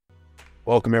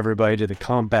Welcome everybody to the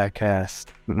Combat Cast,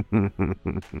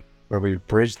 where we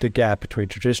bridge the gap between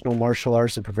traditional martial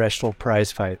arts and professional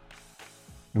prize fight.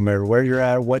 No matter where you're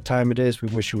at or what time it is, we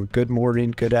wish you a good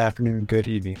morning, good afternoon, good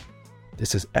evening.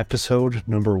 This is episode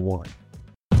number 1.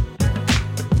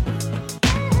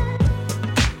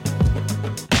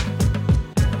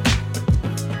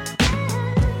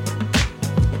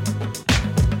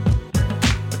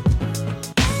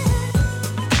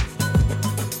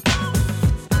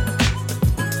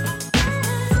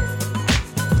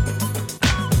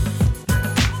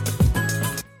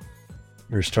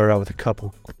 We're going to start out with a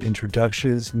couple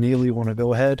introductions. Neil, you want to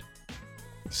go ahead?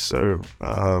 Sir,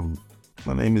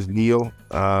 my name is Neil.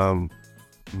 You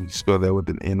spell that with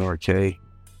an N-R-K,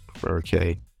 for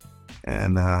K.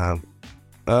 And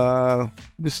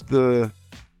just the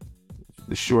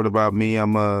short about me,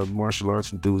 I'm a martial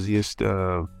arts enthusiast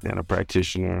and a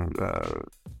practitioner.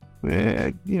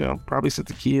 Probably since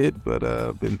a kid, but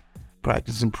been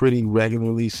practicing pretty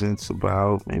regularly since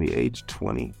about maybe age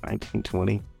 20, 19,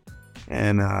 20.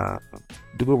 And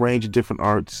do a range of different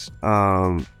arts.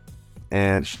 And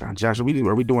Josh, are we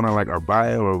doing our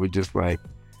bio, or are we just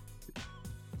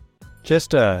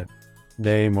just a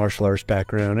name, martial arts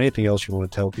background, anything else you want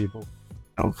to tell people?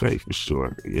 Okay, for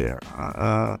sure. Yeah.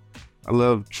 I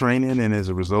love training, and as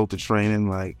a result of training,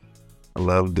 I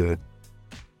love to,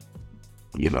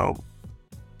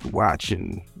 watch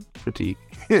and critique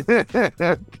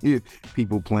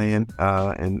people playing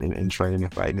and training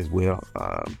and fighting as well.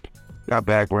 Got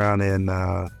background in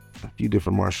a few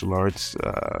different martial arts,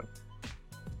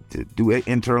 to do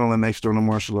internal and external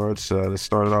martial arts. That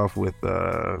started off with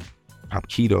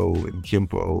Hapkido and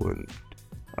Kempo,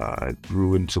 and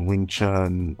grew into Wing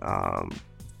Chun,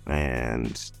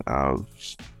 and I've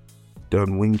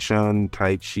done Wing Chun,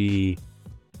 Tai Chi,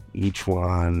 I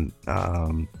Chuan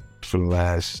for the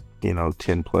last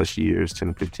 10 plus years,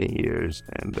 10 to 15 years,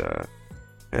 and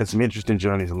had some interesting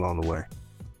journeys along the way.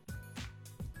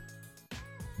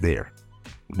 There.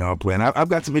 No, I'm playing. I've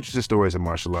got some interesting stories in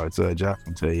martial arts. Josh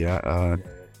can tell you. I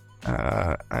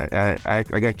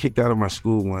got kicked out of my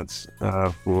school once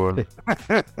for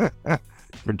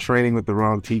for training with the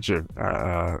wrong teacher.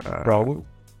 Bro,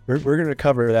 we're going to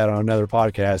cover that on another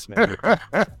podcast, man.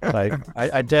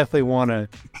 I definitely want to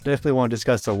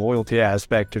discuss the loyalty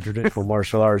aspect of traditional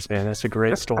martial arts, man. That's a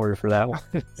great story for that one.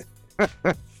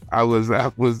 I was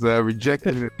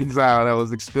rejected and exiled. I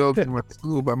was expelled from my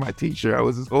school by my teacher. I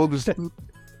was his oldest student.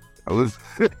 I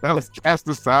was cast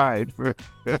aside for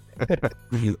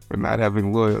not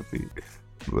having loyalty.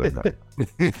 But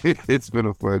it's been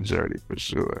a fun journey for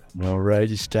sure. All right,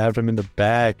 you stabbed him in the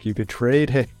back. You betrayed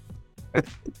him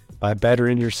by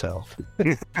bettering yourself.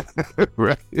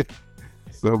 Right.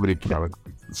 So many politics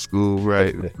in school,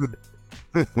 right?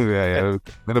 Yeah,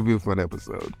 that'll be a fun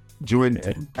episode. Join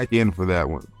at the end for that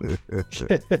one.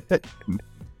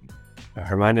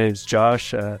 My name's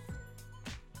Josh.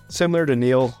 Similar to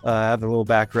Neil, I have a little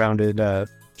background in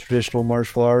traditional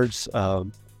martial arts. I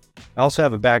also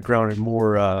have a background in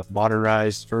more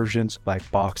modernized versions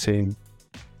like boxing.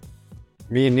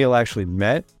 Me and Neil actually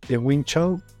met in Wing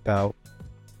Chun about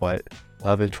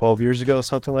 11, 12 years ago,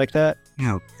 something like that.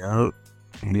 Yeah.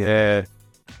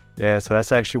 So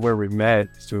that's actually where we met.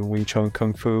 It's doing Wing Chun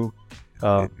Kung Fu.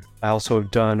 I also have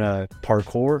done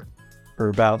parkour for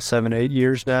about 7-8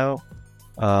 years now.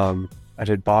 I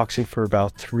did boxing for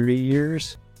about 3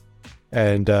 years,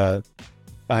 and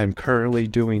I'm currently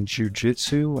doing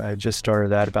jiu-jitsu. I just started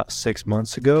that about 6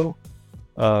 months ago.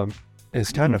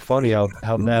 It's kind of funny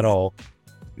how that all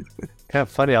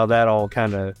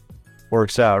kind of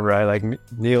works out, right? Like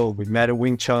Neil, we met at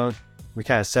Wing Chun. We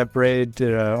kind of separated,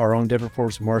 did our own different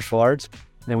forms of martial arts,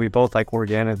 and then we both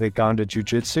organically gone to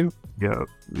jiu-jitsu. Yeah.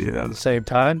 At the same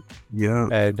time. Yeah.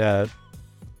 And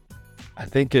I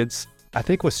think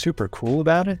what's super cool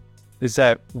about it is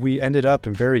that we ended up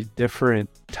in very different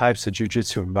types of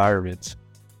jiu-jitsu environments.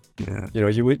 Yeah.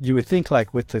 You would think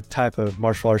with the type of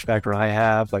martial arts background I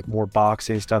have, more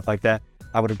boxing, stuff like that,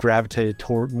 I would have gravitated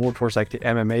more towards the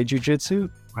MMA jiu-jitsu.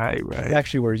 Right. That's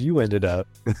actually where you ended up.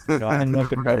 I ended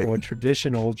up in more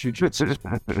traditional jiu-jitsu.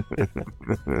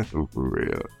 For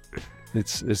real.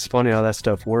 It's funny how that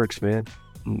stuff works, man.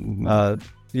 Mm-hmm.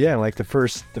 The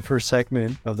first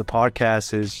segment of the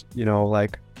podcast is,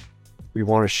 we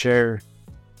want to share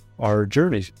our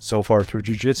journey so far through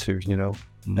jiu-jitsu,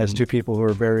 Mm-hmm. as two people who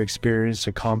are very experienced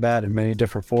in combat in many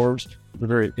different forms. We're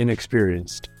very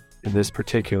inexperienced in this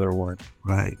particular one.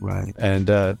 Right. And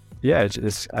I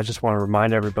just want to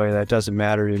remind everybody that it doesn't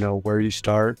matter, where you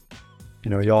start.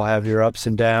 You all have your ups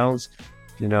and downs.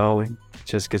 It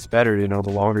just gets better, the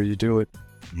longer you do it.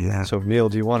 Yeah. So Neil,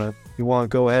 do you want you want to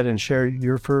go ahead and share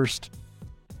your first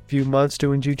few months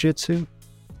doing jiu-jitsu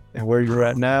and where you're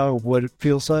at now, what it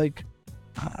feels like?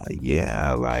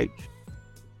 Yeah, like,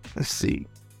 let's see,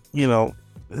 I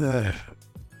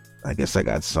guess I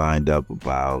got signed up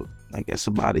about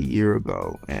a year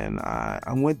ago, and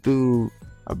I've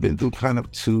been through kind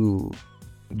of two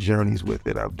journeys with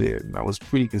it. I was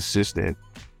pretty consistent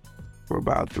for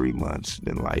about 3 months.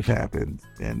 Then life happened,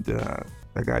 and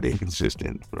I got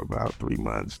inconsistent for about 3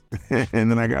 months, and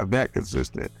then I got back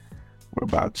consistent for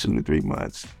about 2 to 3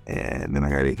 months, and then I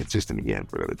got inconsistent again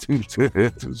for another two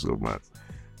months.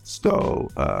 So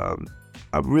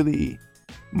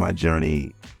my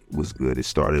journey was good. It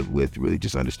started with really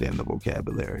just understanding the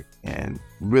vocabulary, and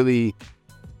really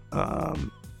I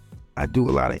do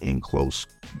a lot of in-close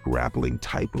grappling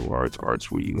type of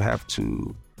arts where you have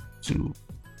to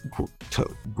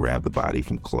grab the body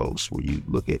from close, where you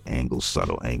look at angles,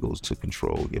 subtle angles to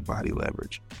control your body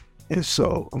leverage. And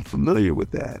so I'm familiar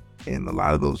with that. And a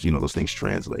lot of those, those things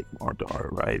translate from art to art,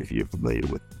 right? If you're familiar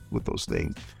with those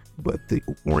things. But the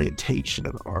orientation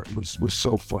of the art was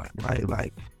so fun, right?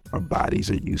 Like, our bodies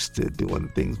are used to doing the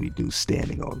things we do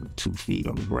standing on 2 feet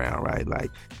on the ground, right? Like,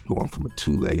 going from a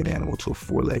 2-legged animal to a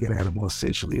 4-legged animal,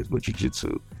 essentially, is what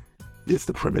jiu-jitsu, it's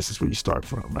the premise is where you start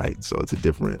from, right? So it's a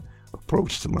different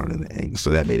approach to learning the angles. So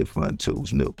that made it fun too. It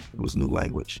was new. It was new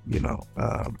language,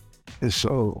 and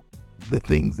so the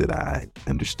things that I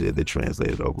understood that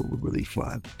translated over were really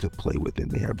fun to play with in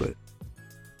there. But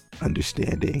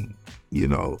understanding,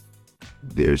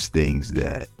 there's things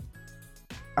that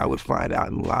I would find out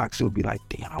in locks. It would be like,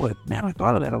 damn, I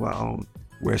thought of that alone.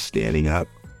 Where standing up,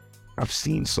 I've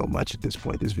seen so much at this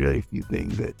point. There's very few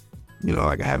things that,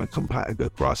 like I haven't come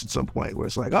across at some point where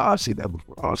it's like, oh, I've seen that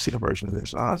before. Oh, I've seen a version of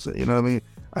this. Oh, you know what I mean?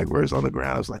 Like, where it's on the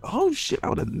ground, it's like, oh shit, I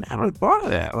would have never thought of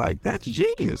that. Like, that's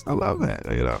genius. I love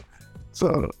that,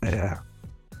 So, yeah.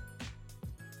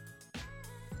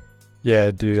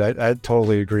 Yeah, dude, I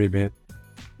totally agree, man.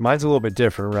 Mine's a little bit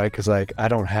different, right? Because, like, I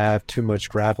don't have too much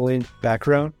grappling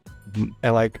background. Mm-hmm.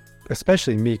 And, like,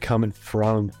 especially me coming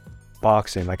from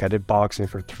boxing. Like, I did boxing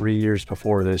for 3 years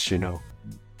before this,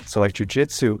 So, like,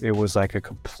 jiu-jitsu, it was, like, a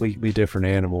completely different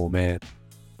animal, man.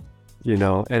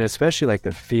 And especially, like,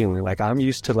 the feeling. Like, I'm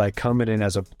used to, like, coming in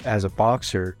as a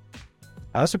boxer.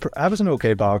 I was an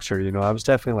okay boxer, I was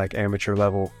definitely, like, amateur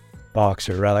level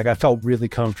boxer, right? Like, I felt really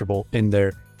comfortable in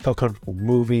there. Felt comfortable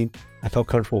moving. I felt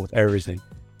comfortable with everything.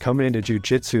 Coming into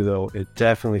jiu-jitsu, though, it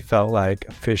definitely felt like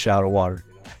a fish out of water.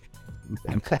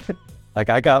 Like,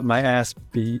 I got my ass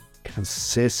beat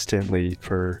consistently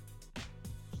for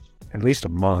at least a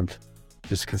month.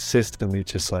 Just consistently,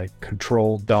 just like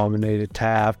controlled, dominated,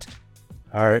 tapped.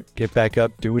 All right, get back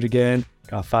up, do it again.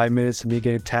 Got 5 minutes of me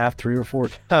getting tapped 3 or 4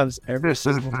 times every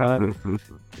single time,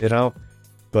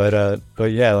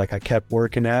 But yeah, like, I kept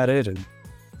working at it, and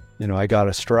I got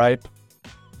a stripe,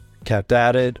 kept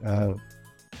at it.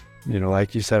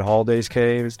 Like you said, holidays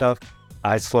came and stuff.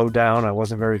 I slowed down. I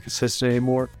wasn't very consistent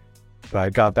anymore, but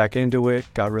I got back into it,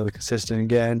 got really consistent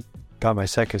again, got my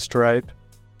second stripe,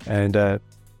 and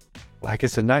like,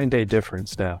 it's a night and day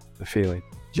difference now, the feeling.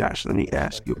 Josh, let me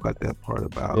ask you about that part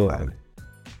about like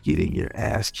getting your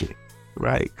ass kicked,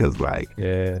 right? Because, like,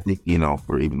 yeah,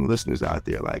 for even listeners out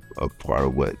there, like, a part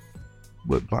of what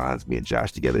bonds me and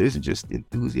Josh together isn't just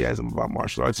enthusiasm about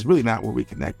martial arts. It's really not where we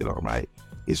connected on, right?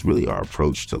 It's really our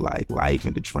approach to, like, life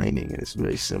and to training, and it's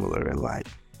very similar. And, like,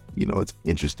 it's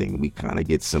interesting. We kind of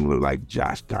get similar. Like,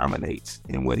 Josh dominates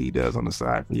in what he does on the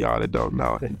side. For y'all that don't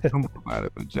know, about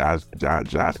it, but Josh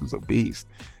is a beast,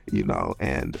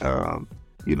 and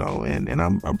and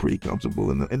I'm pretty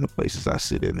comfortable in the places I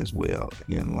sit in as well.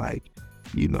 And, like,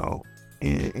 and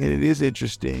it is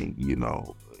interesting,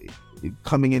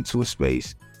 coming into a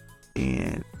space,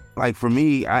 and, like, for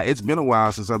me, it's been a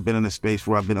while since I've been in a space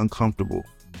where I've been uncomfortable,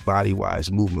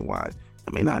 body-wise, movement-wise.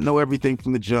 I may not know everything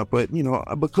from the jump, but,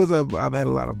 because I've had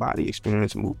a lot of body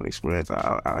experience, movement experience,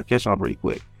 I catch on pretty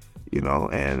quick, and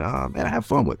I have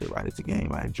fun with it, right? It's a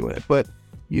game. I enjoy it. But,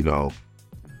 I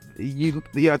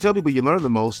tell people you learn the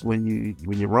most when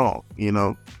you're wrong, and,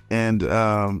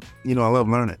 I love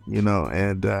learning,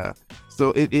 and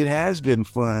so it has been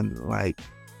fun, like,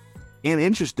 and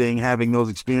interesting having those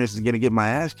experiences, getting to get my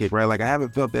ass kicked, right? Like, I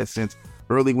haven't felt that since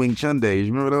early Wing Chun days.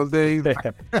 You remember those days?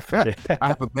 I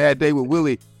have a bad day with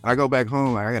Willie. I go back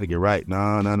home, like, I got to get right.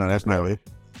 No, that's not it.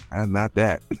 I'm not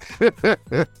that.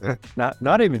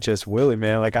 not even just Willie,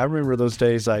 man. Like, I remember those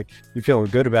days, like, you feeling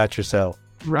good about yourself.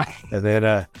 Right. And then,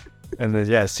 yeah,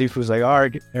 Sifu's like, all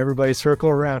right, everybody circle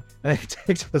around. And he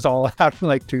takes us all out in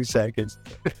like 2 seconds.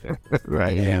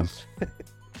 Right. Damn.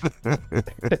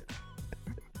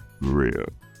 Real.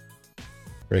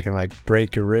 They can like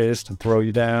break your wrist and throw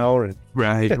you down and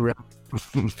Right.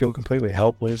 feel completely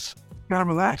helpless. Gotta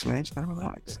relax, man. Just gotta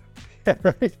relax. Yeah,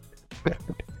 right.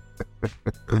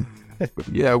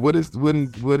 Yeah, what has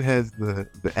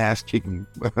the ass kicking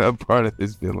part of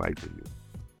this been like for you?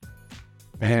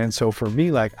 And so for me,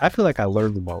 like, I feel like I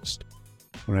learn the most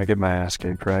when I get my ass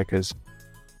kicked, right? Because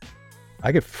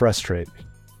I get frustrated,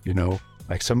 you know?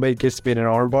 Like, somebody gets me in an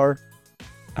arm bar,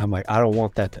 I'm like, I don't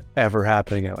want that to ever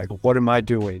happen again. Like, what am I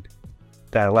doing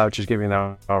that allowed you to give me an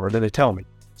arm bar? Then they tell me.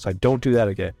 So I don't do that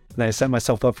again. And I set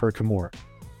myself up for a Kimura.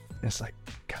 And it's like,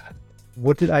 God,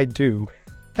 what did I do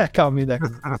that got me that?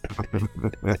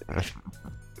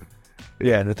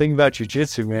 Yeah, and the thing about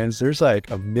jiu-jitsu, man, is there's like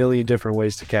a million different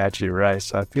ways to catch you, right?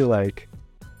 So I feel like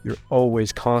you're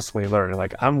always constantly learning.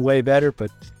 Like, I'm way better, but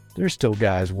there's still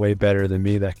guys way better than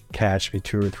me that can catch me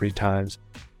 2 or 3 times.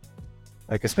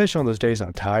 Like, especially on those days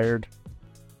I'm tired.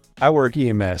 I work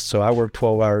EMS, so I work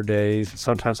 12-hour days.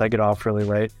 Sometimes I get off really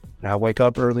late, and I wake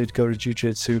up early to go to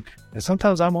jiu-jitsu. And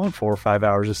sometimes I'm on 4 or 5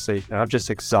 hours of sleep, and I'm just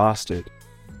exhausted.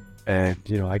 And,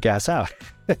 you know, I gas out.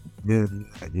 Yeah.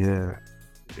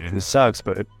 It sucks,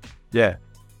 but yeah.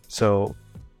 So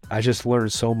I just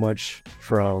learned so much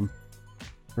from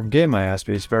getting my ass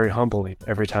beat. It's very humbling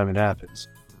every time it happens.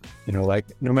 You know, like,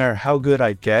 no matter how good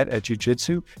I get at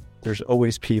jiu-jitsu, there's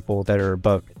always people that are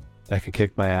above me that can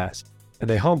kick my ass. And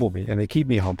they humble me, and they keep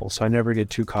me humble, so I never get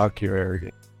too cocky or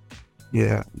arrogant.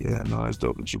 Yeah, no, it's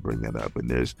dope that you bring that up. And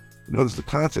there's the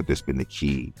concept that's been the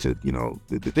key to, you know,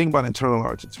 the thing about internal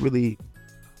arts,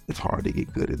 it's hard to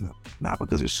get good in them. Not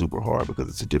because it's super hard, because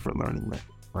it's a different learning method,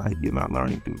 right? You're not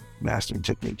learning through mastering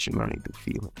techniques, you're learning through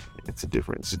feeling. It's a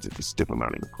different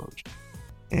learning approach.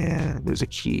 And there's a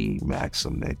key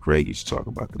maxim that Greg used to talk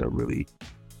about that I really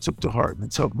took to heart, and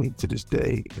it's helped me to this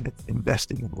day, and it's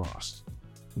investing in loss.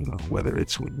 You know, whether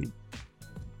it's when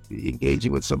you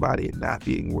engaging with somebody and not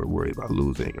being worried about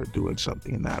losing, or doing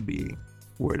something and not being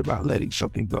worried about letting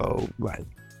something go, like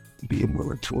being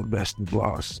willing to invest in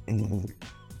loss. And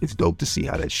it's dope to see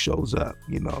how that shows up,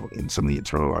 you know, in some of the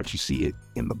internal arts. You see it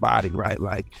in the body, right?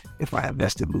 Like, if I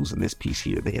invest in losing this piece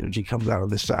here, the energy comes out on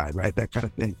this side, right? That kind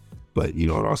of thing. But, you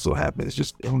know, it also happens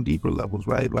just on deeper levels,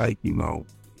 right? Like, you know,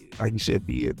 like you said,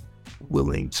 being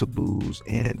willing to lose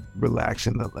and relax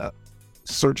in the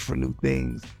search for new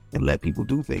things and let people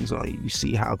do things on you. You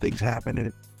see how things happen,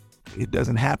 and it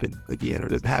doesn't happen again, or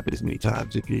doesn't happen as many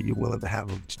times if you're willing to have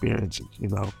those experiences, you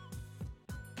know.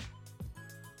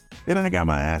 Then I got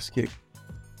my ass kicked.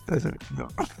 Doesn't it? No.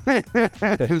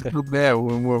 It's so bad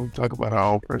when we talk about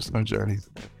our own personal journeys.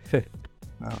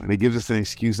 And it gives us an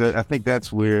excuse. I think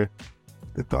that's where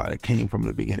the thought came from in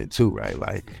the beginning too, right?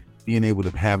 Like, being able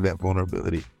to have that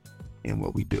vulnerability in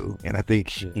what we do. And I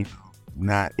think, you know,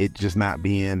 not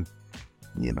being,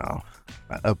 you know,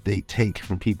 an update take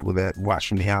from people that watch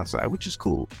from the outside, which is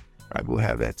cool, right? We'll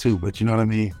have that too. But you know what I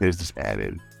mean? There's this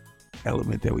added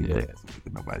element that we bring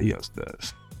that nobody else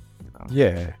does. You know?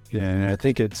 Yeah. And I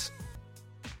think it's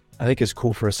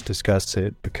cool for us to discuss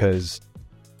it, because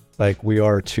like, we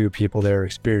are 2 people that are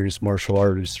experienced martial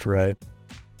artists, right?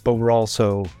 But we're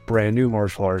also brand new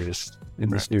martial artists in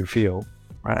this new field,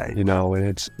 right? You know, and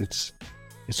it's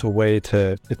a way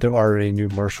to, if there are any new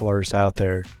martial artists out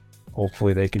there,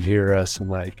 hopefully they can hear us and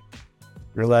like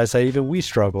realize that even we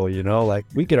struggle, you know, like,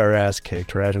 we get our ass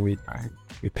kicked, right? And we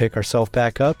pick ourselves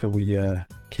back up, and we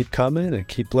keep coming and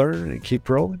keep learning and keep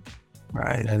rolling,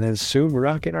 right? And then soon we're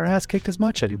not getting our ass kicked as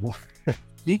much anymore.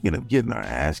 Speaking of getting our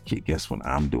ass kicked, guess what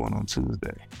I'm doing on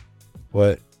Tuesday?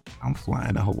 What? I'm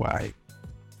flying to Hawaii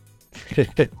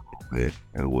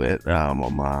with my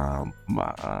mom,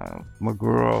 my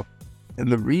girl.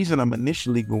 And the reason I'm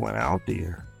initially going out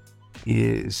there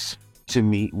is to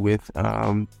meet with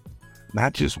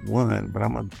not just one, but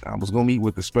I was gonna meet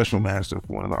with the special master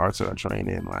for one of the arts that I train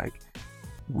in. Like,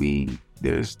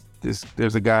 there's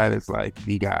a guy that's like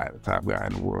the guy, the top guy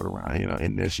in the world around, you know,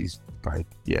 and there she's like,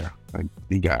 like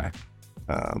the guy.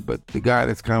 But the guy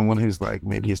that's kind of one of his, like,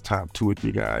 maybe his top 2 or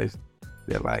 3 guys,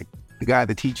 that, like, the guy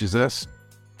that teaches us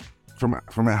from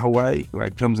Hawaii,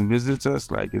 like, comes and visits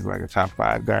us, like, is like a top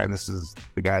 5 guy, and this is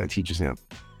the guy that teaches him,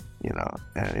 you know,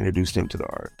 and introduced him to the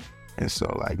art. And so,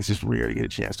 like, it's just rare to get a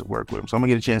chance to work with him. So I'm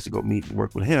gonna get a chance to go meet and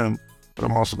work with him, but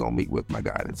I'm also gonna meet with my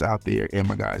guy that's out there and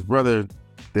my guy's brother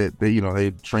that they, you know,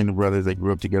 they train the brothers, they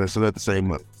grew up together, so they're at the same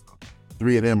level.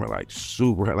 3 of them are like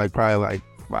super, like, probably like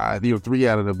 5, you know, 3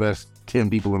 out of the best 10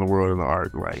 people in the world in the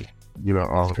art, like, you know,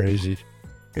 all crazy.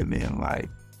 And then, like,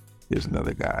 there's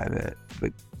another guy that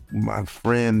my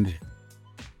friend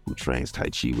who trains Tai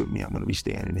Chi with me, I'm going to be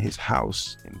staying in his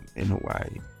house in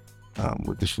Hawaii.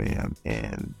 with the fam,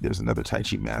 and there's another Tai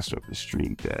Chi master up the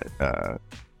street that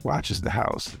watches the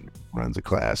house and runs a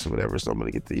class or whatever. So I'm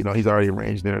gonna get to, he's already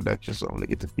arranged the introduction, so I'm gonna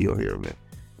get to feel him, and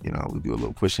we do a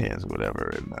little push hands or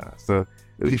whatever, and so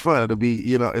it'll be fun. It'll be,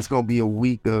 it's gonna be a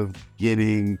week of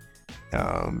getting,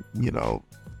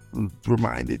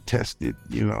 reminded, tested,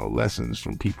 lessons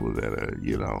from people that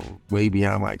are, way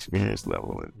beyond my experience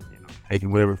level, and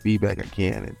taking whatever feedback I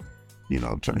can,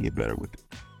 and trying to get better with it.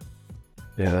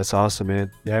 Yeah, that's awesome, man.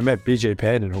 Yeah, I met BJ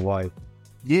Penn in Hawaii.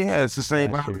 Yeah, it's the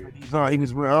same. He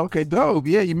was okay, dope.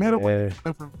 Yeah, you met him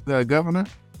from the governor.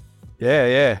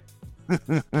 Yeah.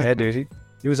 Yeah, dude.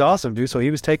 He was awesome, dude. So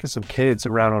he was taking some kids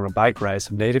around on a bike ride,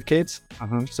 some native kids.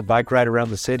 Just a bike ride around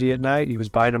the city at night. He was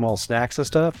buying them all snacks and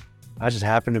stuff. I just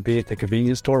happened to be at the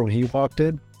convenience store when he walked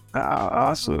in.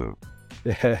 Awesome.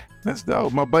 Yeah. That's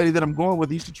dope. My buddy that I'm going with,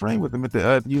 he used to train with him at the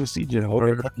UFC gym.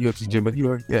 Or UFC gym, but he's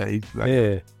like,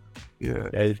 yeah.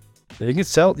 You can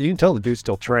tell the dude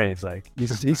still trains. Like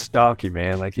he's stocky,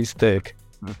 man. Like he's thick.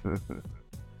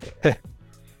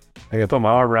 I put my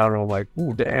arm around him. I'm like,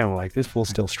 ooh, damn! Like this fool's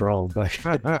still strong. Like,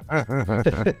 I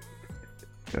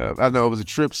know it was a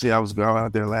trip. See, I was going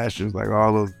out there last year. It was like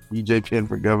all those BJ Penn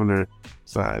for governor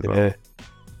signs. Yeah.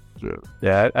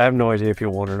 Yeah, I have no idea if he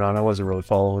won or not. I wasn't really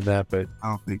following that, but I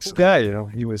don't think so. Yeah,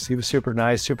 he was super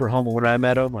nice, super humble when I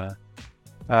met him.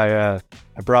 I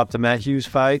brought up the Matt Hughes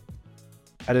fight.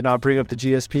 I did not bring up the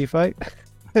GSP fight.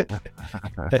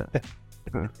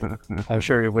 I'm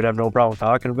sure he would have no problem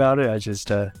talking about it. I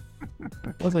just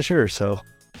wasn't sure, so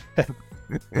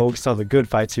focused on the good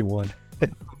fights he won.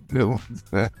 Good ones.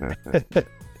 I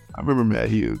remember Matt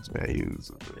Hughes.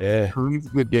 Yeah, he's a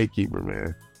good gatekeeper,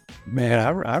 man. Man,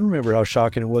 I remember how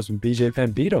shocking it was when BJ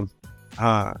Penn beat him.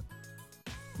 Man,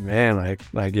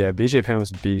 yeah, BJ Penn was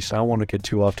a beast. I don't want to get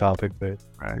too off topic, but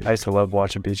right. I used to love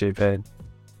watching BJ Penn.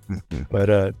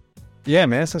 But yeah,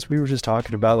 man, since we were just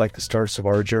talking about like the starts of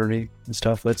our journey and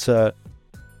stuff, let's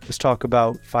talk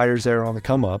about fighters that are on the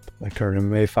come up, like current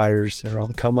MMA fighters that are on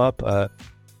the come up.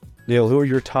 Neil, who are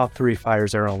your top 3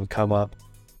 fighters that are on the come up?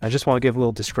 I just want to give a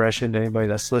little discretion to anybody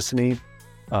that's listening.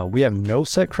 We have no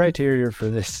set criteria for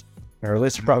this. Our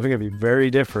lists are probably going to be very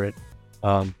different,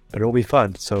 but it'll be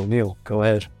fun. So Neil, go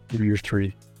ahead. Give me your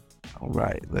 3. All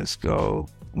right, let's go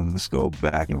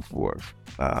back and forth.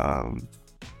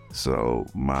 So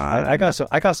I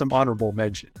got some honorable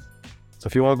mentions. So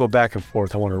if you want to go back and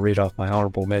forth, I want to read off my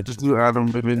honorable mentions. Just do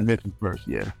honorable mentions first,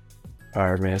 yeah. All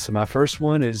right, man. So my first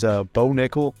one is Bo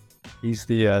Nickel. He's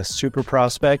the super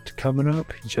prospect coming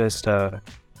up. He just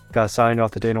got signed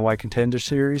off the Dana White Contender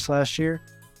Series last year.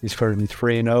 He's currently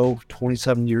 3-0,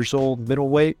 27 years old,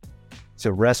 middleweight. He's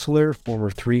a wrestler,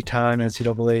 former 3-time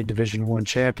NCAA Division I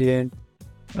champion.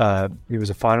 He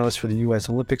was a finalist for the U.S.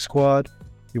 Olympic squad.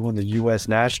 He won the U.S.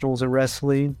 Nationals in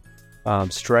wrestling.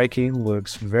 Striking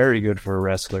looks very good for a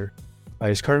wrestler.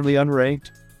 He's currently unranked,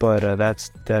 but that's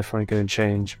definitely going to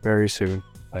change very soon.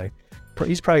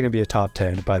 He's probably going to be a top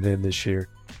 10 by the end of this year.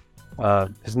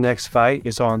 His next fight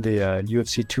is on the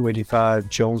UFC 285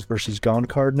 Jones versus Gane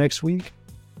card next week.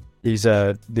 He's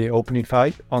the opening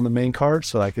fight on the main card,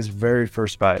 so his very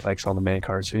first fight is on the main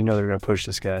card, so they're going to push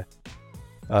this guy.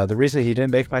 The reason he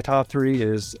didn't make my top 3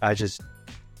 is I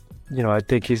don't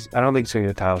think he's going to get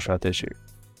a title shot this year.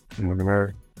 No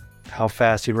matter how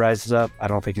fast he rises up, I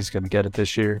don't think he's going to get it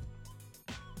this year.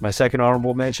 My second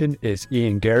honorable mention is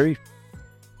Ian Gary.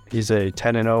 He's a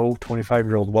 10-0,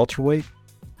 25-year-old welterweight.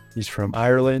 He's from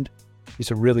Ireland.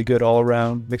 He's a really good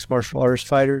all-around mixed martial arts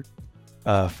fighter.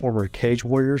 Former Cage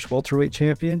Warriors welterweight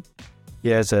champion. He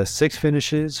has 6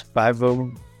 finishes, 5 KO,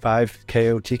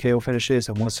 TKO finishes,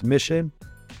 and 1 submission.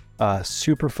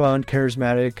 Super fun,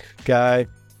 charismatic guy.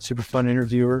 Super fun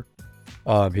interviewer.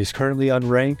 He's currently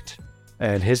unranked,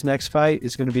 and his next fight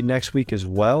is going to be next week as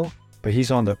well, but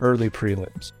he's on the early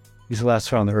prelims. He's the last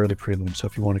fight on the early prelims, so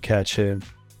if you want to catch him,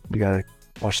 you got to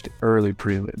watch the early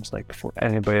prelims, before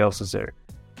anybody else is there.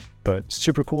 But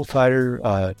super cool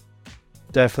fighter.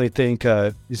 Definitely think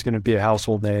he's going to be a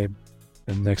household name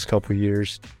in the next couple of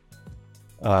years.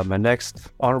 My next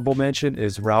honorable mention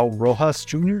is Raul Rojas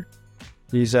Jr.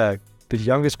 He's the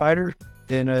youngest fighter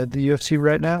in the UFC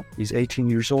right now. He's 18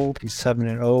 years old. He's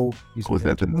 7-0. Was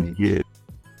that the new kid?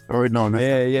 Or no?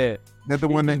 Yeah. That the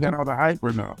one that got all the hype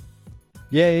or no?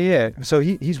 Yeah. So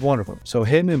he's one of them. So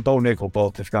him and Bo Nickel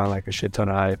both have gotten a shit ton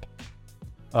of hype.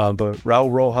 But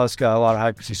Raul Rojas got a lot of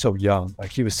hype because he's so young.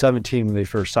 He was 17 when they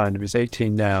first signed him. He's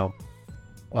 18 now.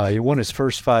 He won his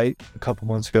first fight a couple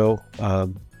months ago.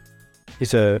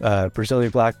 He's a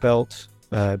Brazilian black belt,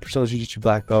 Brazilian Jiu-Jitsu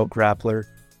black belt grappler.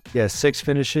 He has 6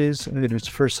 finishes in his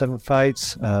first 7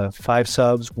 fights, 5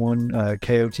 subs, 1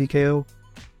 KO, TKO.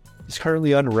 He's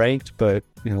currently unranked, but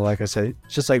like I said,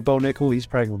 just like Bo Nickel, he's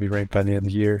probably gonna be ranked by the end of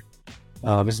the year.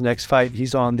 His next fight,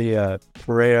 he's on the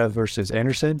Pereira versus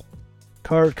Anderson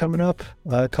card coming up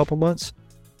a couple months.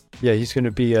 Yeah, he's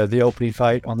gonna be the opening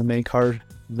fight on the main card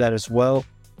of that as well.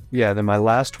 Yeah, then my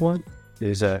last one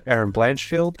is Erin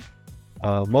Blanchfield.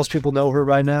 Most people know her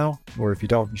by now, or if you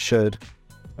don't, you should.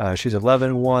 She's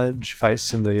 11-1. She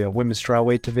fights in the women's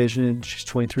strawweight division. She's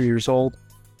 23 years old.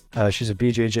 She's a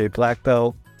BJJ black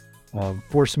belt.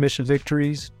 4 submission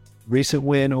victories. Recent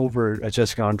win over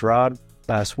Jessica Andrade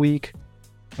last week.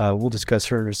 We'll discuss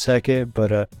her in a second.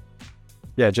 But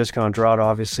yeah, Jessica Andrade,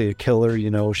 obviously a killer.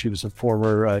 She was a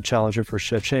former challenger for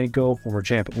Shevchenko, former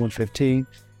champ at 115.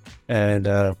 And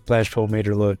Blanchfield made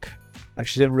her look like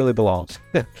she didn't really belong.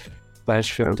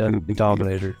 Blanchfield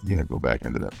dominated her. Yeah, go back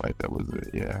into that fight. That was it.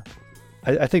 Yeah.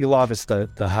 I think a lot of it's the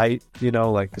height,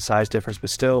 like the size difference, but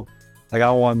still, like I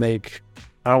don't want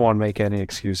to make any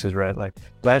excuses, right? Like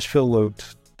Blanchfield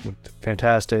looked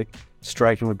fantastic,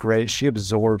 striking looked great. She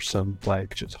absorbed some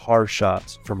just hard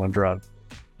shots from Andrade,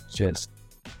 just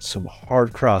some hard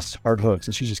hooks,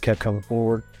 and she just kept coming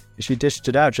forward. And she dished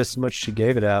it out just as much as she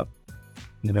gave it out,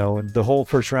 And the whole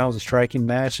first round was a striking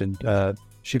match, and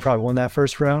she probably won that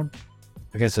first round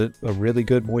against a really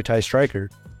good Muay Thai striker.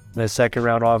 And the second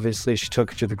round, obviously, she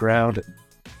took it to the ground.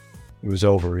 It was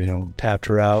over, tapped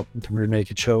her out with the rear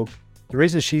naked choke. The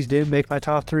reason she didn't make my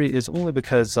top 3 is only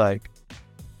because,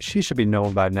 she should be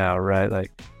known by now,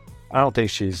 right? I don't think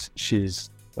she's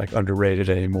underrated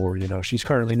anymore, She's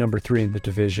currently number 3 in the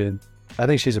division. I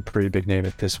think she's a pretty big name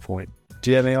at this point.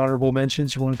 Do you have any honorable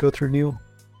mentions you want to go through, Neil?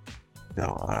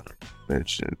 No honorable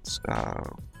mentions. I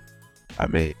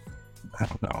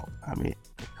don't know.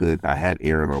 I had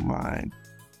Erin on mine.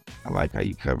 I like how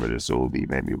you covered it, so it would be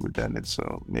maybe redundant.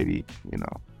 So maybe,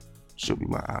 she'll be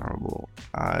my honorable.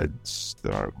 I'd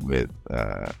start with,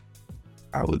 I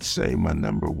would say my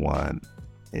number 1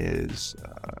 is...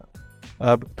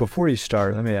 Before you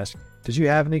start, let me ask, did you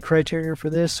have any criteria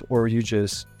for this, or were you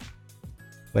just,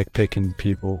 picking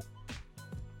people?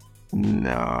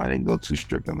 No, I didn't go too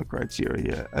strict on the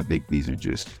criteria. I think these are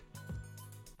just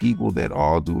people that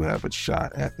all do have a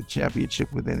shot at the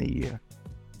championship within a year.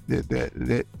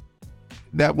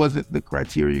 That wasn't the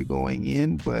criteria going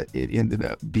in, but it ended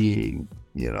up being,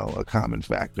 a common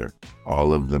factor.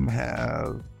 All of them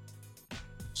have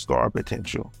star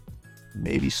potential,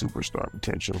 maybe superstar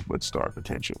potential, but star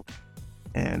potential.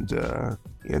 And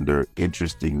they're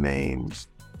interesting names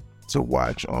to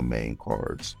watch on main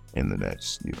cards in the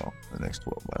next 12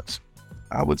 months.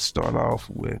 I would start off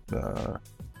with a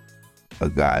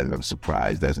guy that I'm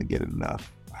surprised doesn't get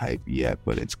enough hype yet,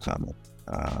 but it's coming.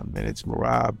 And it's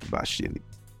Merab Dvalishvili.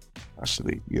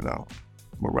 Actually,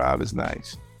 Merab is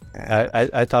nice. And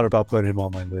I thought about putting him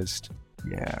on my list.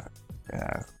 Yeah.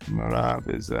 Merab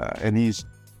is, and he's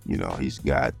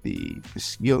got the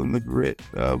skill and the grit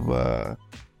of a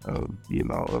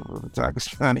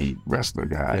Pakistani wrestler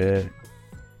guy. Yeah.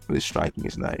 But his striking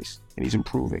is nice, and he's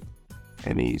improving,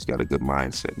 and he's got a good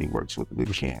mindset, and he works with a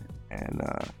good camp. And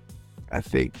I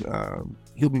think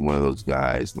he'll be one of those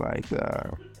guys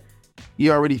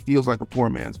he already feels like a poor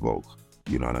man's Volk,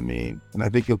 you know what I mean? And I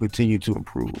think he'll continue to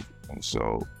improve. And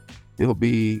so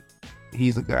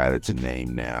he's a guy that's a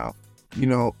name now.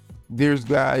 There's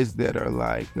guys that are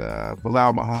like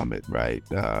Bilal Muhammad, right?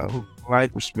 Who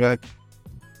respect.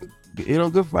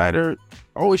 Good fighter.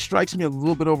 Always strikes me a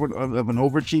little bit of an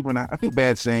overachiever. And I feel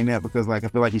bad saying that because I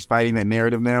feel like he's fighting that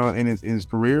narrative now in his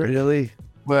career. Really?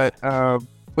 But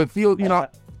feel,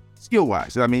 skill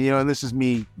wise. And this is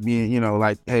me,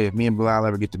 hey, if me and Bilal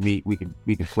ever get to meet, we can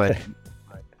play.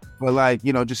 But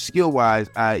just skill wise,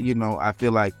 I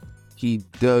feel like he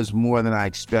does more than I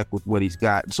expect with what he's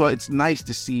got. So it's nice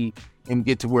to see him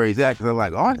get to where he's at, because I'm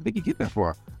like, oh, I didn't think he'd get that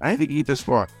far. I didn't think he'd get this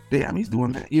far. Damn, he's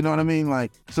doing that. You know what I mean?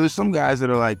 So there's some guys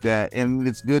that are like that, and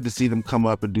it's good to see them come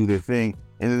up and do their thing.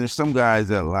 And then there's some guys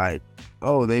that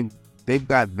they've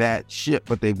got that shit,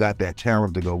 but they've got that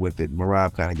talent to go with it.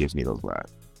 Merab kind of gives me those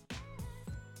vibes.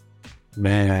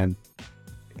 Man,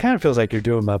 it kind of feels like you're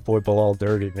doing my boy Bilal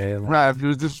dirty, man. Right, if you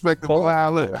was disrespecting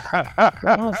Bilal,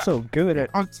 I'm so good at.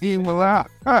 I'm team Bilal.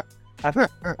 I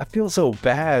feel so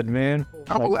bad, man.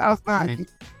 Bilal's nice.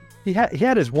 He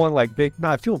had his one big.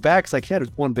 No, I feel bad because he had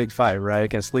his one big fight right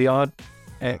against Leon,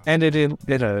 and ended in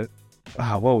a.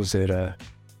 What was it?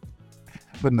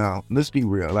 But no, let's be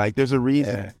real. There's a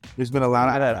reason. Yeah. There's been a lot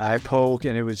of that eye poke,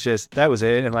 and it was just that was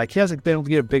it. And he hasn't been able to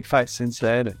get a big fight since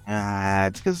then.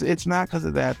 It's not because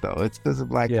of that though. It's because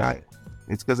of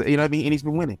it's because you know what I mean. And he's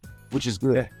been winning, which is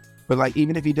good. Yeah. But like,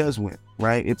 even if he does win,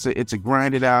 right? It's a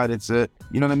grind it out. It's a,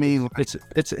 you know what I mean? Like,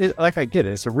 It's like, I get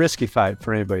it. It's a risky fight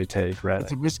for anybody to take, right?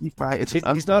 it's a risky fight.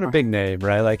 He's not a big name,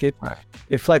 right? Like Right.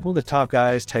 if like one of the top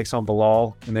guys takes on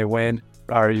Bilal and they win,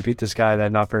 all right, you beat this guy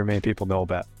that not very many people know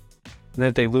about. And then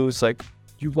if they lose, like,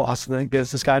 you lost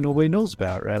against this guy nobody knows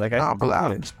about, right? Like,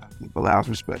 Bilal's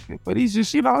respected, but he's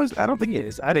just, I don't think he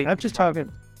is. I'm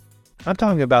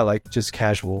talking about like just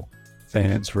casual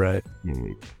fans, right?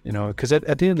 Mm-hmm. Because at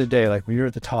the end of the day, like when you're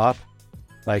at the top,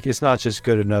 like it's not just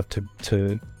good enough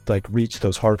to like reach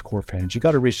those hardcore fans. You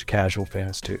got to reach the casual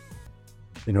fans too,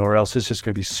 or else it's just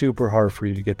going to be super hard for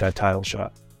you to get that title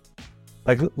shot.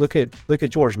 Like look at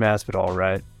George Masvidal,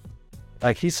 right?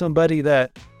 Like he's somebody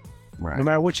that, right, no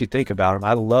matter what you think about him,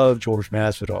 I love George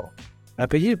Masvidal.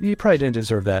 But he probably didn't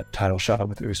deserve that title shot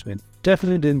with Usman.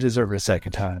 Definitely didn't deserve it a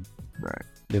second time. Right.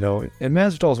 And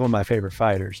Masvidal is one of my favorite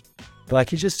fighters. But like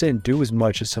he just didn't do as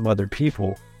much as some other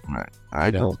people. Right.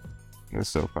 I don't. It's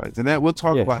so fights. And that we'll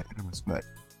talk about in respect.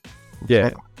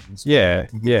 Yeah.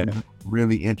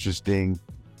 Really interesting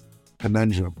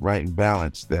conundrum, right, and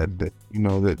balance that we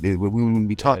wouldn't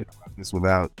be talking about this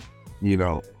without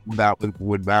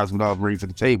what Masvidal brings to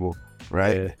the table,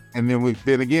 right? Yeah. And then we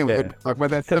talk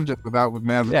about that subject without what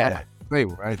Masvidal to the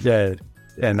table, right? Yeah.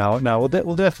 Yeah. Now we'll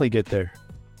definitely get there.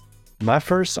 My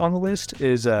first on the list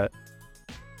is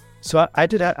so I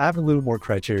have a little more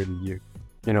criteria than you.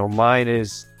 Mine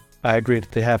is, I agree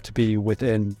that they have to be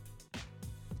within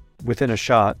a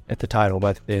shot at the title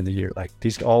by the end of the year. Like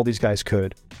all these guys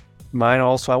could. Mine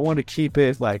also, I want to keep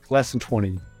it like less than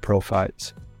 20 pro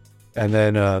fights. And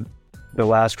then the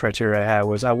last criteria I had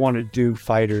was I want to do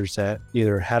fighters that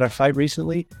either had a fight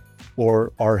recently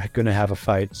or are going to have a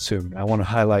fight soon. I want to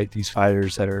highlight these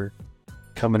fighters that are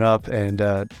coming up and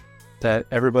that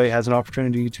everybody has an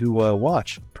opportunity to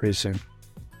watch pretty soon.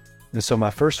 And so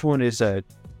my first one is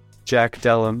Jack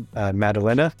Della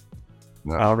Maddalena.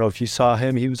 No. I don't know if you saw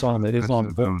him. He was on the Islam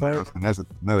book fight. That's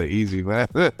another easy one.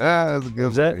 That's a good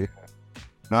one. That?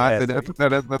 No, I said that's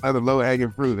another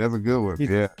low-hanging fruit. That's a good one.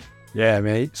 Yeah,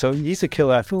 man. So he's a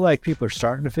killer. I feel like people are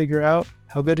starting to figure out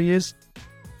how good he is.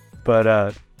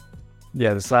 But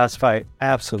this last fight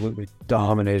absolutely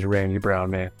dominated Randy Brown,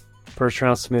 man. First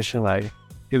round submission, like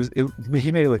he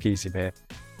made it look easy, man.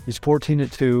 He's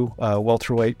 14-2,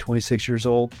 welterweight, 26 years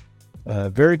old.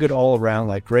 Very good all around,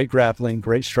 like great grappling,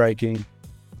 great striking.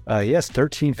 He has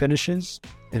 13 finishes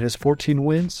in his 14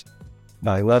 wins,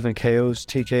 11 KOs,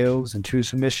 TKOs, and 2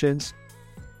 submissions.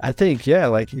 I think,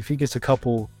 like if he gets a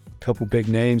couple big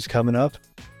names coming up,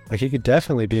 like he could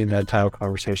definitely be in that title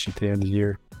conversation at the end of the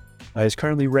year. He's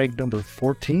currently ranked number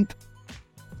 14th.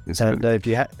 And if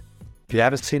you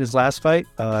haven't seen his last fight,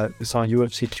 it's on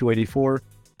UFC 284.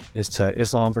 It's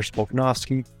Islam versus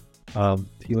Volkanovski.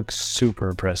 He looks super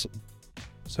impressive.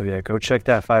 So go check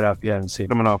that fight out if you haven't seen it.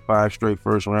 Coming off 5 straight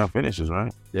first round finishes,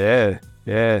 right? Yeah.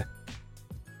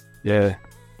 You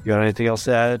got anything else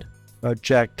to add about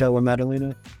Jack Della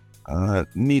Maddalena?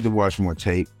 Need to watch more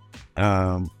tape.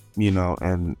 And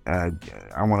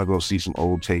I want to go see some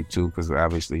old tape too, because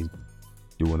obviously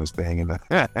doing his thing in the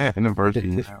first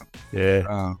round.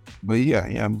 Yeah. But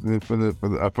for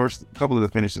the first couple of the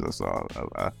finishes I saw,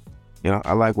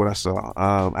 I like what I saw.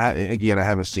 I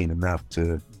haven't seen enough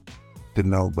to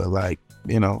know, but like,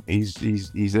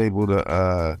 he's able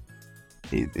to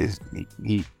he's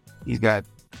got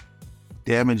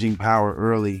damaging power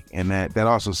early, and that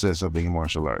also says something in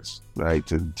martial arts, right?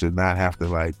 To not have to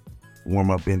like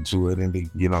warm up into it and be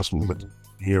smooth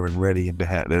here and ready, and to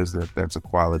have that's a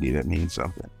quality that means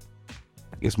something.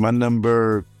 I guess my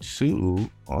number 2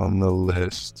 on the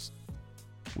list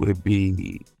would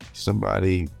be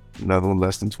another one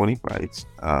less than 20 fights.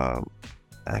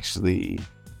 Actually,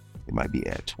 it might be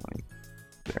at 20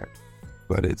 there,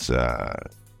 but it's Yan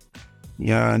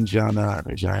Xiaonan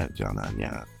or Giant Xiaonan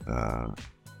Yan.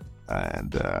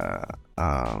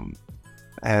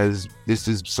 As this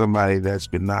is somebody that's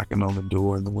been knocking on the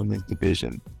door in the women's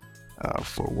division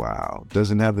for a while.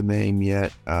 Doesn't have a name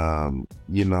yet.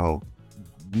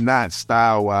 Not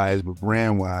style wise, but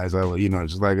brand wise.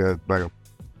 Just like a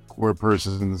poor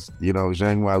person's,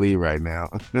 Zhang Weili right now.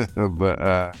 But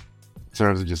in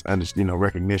terms of just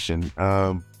recognition.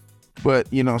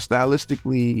 But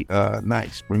stylistically,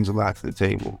 nice, brings a lot to the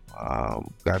table.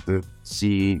 Got to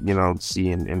see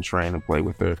and train and play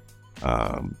with her.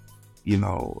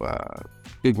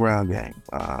 Good ground game.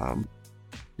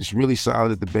 Just really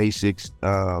solid at the basics.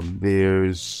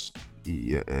 Really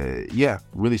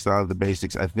solid at the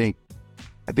basics. I think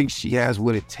she has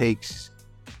what it takes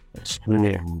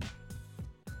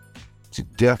to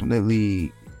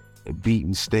definitely beat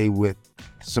and stay with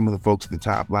some of the folks at the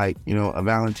top, like, you know, a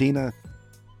Valentina,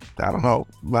 I don't know,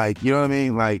 like, you know what I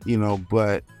mean? Like, you know,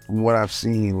 but from what I've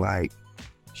seen, like,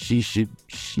 she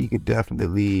could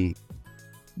definitely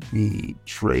be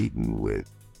trading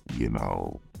with, you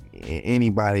know,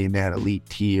 anybody in that elite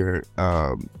tier,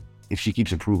 if she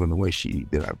keeps improving the way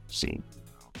that I've seen.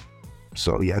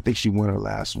 So yeah, I think she won her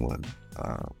last one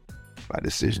by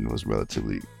decision. It was a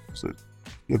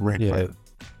good rank.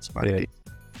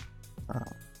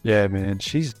 Yeah, man,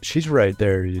 she's right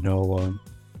there. You know,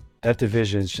 that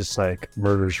division is just like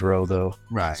murder's row, though.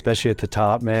 Right. Especially at the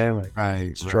top, man. Like,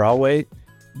 right. Strawweight,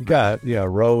 you got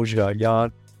Rose, you got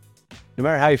Jan. No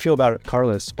matter how you feel about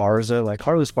Carla Esparza, like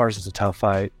Carla Esparza is a tough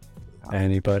fight.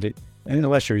 Anybody, and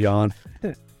unless you're Jan.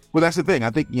 Well, that's the thing. I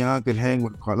think Jan could hang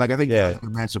with Carla. Like, I think it's a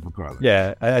good matchup for Carla.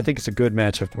 Yeah, I think it's a good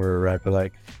matchup for her,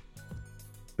 right?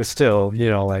 But still, you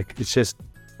know, like, it's just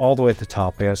all the way at the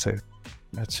top.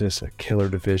 That's just a killer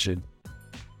division.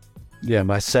 Yeah,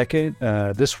 my second,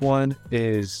 this one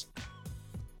is,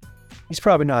 he's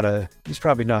probably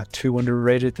not too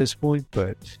underrated at this point,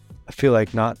 but I feel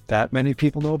like not that many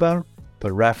people know about him.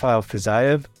 But Rafael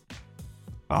Fiziev.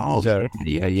 Oh,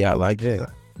 yeah, I like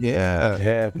that.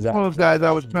 Yeah. One of those guys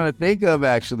I was trying to think of,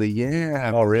 actually.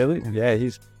 Yeah. Oh, really? Yeah,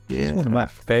 he's one of my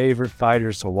favorite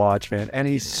fighters to watch, man. And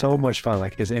he's so much fun.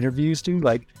 Like, his interviews, dude,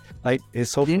 like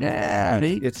it's so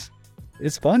funny.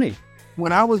 It's funny.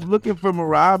 When I was looking for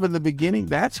Merab in the beginning,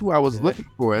 that's who I was looking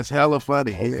for. It's hella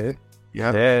funny. Okay.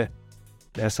 Yeah.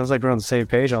 Sounds like we're on the same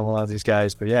page on a lot of these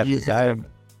guys. But yeah. Fiziev,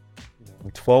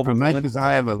 12 and Mike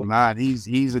Fiziev a lot.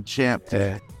 He's a champ.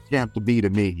 Champ to be to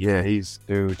me. Yeah,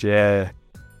 dude.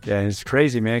 Yeah, it's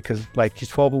crazy, man, because like he's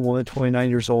 12-1, 29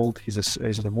 years old. He's a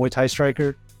Muay Thai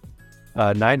striker.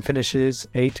 9 finishes,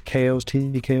 8 KOs,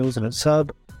 TKOs, and a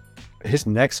sub. His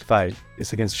next fight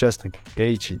is against Justin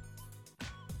Gaethje,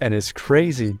 and it's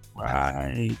crazy.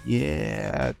 Right?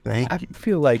 Yeah. Thank you. I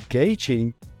feel like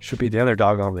Gaethje should be the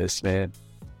underdog on this, man.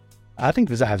 I think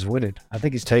Fiziev's winning. I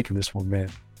think he's taking this one, man,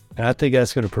 and I think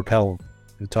that's going to propel him.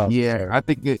 Yeah, I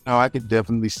think I could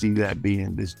definitely see that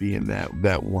being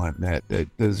that one that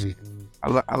because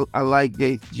I like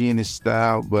Gaethje and his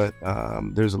style, but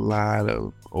there's a lot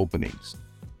of openings.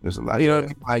 There's a lot, you know,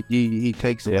 like he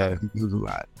takes he gives a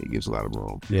lot. He gives a lot of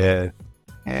room. Yeah,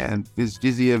 and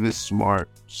Fiziev is smart,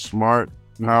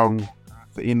 powerful.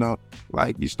 You know,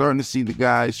 like you're starting to see the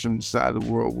guys from the side of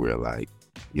the world where, like,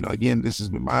 you know, again, this has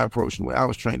been my approach and the way I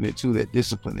was training it too. That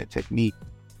discipline, that technique.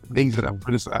 Things that I've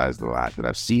criticized a lot, that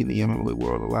I've seen in the MMA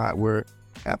world a lot, where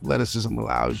athleticism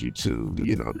allows you to,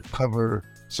 you know, cover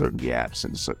certain gaps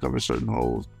and cover certain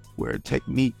holes, where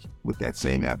technique with that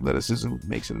same athleticism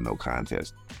makes it a no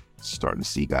contest. Starting to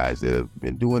see guys that have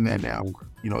been doing that now,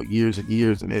 you know, years and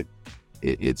years, and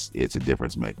it's a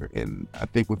difference maker. And I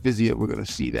think with Fiziev, we're going to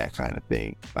see that kind of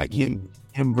thing. Like him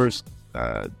versus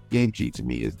Gaethje to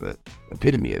me is the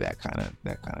epitome of that kind of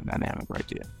dynamic right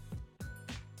there.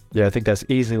 Yeah, I think that's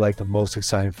easily like the most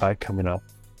exciting fight coming up.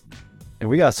 And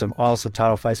we got some awesome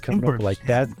title fights coming up like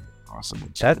that. Awesome.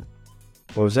 What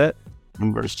was that?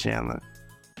 Him versus Chandler.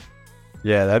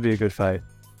 Yeah, that'd be a good fight.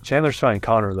 Chandler's fighting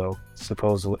Conor, though,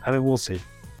 supposedly. I mean, we'll see.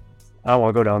 I don't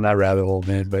want to go down that rabbit hole,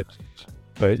 man. But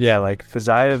yeah, like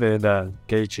Fiziev and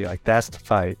Gaethje, like that's the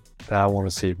fight that I want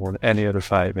to see more than any other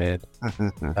fight, man.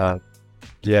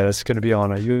 Yeah, that's going to be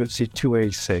on a UFC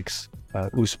 286,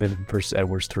 Usman versus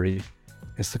Edwards 3.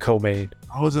 It's the co-main.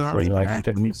 Oh, is it already? Let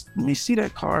me see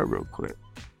that card real quick.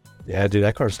 Yeah, dude,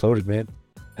 that card's loaded, man.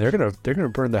 And they're gonna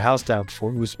burn their house down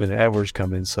before Usman and Edwards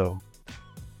come in. So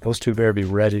those two better be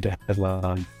ready to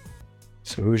headline.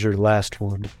 So who's your last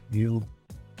one? You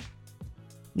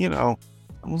know,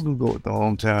 I was gonna go with the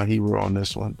hometown hero on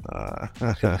this one.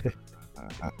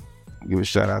 Give a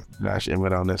shout out to Josh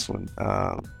Emmett on this one.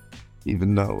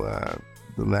 Even though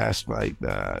the last fight,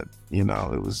 you know,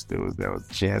 there was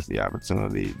a chance, the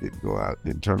opportunity to go out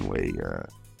and turn away.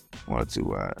 Wanted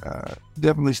to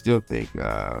definitely still think.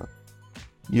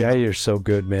 Yeah, you're so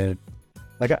good, man.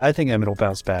 Like I think Emmett will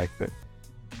bounce back, but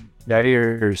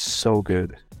Yair is so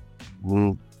good.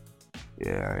 Mm-hmm.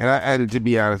 Yeah, and I had to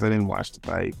be honest, I didn't watch the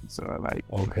fight, so I like.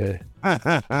 Okay.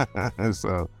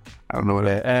 So I don't know what.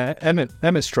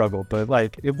 Emmett struggled, but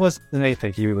like it wasn't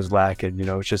anything he was lacking. You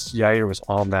know, it's just Yair was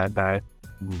on that night.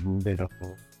 Mm-hmm. You know,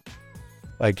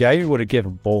 like Yair would have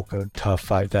given Volk a tough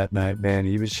fight that night, man.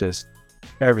 He was just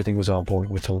everything was on point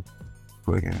with him.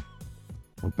 Quick,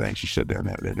 well, thanks. You shut down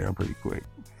that down pretty quick.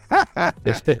 No,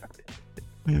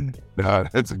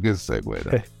 that's a good segue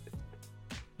though.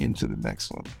 Into the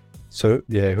next one. So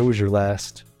yeah, who was your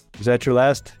last? Was that your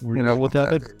last? You know what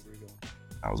that?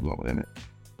 I was going with Emmett.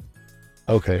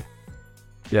 Okay.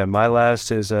 Yeah, my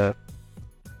last is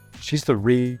she's the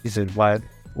reason why.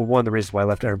 Well, one of the reasons why I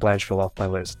left Erin Blanchfield off my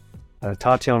list.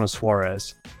 Tatiana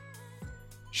Suarez.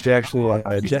 She actually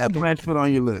you have Blanchfield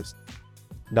on your list.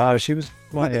 No, she was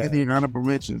my the honorable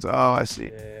mentions. Oh, I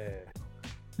see.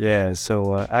 Yeah.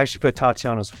 So I actually put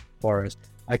Tatiana Suarez.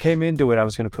 I came into it, I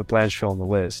was going to put Blanchfield on the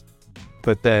list,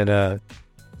 but then I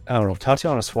don't know,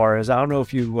 Tatiana Suarez. I don't know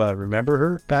if you remember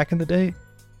her back in the day.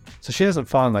 So she hasn't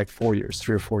fought in like 4 years,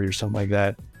 3 or 4 years, something like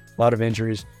that. A lot of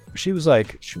injuries. She was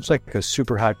like a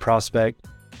super high prospect,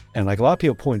 and like a lot of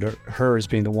people point to her as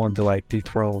being the one to like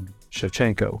dethrone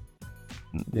Shevchenko.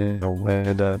 You know,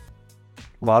 and a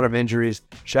lot of injuries.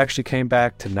 She actually came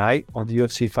back tonight on the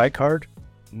UFC fight card,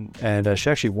 and she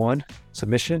actually won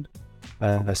submission.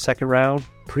 A second round,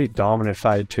 pretty dominant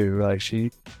fight too. Like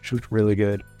she was really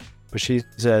good. But she's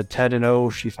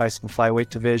 10-0. She fights in the flyweight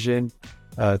division.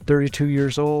 32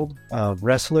 years old,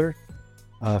 wrestler.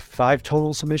 5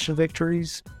 total submission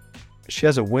victories. She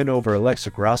has a win over Alexa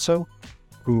Grasso,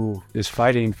 who is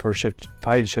fighting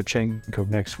Shevchenko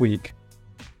next week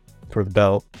for the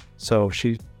belt. So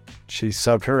she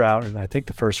subbed her out, and I think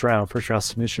the first round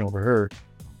submission over her.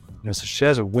 You know, so she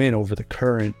has a win over the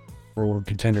current world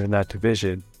contender in that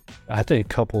division. I think a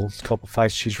couple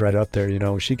fights she's right up there. You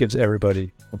know, she gives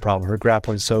everybody a problem. Her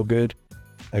grappling's so good.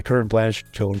 Like her and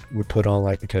Blanchfield would put on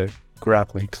like a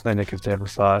grappling clinic if they ever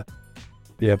fought.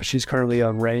 Yeah, but she's currently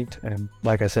unranked, and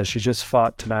like I said, she just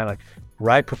fought tonight, like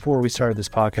right before we started this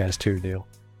podcast too, Neil.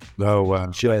 Oh wow!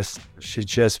 She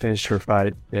just finished her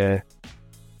fight, yeah,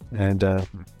 and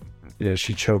yeah,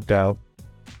 she choked out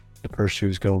the person she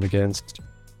was going against.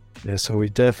 Yeah, so we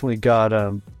definitely got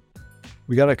a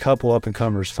couple up and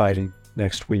comers fighting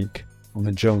next week on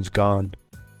the Jones Gane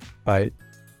fight.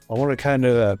 I want to kind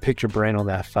of pick your brain on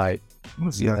that fight.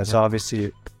 Yeah, that's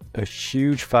obviously a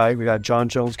huge fight. We got Jon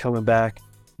Jones coming back.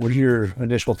 What are your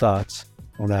initial thoughts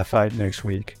on that fight next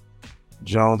week?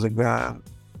 Jones and Gane.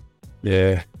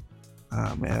 Yeah.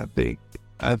 Man,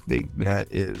 I think that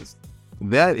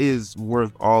is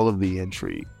worth all of the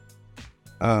intrigue.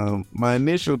 My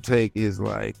initial take is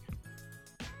like,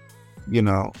 you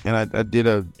know, and I did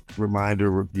a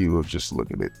reminder review of just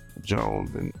looking at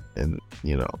Jones and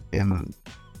you know, and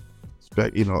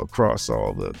you know, across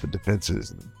all the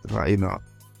defenses, you know,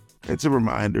 it's a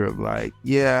reminder of like,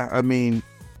 yeah, I mean,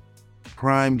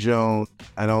 Prime Jones,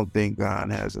 I don't think Gane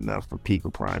has enough for peak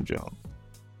of Prime Jones.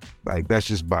 Like, that's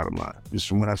just bottom line. Just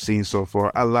from what I've seen so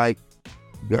far, I like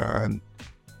Gane.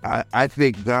 I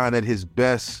think Gane at his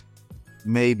best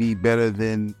may be better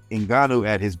than Ngannou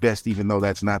at his best, even though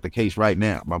that's not the case right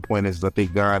now. My point is, I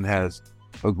think Gane has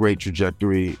a great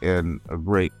trajectory and a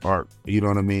great arc. You know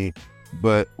what I mean?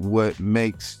 But what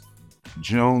makes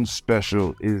Jones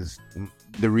special is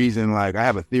the reason, like, I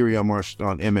have a theory on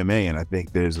MMA, and I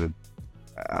think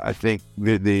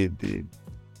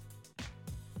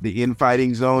the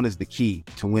infighting zone is the key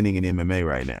to winning in MMA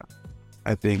right now.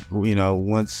 I think, you know,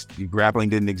 once grappling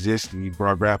didn't exist and you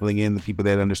brought grappling in, the people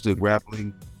that understood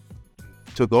grappling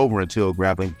took over until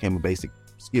grappling became a basic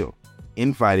skill.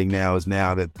 Infighting now is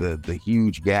that the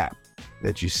huge gap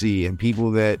that you see, and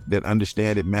people that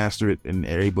understand it, master it, and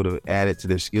are able to add it to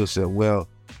their skill set well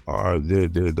are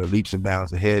the leaps and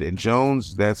bounds ahead. And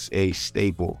Jones, that's a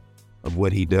staple of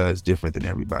what he does different than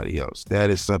everybody else. That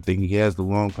is something. He has the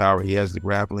long power, he has the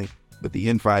grappling, but the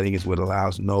infighting is what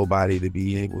allows nobody to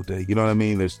be able to, you know what I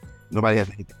mean? Nobody has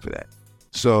anything for that.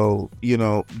 So, you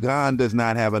know, Gane does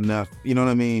not have enough, you know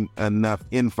what I mean? Enough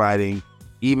infighting,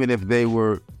 even if they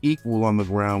were equal on the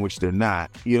ground, which they're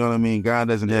not. You know what I mean? Gane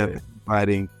doesn't have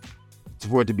fighting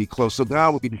for it to be close. So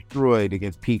Gane will be destroyed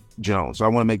against peak Jones. So I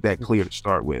want to make that clear to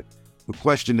start with. The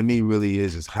question to me really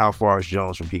is how far is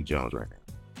Jones from peak Jones right now?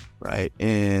 Right.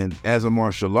 And as a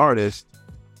martial artist,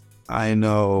 I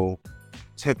know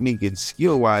technique and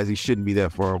skill wise, he shouldn't be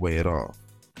that far away at all.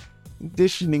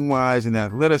 Conditioning wise and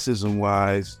athleticism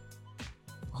wise,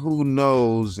 who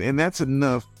knows? And that's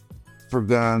enough for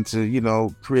Gane to, you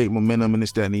know, create momentum and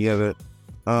this, that, and the other.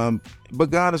 But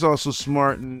Gane is also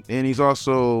smart and he's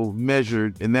also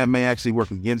measured, and that may actually work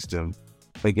against him,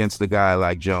 against a guy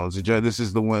like Jones. This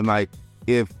is the one, like,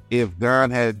 if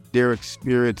Gane had Derek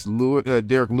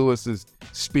Lewis's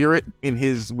spirit in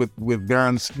his with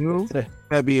Gane's skills,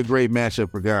 that'd be a great matchup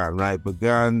for Gane, right? But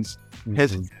Gane's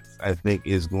hesitance, I think,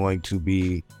 is going to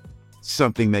be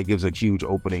something that gives a huge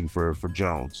opening for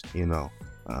Jones, you know.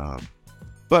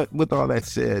 But with all that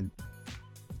said,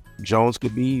 Jones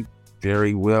could be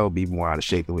very well be more out of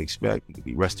shape than we expect. He could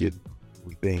be rustier than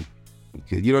we think.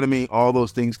 Because, you know what I mean? All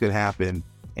those things could happen,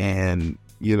 and,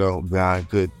 you know, Gane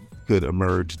could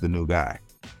emerge the new guy.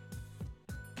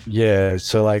 Yeah,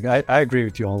 so like I agree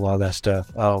with you on a lot of that stuff.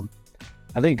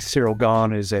 I think Cyril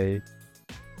Gahn is a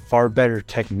far better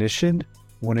technician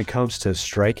when it comes to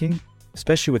striking,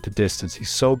 especially with the distance. He's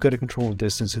so good at controlling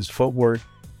distance. His footwork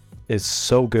is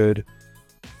so good,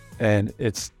 and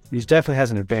he definitely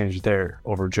has an advantage there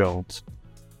over Jones.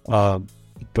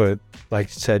 But like I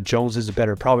said, Jones is a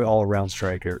better, probably all-around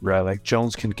striker, right? Like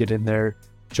Jones can get in there.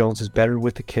 Jones is better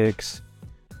with the kicks.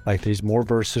 Like he's more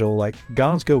versatile. Like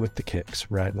Gahn's good with the kicks,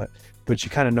 right? Like, but you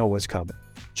kind of know what's coming.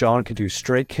 John can do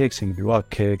straight kicks. He can do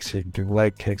up kicks. He can do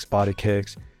leg kicks, body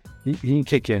kicks. He can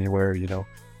kick you anywhere, you know.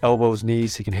 Elbows,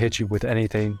 knees. He can hit you with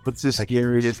anything. What's the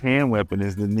scariest hand weapon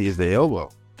is the elbow.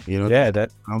 You know. Yeah,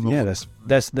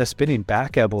 that's spinning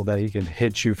back elbow that he can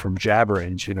hit you from jab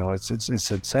range. You know, it's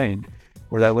insane.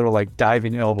 Or that little like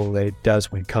diving elbow that he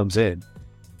does when he comes in.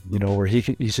 You know, where he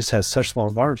just has such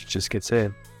long arms, it just gets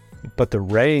in. But the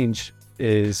range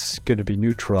is going to be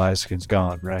neutralized against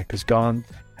Gahn, right? Because Gahn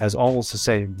has almost the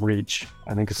same reach.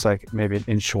 I think it's like maybe an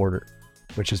inch shorter,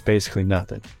 which is basically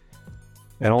nothing.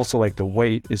 And also like the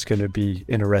weight is going to be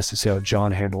interesting to see how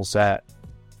John handles that.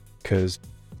 Because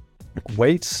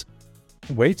weight's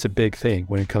a big thing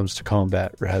when it comes to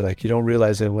combat, right? Like you don't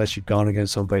realize it unless you've gone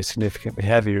against somebody significantly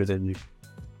heavier than you.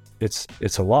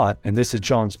 It's a lot. And this is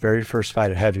John's very first fight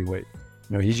at heavyweight.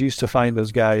 You know, he's used to fighting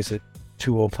those guys at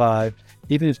 205,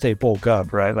 even if they bulk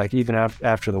up, right? Like even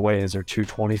after the weigh-ins, they're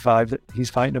 225 that he's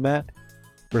fighting them at,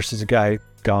 versus a guy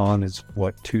Gahn is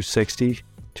what, 260,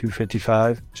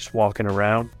 255, just walking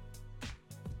around.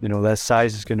 You know, that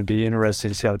size is going to be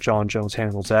interesting to see how John Jones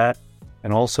handles that.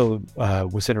 And also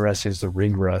what's interesting is the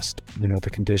ring rust, you know, the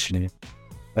conditioning.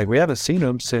 Like we haven't seen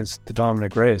him since the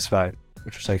Dominic Reyes fight,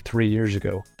 which was like 3 years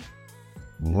ago.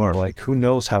 More like who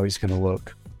knows how he's going to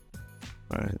look.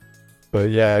 Right.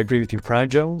 But yeah, I agree with you. Prime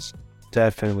Jones,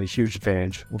 definitely huge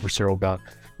advantage over Cyril Gahn.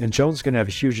 And Jones is going to have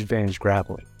a huge advantage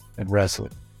grappling and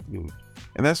wrestling.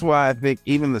 And that's why I think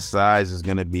even the size is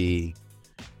going to be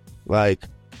like,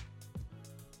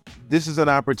 this is an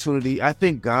opportunity. I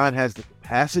think Gahn has the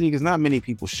capacity because not many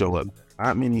people show up.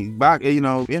 Not many, you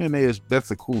know, MMA that's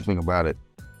the cool thing about it.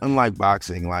 Unlike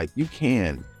boxing, like you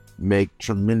can make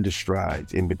tremendous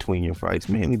strides in between your fights,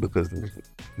 mainly because the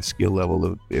skill level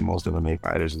of most MMA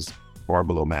fighters is far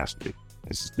below mastery.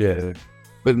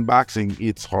 But in boxing,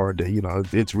 it's hard to, you know,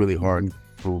 it's really hard to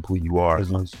prove who you are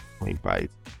between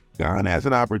fights. Gahn has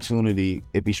an opportunity,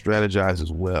 if he strategizes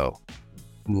well,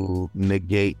 to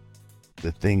negate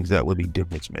the things that would be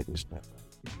difference makers.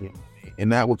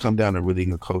 And that will come down to really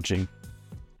good coaching.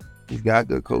 He's got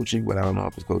good coaching, but I don't know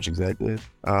if his coaching's that good.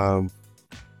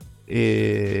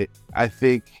 I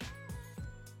think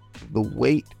the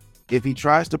weight, if he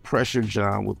tries to pressure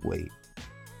John with weight,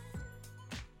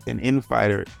 an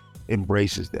infighter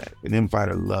embraces that. An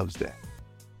infighter loves that.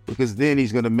 Because then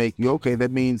he's going to make you, okay,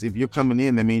 that means if you're coming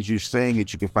in, that means you're saying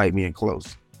that you can fight me in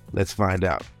close. Let's find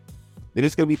out. Then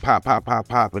it's going to be pop, pop, pop,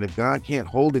 pop. And if Gahn can't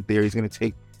hold it there, he's going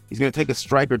to take a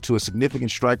strike or two, a significant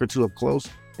strike or two up close.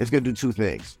 It's going to do two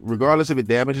things. Regardless if it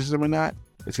damages him or not,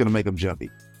 it's going to make him jumpy.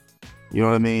 You know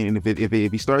what I mean? And if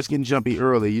he starts getting jumpy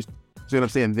early, you see what I'm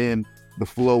saying? Then the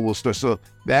flow will start. So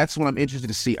that's what I'm interested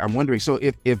to see. I'm wondering, so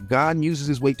if Gahn uses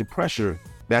his weight to pressure,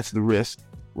 that's the risk,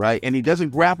 right? And he doesn't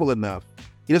grapple enough.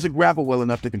 He doesn't grapple well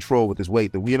enough to control with his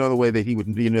weight, the way that he would,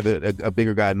 you know, that a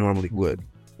bigger guy normally would,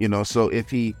 you know? So if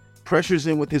he pressures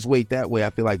in with his weight that way, I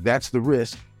feel like that's the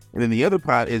risk. And then the other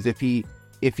part is if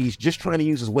he's just trying to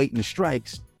use his weight in the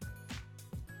strikes,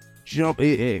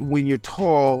 when you're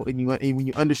tall and when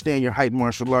you understand your height in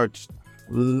martial arts,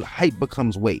 height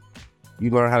becomes weight. You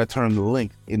learn how to turn the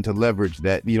length into leverage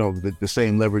that, you know, the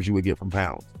same leverage you would get from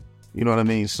pounds. You know what I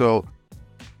mean? So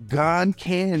Gahn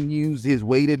can use his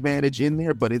weight advantage in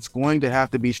there, but it's going to have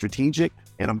to be strategic.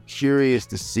 And I'm curious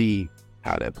to see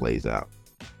how that plays out.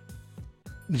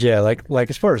 Yeah, like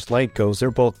as far as length goes,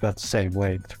 they're both about the same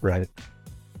length, right?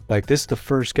 Like this is the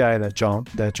first guy that John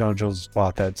Jones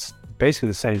fought that's basically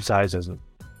the same size as him.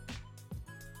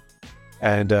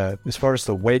 And as far as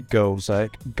the weight goes,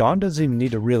 like Gahn doesn't even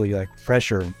need to really like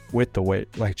pressure with the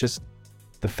weight. Like just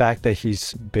the fact that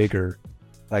he's bigger,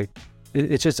 like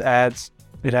it just adds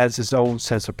its own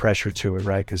sense of pressure to it,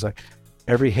 right? Because like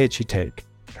every hit you take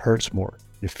hurts more,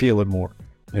 you feel it more.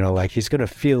 You know, like he's gonna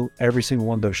feel every single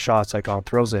one of those shots like Gahn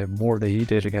throws at him more than he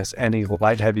did against any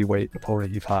light heavyweight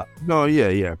opponent you've fought. No,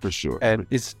 yeah, for sure. And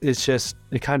it's just,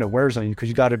 it kind of wears on you because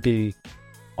you got to be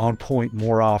on point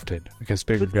more often against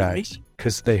bigger guys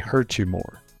because they hurt you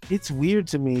more. It's weird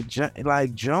to me.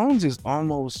 Like Jones is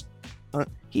almost,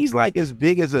 he's like as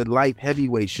big as a light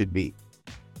heavyweight should be.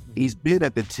 He's been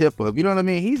at the tip of, you know what I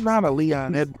mean? He's not a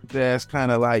Leon Edwards ass kind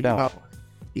of like, no.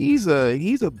 You know,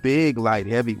 he's a big light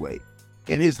heavyweight.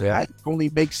 and his height only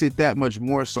makes it that much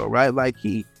more so, right? Like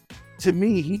to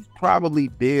me, he's probably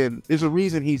been. There's a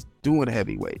reason he's doing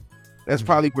heavyweight. That's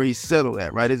probably where he's settled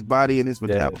at, right? His body and his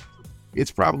metabolism.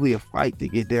 It's probably a fight to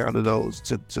get down to those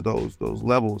those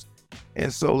levels.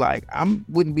 And so, like,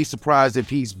 wouldn't be surprised if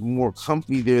he's more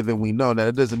comfy there than we know. Now,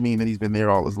 that doesn't mean that he's been there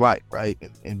all his life, right?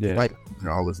 And fighting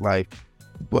there all his life.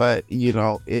 But, you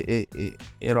know,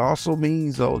 it also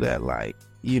means, though, that, like,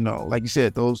 you know, like you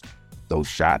said, those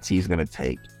shots he's going to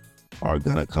take are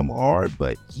going to come hard.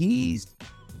 But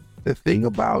the thing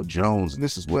about Jones, and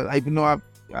this is what, even though I've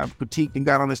critiqued and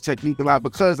got on his technique a lot,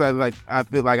 because I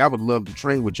feel like I would love to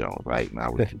train with Jones, right? And I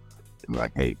would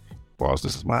like, hey, boss,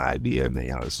 this is my idea, and you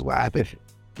know, this is why I think,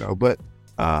 you know. But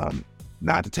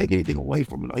not to take anything away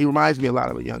from him. He reminds me a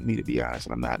lot of a young me, to be honest.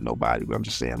 And I'm not nobody, but I'm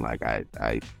just saying, like,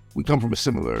 we come from a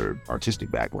similar artistic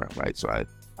background, right? So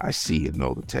I see and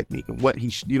know the technique and what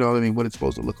you know what I mean, what it's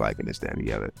supposed to look like and this, that, and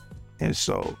the other. And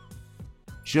so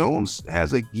Jones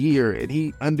has a gear, and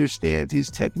he understands his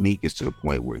technique is to the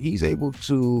point where he's able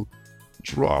to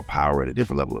draw power at a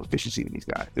different level of efficiency than these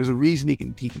guys. There's a reason he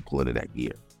can pull into that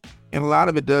gear. And a lot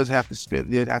of it does have to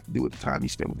do with the time he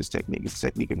spent with his technique. His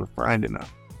technique is refined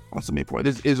enough on some point.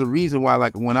 There's a reason why,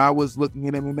 like, when I was looking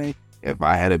at MMA, if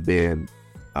I had been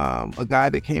a guy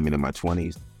that came in my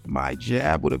 20s, my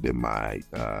jab would have been my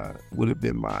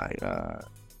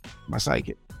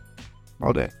sidekick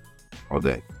all day.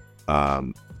 I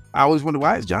always wonder,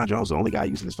 why is John Jones the only guy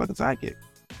using his fucking sidekick?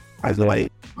 Why is nobody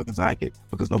fucking sidekick?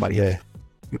 Because nobody has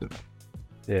good enough.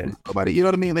 Yeah. Nobody, you know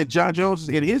what I mean? Like, John Jones,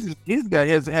 and his guy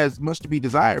has much to be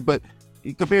desired, but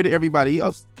compared to everybody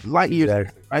else, light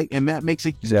years, right? And that makes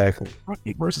it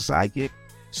versus sidekick.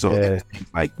 So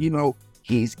like, you know,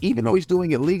 even though he's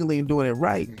doing it legally and doing it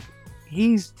right,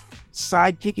 he's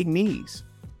sidekicking knees,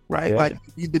 right? Like,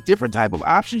 the different type of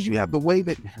options you have, the way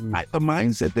that the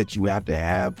mindset that you have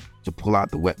to pull out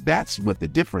the weapon. That's what the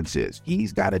difference is.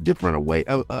 He's got a different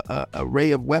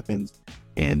array of weapons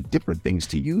and different things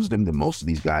to use them than most of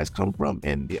these guys come from.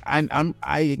 And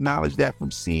I acknowledge that from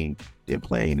seeing them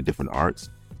playing the different arts.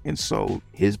 And so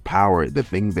his power, the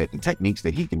techniques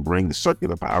that he can bring, the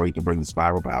circular power, he can bring the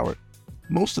spiral power.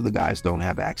 Most of the guys don't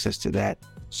have access to that.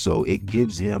 So it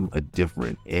gives him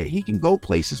he can go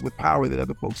places with power that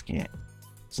other folks can't.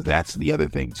 So that's the other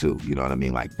thing too. You know what I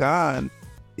mean? Like, Gane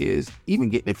is, even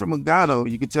getting it from Ngannou,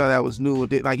 you could tell that was new.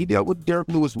 Like, he dealt with Derek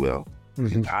Lewis well.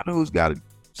 Ngannou's got a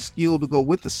skill to go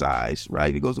with the size,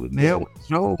 right? He goes with Jones.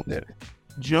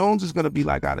 Jones is going to be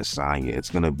like Adesanya. That's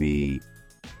going to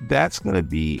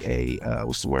be a,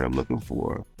 what's the word I'm looking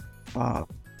for?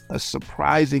 A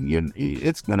surprising,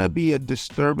 it's going to be a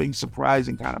disturbing,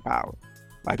 surprising kind of power.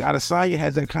 Like, Adesanya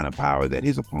has that kind of power that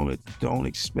his opponents don't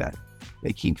expect.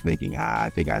 They keep thinking, I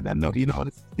think I know. You know,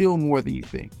 it's still more than you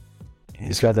think. And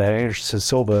he's got that Anderson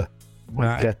Silva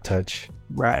get touch.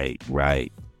 Right.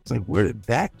 It's like, where did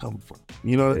that come from?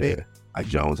 You know what I mean? Like,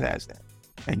 Jones has that.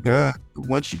 And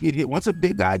once you get hit, once a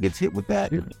big guy gets hit with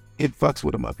that, it fucks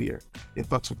with him up here. It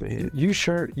fucks with the head. You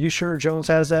sure Jones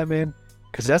has that, man?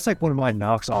 Because that's like one of my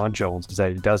knocks on Jones, is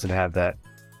that he doesn't have that.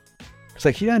 It's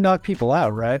like, he doesn't knock people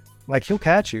out, right? Like, he'll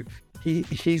catch you. He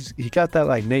got that,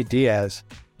 like, Nate Diaz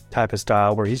type of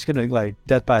style where he's gonna, like,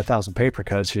 death by 1,000 paper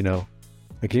cuts, you know.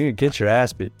 Like, you can get your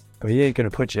ass beat, but he ain't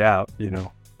gonna put you out, you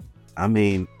know. I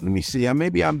mean, let me see.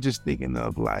 Maybe I'm just thinking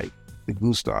of, like, the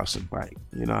Gustafsson fight.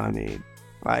 You know what I mean?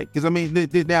 Like, because I mean,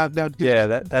 now that's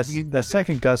that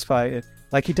second Gus fight.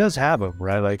 Like, he does have him,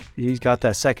 right? Like, he's got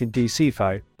that second DC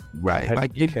fight, right?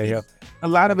 Like, a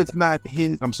lot of it's not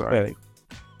his. I'm sorry, right.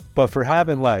 But for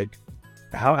having, like,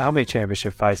 how many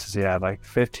championship fights does he have? Like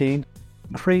 15?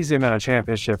 Crazy amount of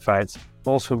championship fights.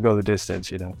 Most of them go the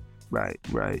distance, you know. Right.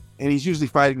 And he's usually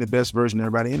fighting the best version of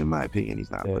everybody. And in my opinion,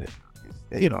 he's not putting,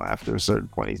 you know, after a certain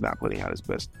point, he's not putting out his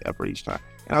best effort each time.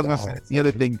 And I was gonna say, the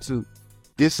other thing too,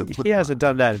 discipline. He hasn't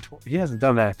done that. He hasn't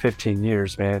done that in 15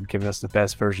 years, man. Giving us the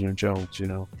best version of Jones, you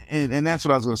know. And that's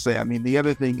what I was gonna say. I mean, the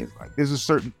other thing is, like, there's a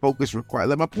certain focus required.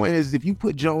 Like, my point is, if you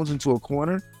put Jones into a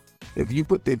corner, if you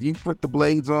put the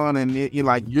blades on, and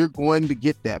you're going to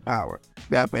get that power.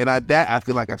 That I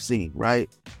feel like I've seen, right?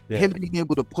 Yeah. Him being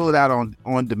able to pull it out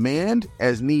on demand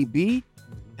as need be,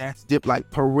 that's like,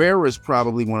 Pereira's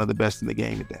probably one of the best in the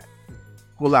game at that.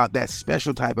 Pull out that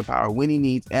special type of power when he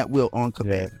needs, at will, on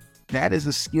command. That is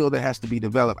a skill that has to be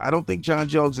developed. I don't think John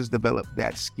Jones has developed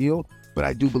that skill, but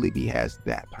I do believe he has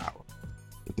that power.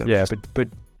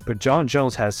 But John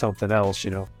Jones has something else,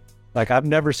 you know. Like, I've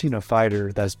never seen a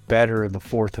fighter that's better in the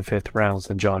 4th or 5th rounds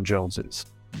than John Jones is.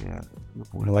 Yeah.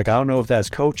 Like, I don't know if that's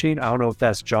coaching. I don't know if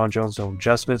that's John Jones' own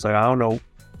adjustments. Like, I don't know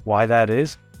why that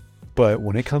is. But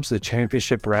when it comes to the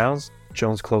championship rounds,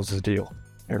 Jones closes the deal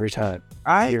every time.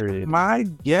 Period. My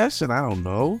guess, and I don't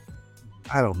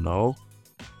know,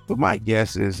 but my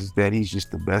guess is that he's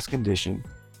just the best conditioned,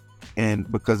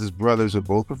 and because his brothers are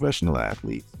both professional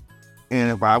athletes. And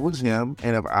if I was him,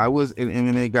 and if I was an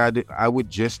MMA guy, I would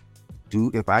just do,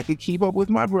 if I could keep up with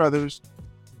my brothers,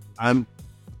 I'm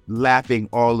lapping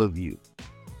all of you.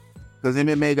 Because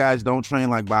MMA guys don't train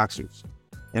like boxers.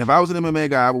 And if I was an MMA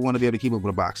guy, I would want to be able to keep up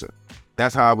with a boxer.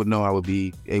 That's how I would know I would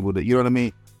be able to, you know what I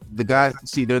mean? The guys,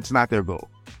 see, that's not their goal.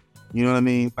 You know what I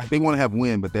mean? Like, they want to have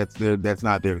win, but that's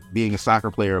not their, being a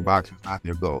soccer player or boxer is not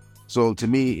their goal. So to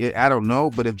me, I don't know,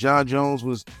 but if Jon Jones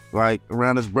was like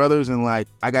around his brothers and like,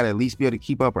 I got to at least be able to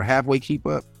keep up or halfway keep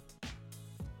up,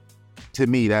 to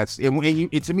me, that's, to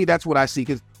me, that's what I see.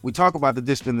 Because we talk about the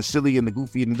discipline, the silly and the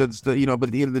goofy, and you know, but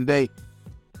at the end of the day,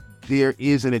 there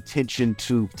is an attention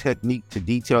to technique, to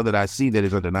detail that I see that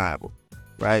is undeniable,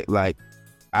 right? Like,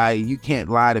 you can't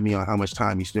lie to me on how much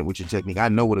time you spent with your technique. I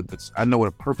know what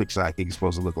a perfect sidekick is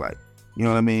supposed to look like. You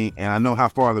know what I mean? And I know how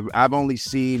far I've only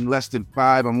seen less than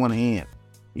 5 on one hand.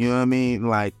 You know what I mean?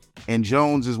 Like, and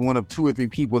Jones is one of 2 or 3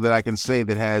 people that I can say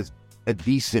that has a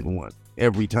decent one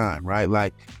every time, right?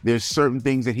 Like, there's certain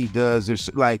things that he does.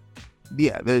 There's like,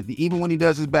 yeah, even when he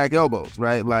does his back elbows,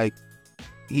 right? Like,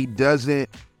 he doesn't,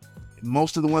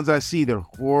 most of the ones I see, they're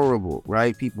horrible,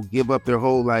 right? People give up their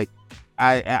whole, like,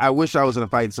 I wish I was in a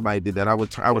fight and somebody did that. I would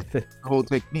the whole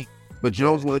technique. But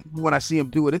Jones, when I see him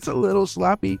do it, it's a little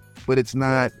sloppy, but it's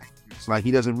not. It's like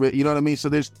he doesn't, you know what I mean? So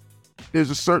there's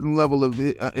a certain level of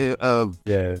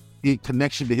the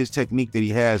connection to his technique that he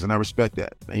has, and I respect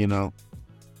that. You know.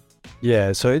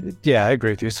 Yeah. So I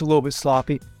agree with you. It's a little bit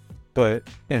sloppy, but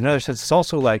in another sense, it's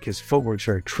also like his footwork's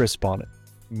very crisp on it.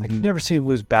 Like, you never see him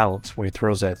lose balance when he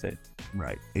throws that thing.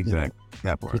 Right. Exactly. You know,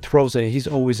 that part. He throws it. He's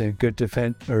always in a good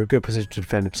position to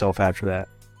defend himself after that.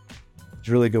 He's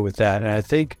really good with that, and I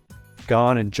think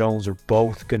Gane and Jones are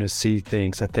both going to see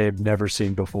things that they've never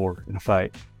seen before in a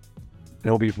fight. And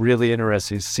it'll be really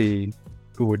interesting to see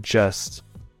who adjusts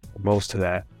most to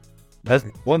that. That's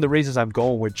one of the reasons I'm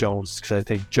going with Jones, because I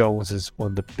think Jones is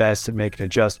one of the best at making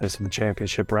adjustments in the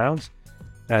championship rounds,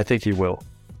 and I think he will.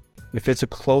 If it's a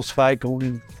close fight going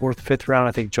in the 4th, 5th round,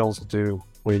 I think Jones will do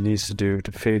what he needs to do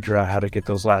to figure out how to get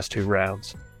those last 2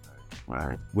 rounds. All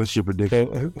right. What's your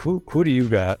prediction? So who do you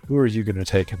got? Who are you going to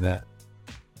take in that?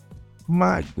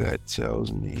 My gut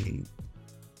tells me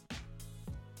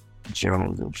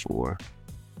Jones in 4.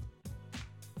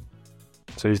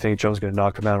 So you think Jones is going to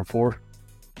knock him out in 4?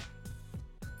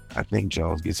 I think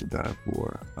Jones gets it done in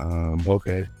 4.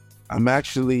 Okay. I'm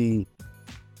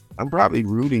probably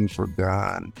rooting for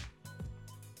Gane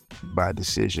by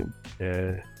decision.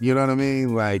 Yeah. You know what I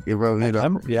mean? Like, if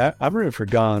I'm rooting for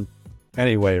Gane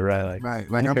anyway, right?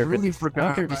 Like I'm rooting for Gane. I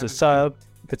don't care if it's a sub,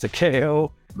 if it's a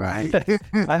KO. Right.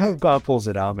 I hope Gane pulls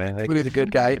it out, man. Like, but he's a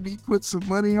good guy. If you put some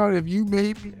money on it, if you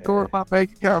made me go in my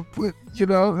bank account, put,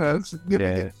 a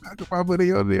significant chunk of my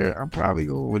money on there, I'm probably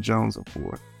going with Jones in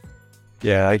 4.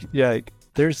 Yeah.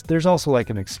 There's also like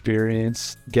an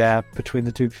experience gap between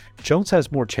the two. Jones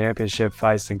has more championship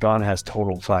fights than Gane has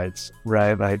total fights,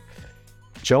 right? Like,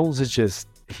 Jones is just,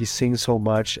 he's seen so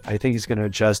much. I think he's going to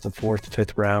adjust the 4th,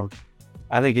 5th round.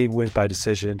 I think he wins by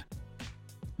decision.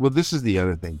 Well, this is the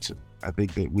other thing too. I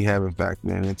think that we haven't factored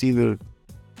in. It's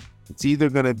either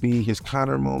going to be his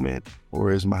Conor moment or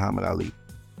his Muhammad Ali,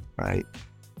 right?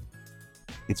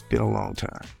 It's been a long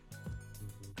time.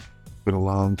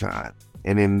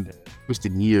 And in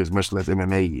twisted years, much less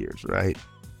MMA years, right?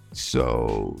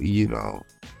 So, he's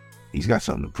got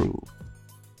something to prove.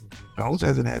 Jones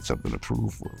hasn't had something to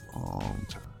prove for a long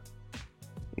time.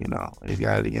 He's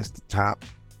got it against the top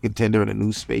contender in a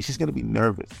new space. He's going to be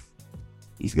nervous.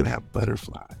 He's going to have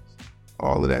butterflies,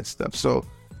 all of that stuff. So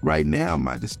right now,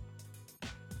 my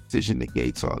decision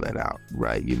negates all that out,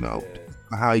 right?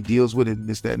 How he deals with it,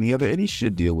 this, that, and the other, and he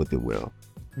should deal with it well.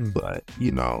 But,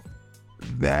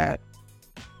 that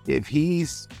if he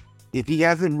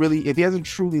hasn't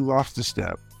truly lost a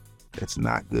step, that's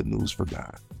not good news for Gane.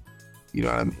 You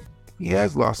know what I mean? He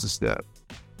has lost a step.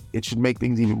 It should make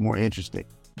things even more interesting.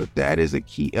 But that is a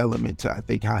key element to, I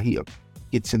think, how he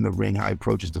gets in the ring, how he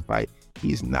approaches the fight.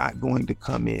 He's not going to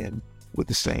come in with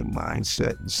the same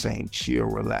mindset, the same chill,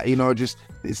 relax.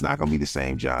 It's not going to be the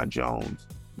same Jon Jones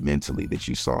mentally that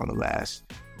you saw in the last,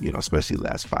 especially the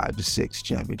last 5 to 6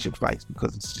 championship fights,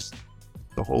 because it's just,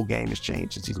 the whole game has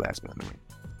changed since he's last been in the ring.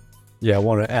 Yeah, I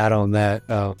want to add on that.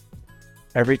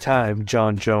 Every time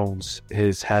Jon Jones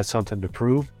has had something to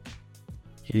prove,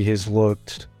 he has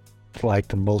looked like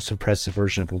the most impressive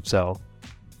version of himself.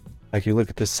 Like, you look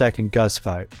at the second Gus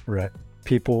fight, right?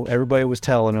 Everybody was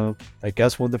telling him, like,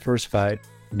 Gus won the first fight.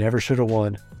 Never should have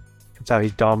won. Comes out, he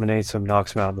dominates him,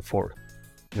 knocks him out in the fourth.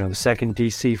 You know, the second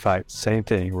DC fight, same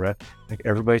thing, right? Like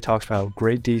everybody talks about how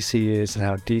great DC is and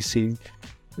how DC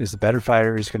is the better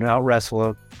fighter. He's going to out wrestle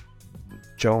him.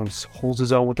 Jones holds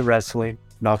his own with the wrestling,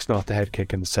 knocks him off the head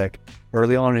kick in the second.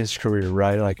 Early on in his career,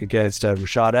 right? Like against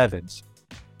Rashad Evans.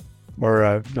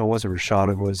 Or, no, it wasn't Rashad.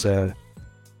 It was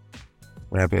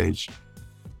Rampage.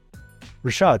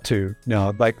 Rashad, too.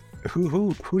 No, like,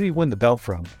 who did he win the belt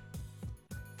from?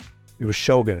 It was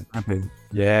Shogun. Rampage.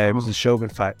 Yeah, it was the Shogun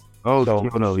fight. Oh, So-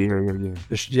 no,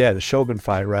 yeah. The Shogun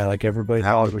fight, right? Like everybody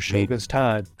That thought was it was great. Shogun's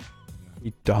time.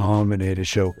 He dominated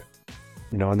Shogun.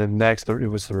 You know, and then next it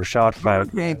was the Rashad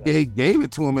fight. They gave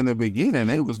it to him in the beginning.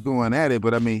 They was going at it,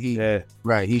 but I mean, he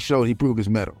proved his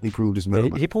mettle. He proved his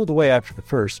mettle. He pulled away after the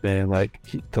first, man. Like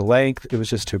the length, it was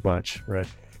just too much, right?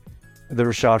 The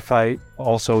Rashad fight,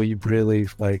 also, he really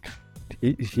like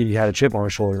he had a chip on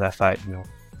his shoulder that fight. You know,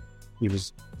 he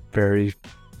was very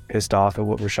pissed off at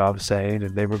what Rashad was saying,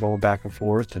 and they were going back and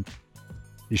forth, and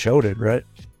he showed it, right?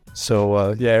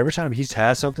 So yeah, every time he's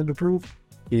had something to prove,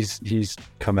 he's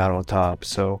come out on top.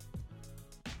 So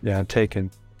yeah, I'm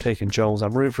taking Jones.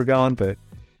 I'm rooting for Gunn, but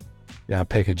yeah, I'm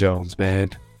picking Jones, man.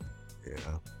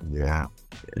 Yeah.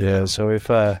 Yeah. So if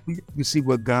You see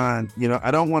what Gon,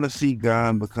 I don't want to see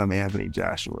Gon become Anthony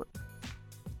Joshua.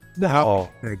 no,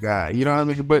 That guy, you know what I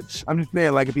mean? But I'm just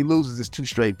saying, like, if he loses his 2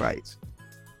 straight fights,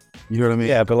 you know what I mean?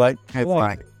 yeah, but like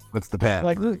What's the path?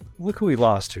 Like look who he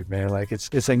lost to, man. Like it's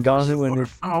Ngannou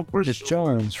and for it's sure.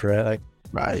 Jones, right? Like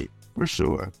Right, for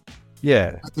sure.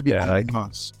 yeah, Not to be yeah. Like,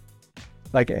 honest.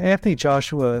 like Anthony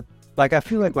Joshua. Like I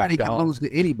feel like Anybody with can Gon- lose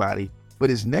to anybody, but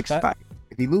his next That- fight,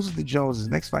 if he loses to Jones, his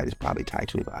next fight is probably Tai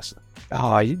Tuivasa.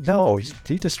 oh no,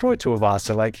 he destroyed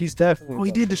Tuivasa. Like he's definitely. Oh,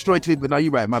 he did destroy Tuivasa, but no,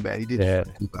 you're right. My bad. He did Yeah.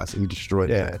 destroy Tuivasa. He destroyed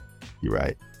Yeah. that. You're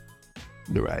right.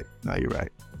 You're right. No, you're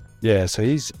right. Yeah, so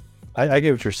he's. I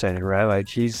get what you're saying, right? Like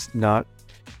he's not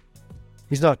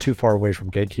too far away from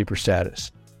gatekeeper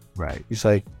status. Right. He's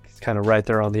kind of right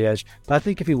there on the edge. But I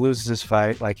think if he loses this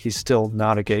fight, like he's still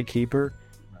not a gatekeeper,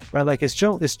 right? Like it's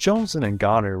Jones and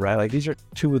Ngannou, right? Like these are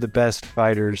two of the best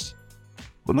fighters.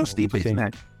 Well, no, Stipe's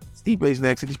next. Stipe's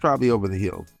next, and he's probably over the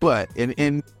hill. But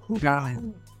in Who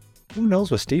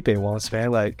knows what Stipe wants,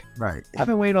 man? Like right, I've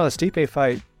been waiting on a Stipe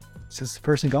fight since the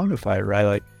first Ngannou fight, right?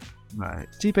 Like right.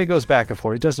 Stipe goes back and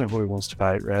forth. He doesn't know who he wants to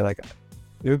fight, right? Like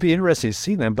it would be interesting to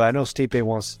see them, but I know Stipe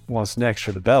wants next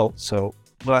for the belt, so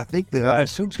Well, I think I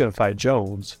assume he's going to fight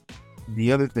Jones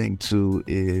the other thing too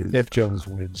is if Jones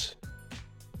wins.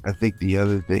 I think the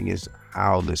other thing is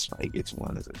how this fight gets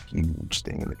won is a huge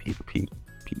thing in the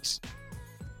piece.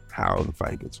 How the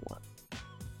fight gets won.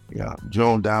 Yeah, if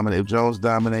Jones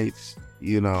dominates,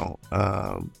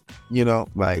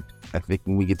 like I think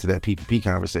when we get to that PPP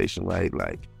conversation, right,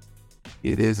 like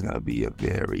it is gonna be a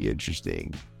very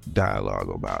interesting dialogue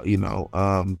about,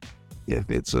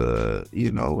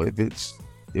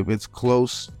 if it's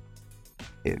close,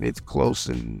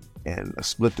 and a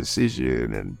split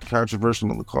decision and controversial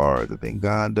on the card, I think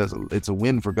it's a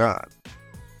win for Gon.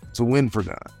 It's a win for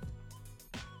Gon.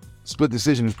 Split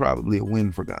decision is probably a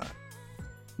win for Gon.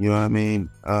 You know what I mean?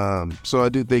 So I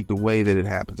do think the way that it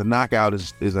happens, a knockout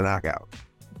is a knockout.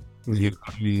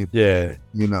 Yeah.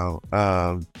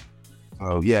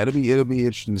 So yeah, it'll be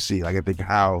interesting to see. Like I think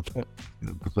how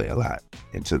play a lot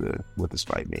into what this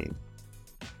fight means.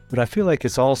 But I feel like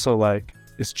it's also like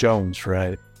it's Jones,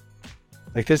 right?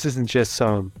 Like this isn't just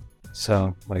some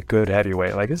like good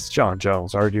heavyweight. Like it's John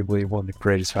Jones, arguably one of the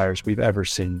greatest fighters we've ever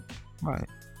seen. Right.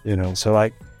 So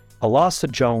like a loss to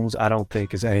Jones, I don't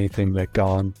think is anything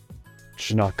that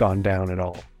should not gone down at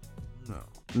all.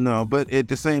 No, but at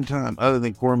the same time, other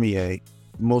than Cormier,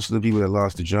 most of the people that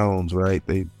lost to Jones, right?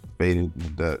 They faded.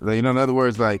 In other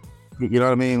words, like, you know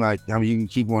what I mean? Like, I mean, you can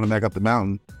keep going back up the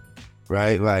mountain,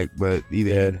 right? Like, but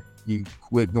either you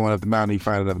quit going up the mountain, or you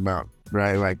find another mountain,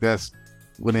 right? Like that's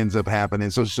what ends up happening.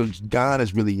 So Gon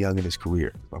is really young in his career.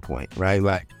 Is my point, right?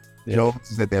 Like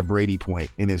Jones is at that Brady point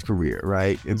in his career,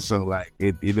 right? And so like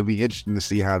it'll be interesting to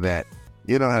see how that,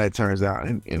 how that turns out,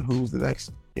 and who's the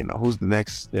next,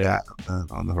 guy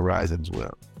on the horizon as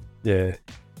well. Yeah.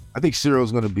 I think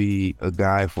Cyril's going to be a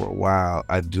guy for a while.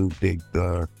 I do think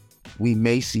we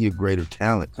may see a greater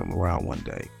talent come around one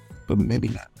day, but maybe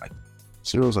not. Like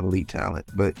Cyril's an elite talent,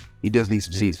 but he does need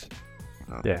some season.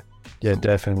 Yeah,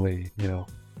 definitely.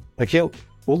 Like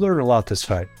we'll learn a lot this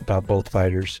fight about both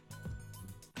fighters.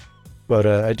 But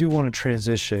I do want to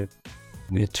transition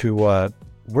into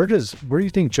where do you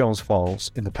think Jones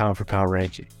falls in the pound for pound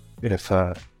ranking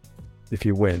if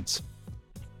he wins?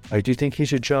 Like, do you think he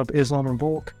should jump Islam and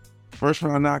Volk? First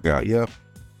round knockout, yep.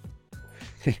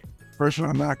 First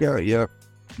round knockout, yep.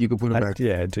 You can put him back.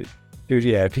 Yeah, dude.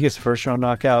 Yeah, if he gets a first round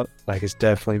knockout, like it's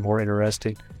definitely more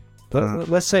interesting. But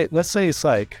let's say it's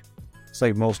like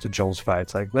most of Jones'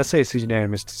 fights. Like let's say it's a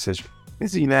unanimous decision.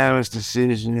 It's a unanimous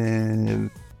decision,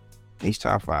 and he's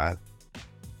top 5.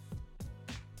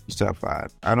 He's top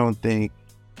 5. I don't think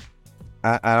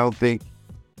the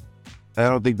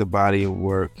body of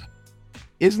work.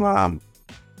 Islam,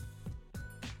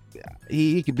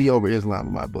 he could be over Islam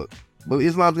in my book, but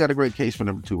Islam's got a great case for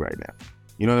number 2 right now.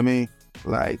 You know what I mean?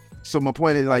 Like, so my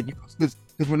point is like, because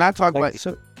we're not talking about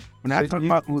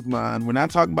Usman, we're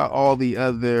not talking about all the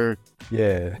other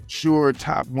sure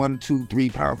top 1, 2, 3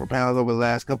 pound for pounds over the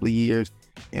last couple of years,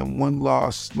 and one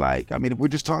loss. Like, I mean, if we're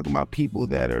just talking about people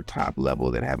that are top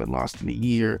level that haven't lost in a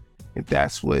year, if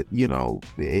that's what, you know,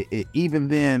 even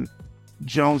then,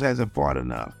 Jones hasn't fought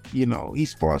enough. You know,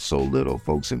 he's fought so little.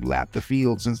 Folks have lapped the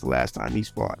field since the last time he's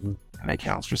fought, and that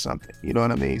counts for something. You know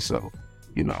what I mean? So,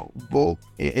 you know, Volk,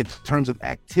 in terms of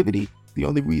activity, the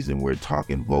only reason we're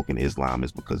talking Volk and Islam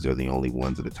is because they're the only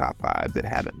ones in the top 5 that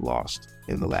haven't lost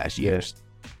in the last years.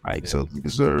 Right? Yeah. So they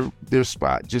deserve their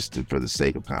spot just for the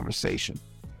sake of conversation.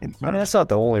 And that's not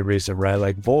the only reason, right?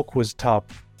 Like Volk was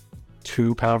top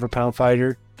 2 pound for pound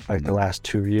fighter like the last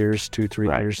 2 years, 3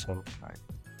 years. So.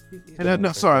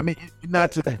 No, sorry, I mean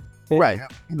not to right.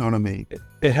 You know what I mean.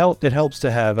 It helps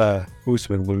to have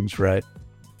Usman lose, right?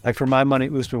 Like for my money,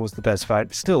 Usman was the best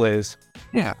fight. Still is.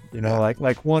 Yeah. You know,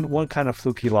 like one kind of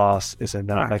fluky loss is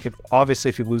enough. Right. Like obviously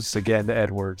if he loses again to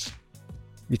Edwards,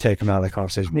 you take him out of the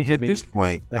conversation. At this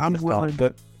point, I'm willing,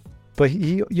 but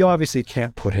you obviously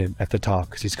can't put him at the top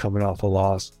because he's coming off a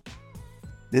loss.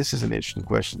 This is an interesting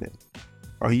question. Then,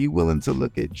 are you willing to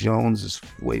look at Jones's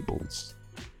foibles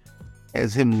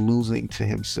as him losing to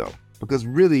himself? Because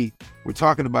really, we're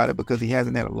talking about it because he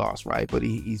hasn't had a loss, right? But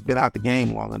he's been out the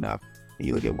game long enough. And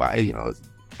you look at why, you know,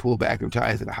 pull back and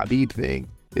try. Is it a Habib thing?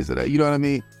 Is it you know what I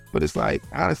mean? But it's like,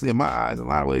 honestly, in my eyes, in a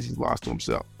lot of ways, he's lost to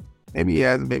himself. Maybe he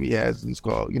hasn't, maybe he has. He's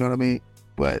called, you know what I mean?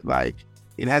 But like,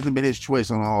 it hasn't been his choice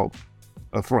on all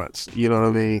fronts. You know what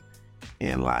I mean?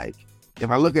 And like, if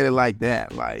I look at it like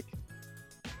that, like,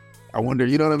 I wonder,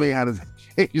 you know what I mean? How does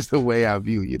it change the way I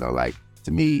view, you know, like,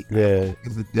 to me,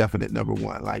 it's a definite number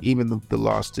 1. Like, even the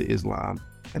loss to Islam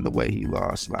and the way he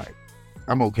lost, like,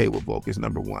 I'm okay with Volk as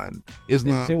number 1.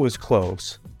 Islam, it was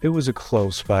close. It was a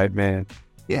close fight, man.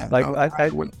 Yeah. Like,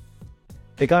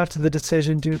 it got to the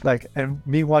decision, dude. Like, and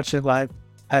me watching it live,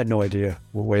 I had no idea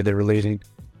what way they were leading.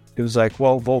 It was like,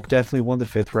 well, Volk definitely won the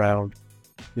 5th round.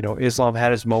 You know, Islam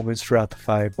had his moments throughout the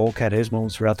fight. Volk had his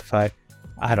moments throughout the fight.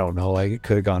 I don't know. Like, it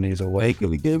could have gone either way. They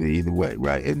could have given it either way,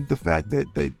 right? And the fact that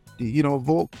they, you know,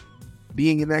 Volk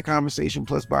being in that conversation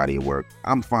plus body of work,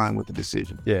 I'm fine with the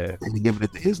decision. Yeah. And giving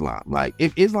it to Islam. Like,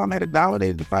 if Islam had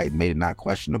dominated the fight and made it not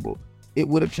questionable, it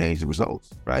would have changed the results,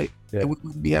 right? Yeah. And we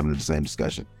wouldn't be having the same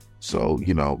discussion. So,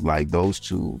 you know, like, those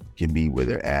two can be where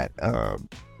they're at.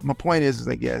 My point is,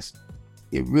 I guess,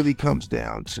 it really comes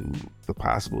down to the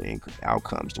possible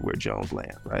outcomes to where Jones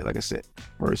lands, right? Like I said,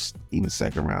 first, even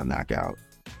second round knockout.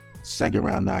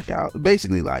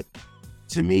 Basically, like,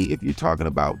 to me, if you're talking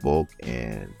about Volk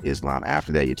and Islam,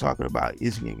 after that, you're talking about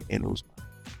Izzy and Usman,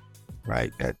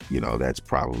 right? That, you know, that's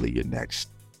probably your next,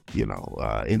 you know,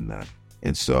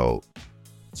 and so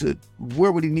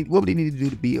what would he need to do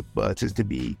to be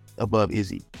above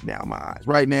Izzy now in my eyes?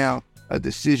 Right now, a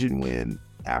decision win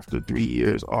after 3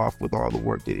 years off with all the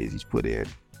work that Izzy's put in.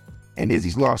 And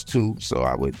Izzy's lost 2, so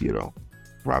I would, you know,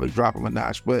 probably drop him a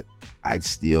notch, but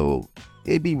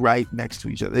it'd be right next to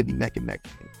each other. They'd be neck and neck.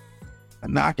 A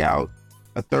knockout,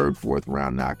 a 3rd, 4th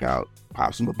round knockout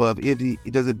pops him above Izzy.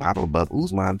 Does it pop him above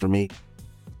Usman for me?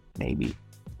 Maybe.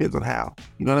 Depends on how.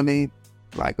 You know what I mean?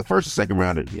 Like, the 1st or 2nd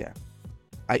rounder, yeah.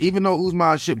 Even though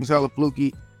Usman's shit was hella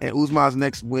fluky and Usman's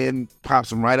next win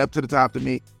pops him right up to the top to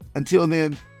me, until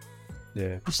then,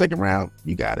 yeah, 2nd round,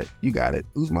 you got it.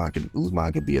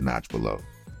 Usman can be a notch below.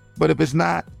 But if it's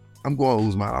not, I'm going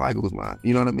Usman. I like Usman.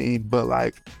 You know what I mean? But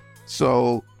like,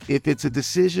 so if it's a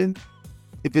decision,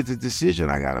 I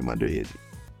got him under Izzy.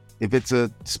 If it's a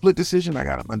split decision, I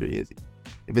got him under Izzy.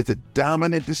 If it's a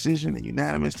dominant decision, a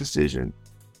unanimous decision,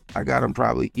 I got him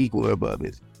probably equal or above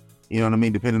Izzy. You know what I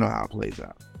mean? Depending on how it plays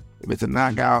out. If it's a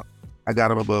knockout, I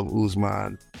got him above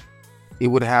Usman. It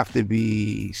would have to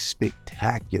be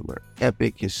spectacular,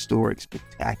 epic, historic,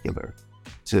 spectacular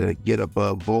to get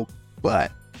above Volk.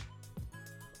 But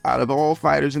out of all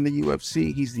fighters in the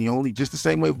UFC, he's the only, just the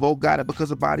same way Volk got it because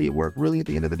of body of work, really, at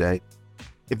the end of the day.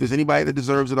 If there's anybody that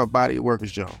deserves it off body of work,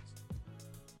 it's Jones.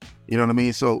 You know what I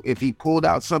mean? So if he pulled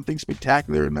out something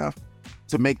spectacular enough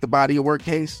to make the body of work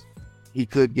case, he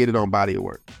could get it on body of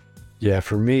work. Yeah,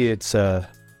 for me, it's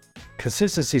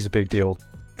consistency is a big deal.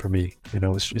 for me.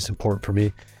 It's important for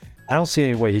me. I don't see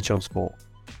any way he jumps Bull,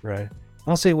 right? I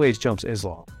don't see any way he jumps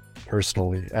Islam,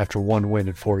 personally, after one win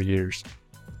in 4 years.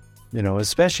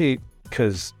 Especially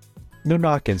because no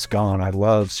knock against Gane. I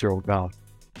love Ciryl Gane,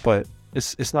 but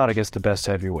it's not against the best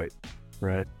heavyweight,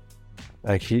 right?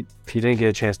 Like he didn't get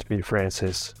a chance to beat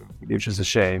Francis, which is a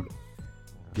shame,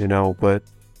 but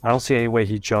I don't see any way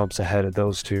he jumps ahead of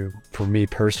those two for me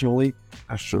personally.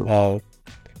 That's true.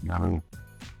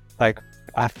 Like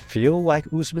I feel like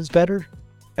Usman's better,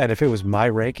 and if it was my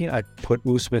ranking, I'd put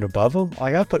Usman above him.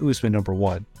 Like I'd put Usman number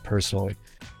 1 personally,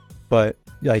 but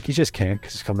like he just can't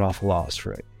because he's coming off a loss,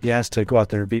 right? He has to go out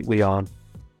there and beat Leon,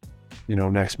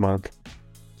 next month.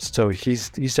 So he's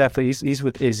definitely he's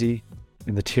with Izzy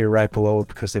in the tier right below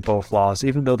because they both lost.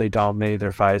 Even though they dominated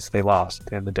their fights, they lost at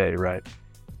the end of the day, right?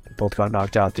 They both got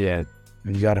knocked out at the end,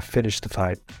 and you got to finish the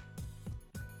fight.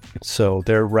 So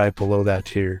they're right below that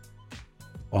tier.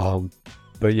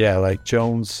 But yeah, like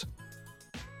Jones,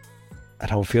 I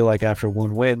don't feel like after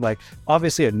one win, like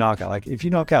obviously a knockout. Like if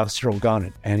you knock out Ciryl Gane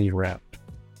in any round,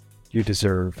 you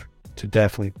deserve to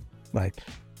definitely like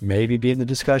maybe be in the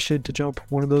discussion to jump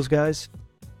one of those guys.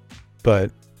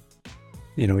 But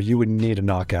you wouldn't need a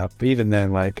knockout. But even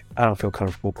then, like I don't feel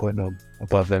comfortable putting them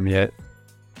above them yet.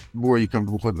 Where are you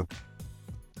comfortable putting them?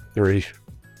 3.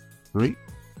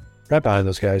 Right behind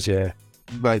those guys, yeah.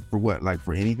 Like for what? Like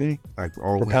for anything? Like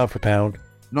all for pound.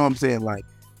 No, I'm saying like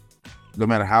no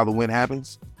matter how the win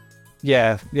happens.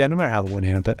 Yeah. No matter how the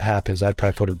win happens, I'd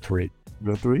probably put him 3.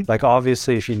 Go 3. Like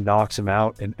obviously, if he knocks him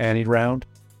out in any round,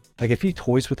 like if he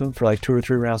toys with him for like 2 or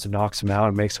 3 rounds and knocks him out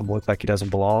and makes him look like he doesn't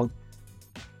belong,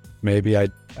 maybe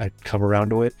I'd come around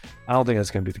to it. I don't think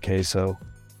that's going to be the case, though.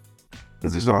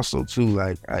 Because there's also, too,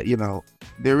 like,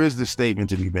 there is this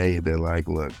statement to be made that, like,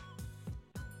 look,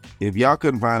 if y'all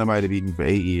couldn't find somebody to beat me for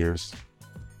 8 years,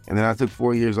 and then I took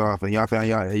 4 years off, and y'all found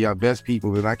y'all best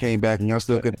people, and I came back, and y'all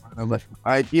still couldn't find them,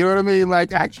 like, you know what I mean?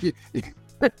 Like, actually,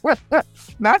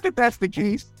 not that that's the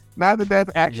case. Not that that's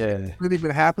actually really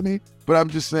been happening, but I'm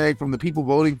just saying from the people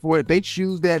voting for it, they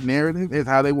choose that narrative as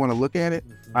how they want to look at it.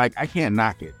 Like, I can't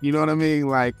knock it. You know what I mean?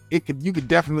 Like, you could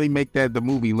definitely make the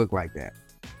movie look like that.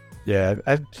 Yeah,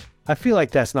 I feel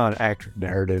like that's not an accurate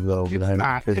narrative, though.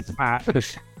 It's not.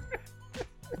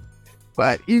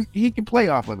 But he can play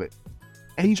off of it.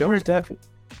 And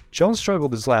Jones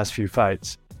struggled his last few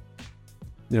fights.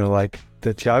 Like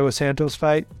the Thiago Santos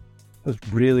fight was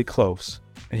really close.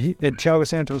 And Thiago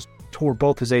Santos tore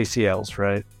both his ACLs,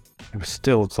 right? It was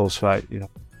still a close fight,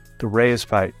 The Reyes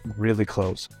fight, really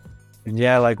close. And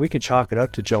yeah, like we could chalk it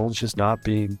up to Jones just not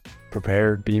being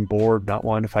prepared, being bored, not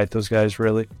wanting to fight those guys,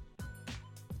 really.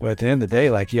 But at the end of the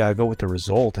day, like, I go with the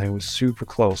result. And it was super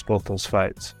close, both those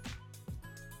fights.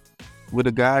 With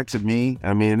a guy, to me,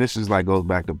 I mean, this is like goes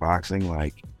back to boxing.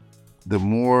 Like, the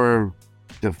more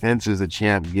defenses a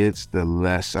champ gets, the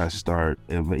less I start.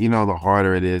 The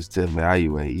harder it is to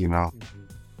evaluate.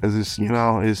 Because it's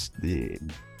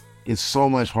so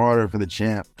much harder for the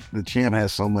champ. The champ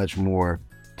has so much more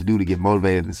to do to get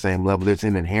motivated at the same level. There's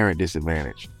an inherent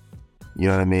disadvantage. You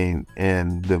know what I mean?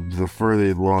 And the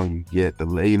further along you get,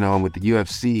 with the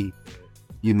UFC,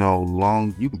 you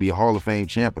can be a Hall of Fame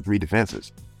champ with 3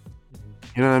 defenses.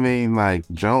 You know what I mean? Like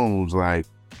Jones, like,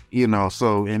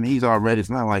 so, and he's already, it's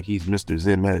not like he's Mr.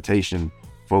 Zen meditation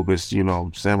focused,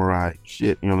 samurai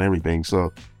shit, and everything.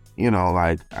 So,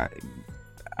 like, I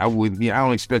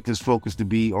don't expect his focus to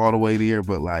be all the way there,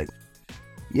 but like,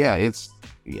 yeah,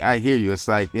 I hear you. It's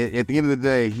like, at the end of the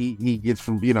day, he gets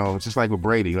from, it's just like with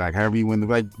Brady, like however you win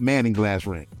the Manning's last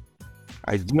ring.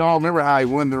 Y'all remember how he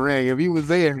won the ring. If he was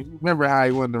there, you remember how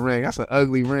he won the ring. That's an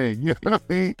ugly ring. You know what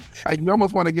I mean? You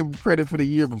almost want to give him credit for the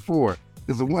year before.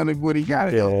 Because the one when he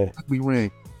got it, an ugly ring.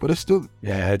 But it's still,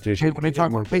 when they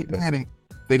talk about Peyton Manning,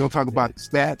 they don't talk about the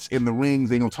stats in the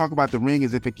rings. They don't talk about the ring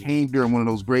as if it came during one of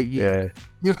those great years.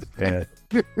 Yeah.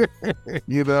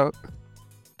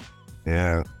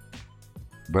 Yeah.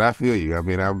 But I feel you. I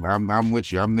mean, I'm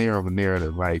with you. I'm there on the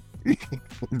narrative. Like,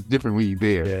 it's different when you're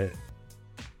there. Yeah.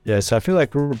 Yeah, so I feel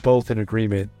like we're both in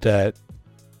agreement that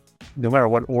no matter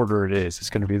what order it is,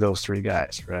 it's going to be those 3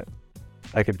 guys, right?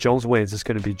 Like if Jones wins, it's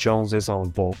going to be Jones, Islam,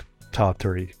 and Volk, top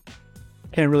 3.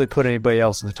 Can't really put anybody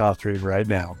else in the top 3 right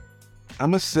now. I'm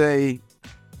going to say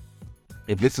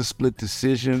if it's a split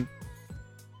decision,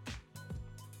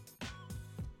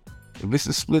 it's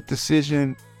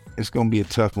going to be a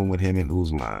tough one with him and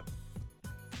Usman.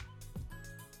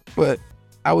 But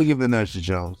I would give the nudge to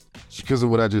Jones because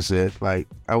of what I just said. Like,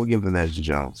 I would give the nudge to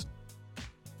Jones.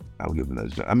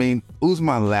 I mean,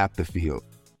 Usman lapped the field,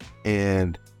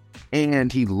 and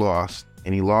he lost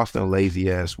in a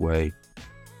lazy ass way.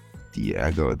 Yeah,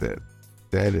 I go with that.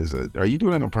 That is are you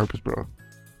doing it on purpose, bro?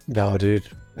 No, dude.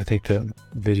 I think the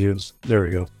videos. There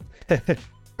we go.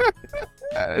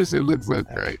 That shit looks so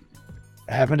great.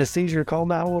 Having a seizure, call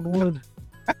 911.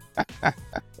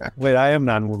 Wait, I am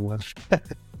 911.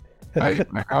 I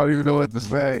don't even know what to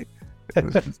say.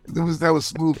 That was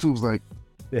smooth too. It was like,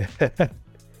 Yeah.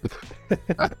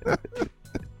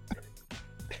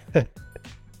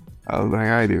 I was like,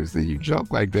 I didn't see you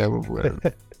jump like that before.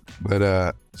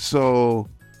 But so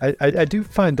I do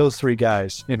find those three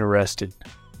guys interesting,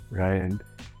 right? And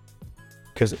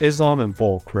because Islam and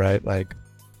Volk, right? Like,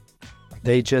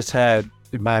 they just had,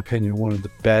 in my opinion, one of the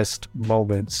best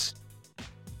moments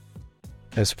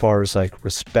as far as like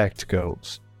respect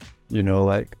goes. You know,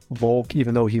 like Volk,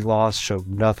 even though he lost, showed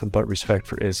nothing but respect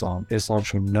for Islam. Islam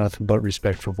showed nothing but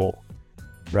respect for Volk,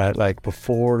 right? Like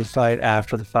before the fight,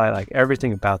 after the fight, like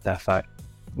everything about that fight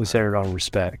was centered on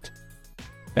respect.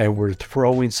 And we're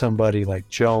throwing somebody like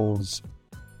Jones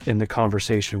in the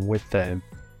conversation with them.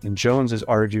 And Jones is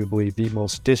arguably the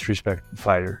most disrespectful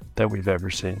fighter that we've ever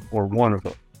seen, or one of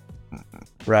them,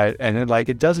 right? And then, like,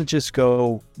 it doesn't just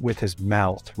go with his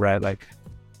mouth, right? Like,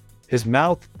 his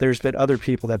mouth, there's been other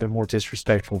people that have been more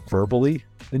disrespectful verbally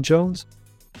than Jones,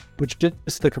 but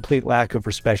just the complete lack of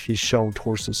respect he's shown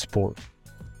towards the sport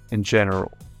in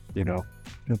general, you know.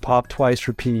 Popped twice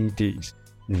for PEDs,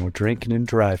 you know, drinking and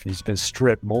driving. He's been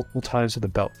stripped multiple times of the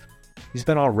belt. He's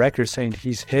been on record saying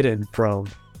he's hidden from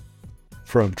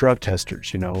drug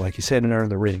testers, you know, like he's sitting there in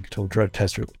the ring till drug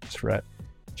tester leaves, right?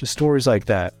 Just stories like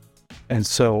that. And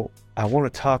so I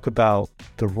want to talk about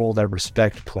the role that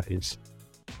respect plays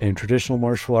in traditional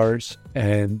martial arts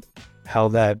and how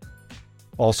that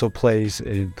also plays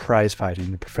in prize fighting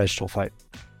and professional fight.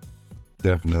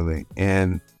 definitely.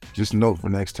 And just note for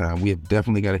next time, we have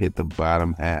definitely got to hit the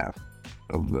bottom half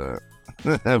of the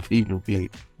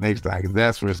PvP next time, because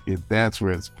that's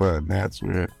where it's fun. That's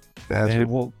where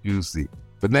it's juicy.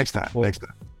 But next time,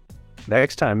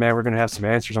 next time, man, we're gonna have some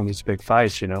answers on these big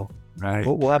fights. You know, right?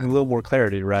 We'll have a little more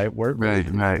clarity, right? Where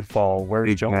right. fall? Where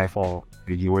did Jones fall?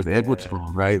 Where's Edwards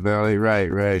fall? Right, Valley.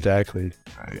 Right. Exactly.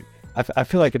 Right. I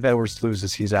feel like if Edwards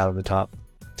loses, he's out of the top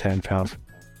 10 pound.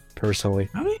 Personally.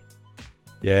 Really?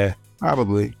 Yeah.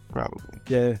 Probably.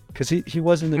 Yeah, because he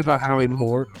wasn't the top how he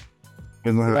more.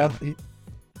 Well,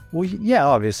 yeah,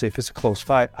 obviously, if it's a close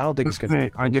fight, I don't think it's going to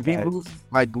be. If he loses,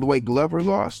 like the way Glover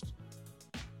lost,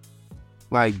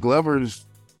 like Glover's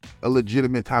a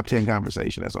legitimate top 10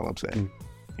 conversation. That's all I'm saying.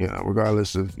 You know,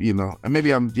 regardless of, you know, and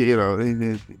maybe I'm, you know,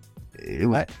 it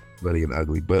was bloody and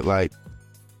ugly, but like,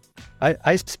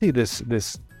 I see this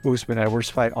Usman Edwards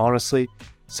fight, honestly,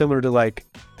 similar to like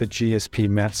the GSP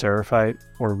Matt Serra fight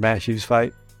or Matt Hughes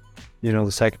fight. You know,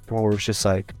 the second one where it's just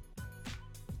like,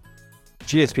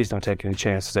 GSP's not taking any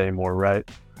chances anymore, right?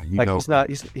 He's not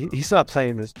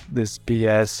playing this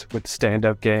BS with the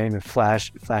stand-up game and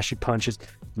flashy punches.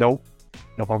 Nope,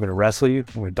 I'm gonna wrestle you.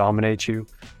 I'm gonna dominate you.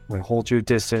 I'm gonna hold you a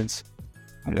distance.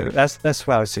 That's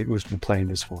why I see Usman playing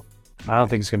this one. I don't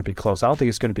think it's gonna be close. I don't think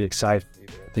it's gonna be exciting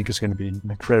either. I think it's gonna be an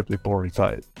incredibly boring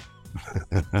fight.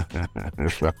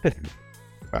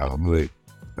 Probably.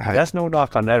 That's no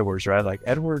knock on Edwards, right? Like,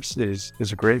 Edwards is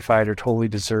a great fighter, totally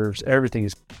deserves everything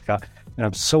he's got. And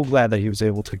I'm so glad that he was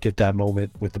able to get that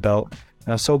moment with the belt.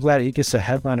 And I'm so glad he gets to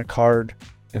headline a card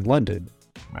in London.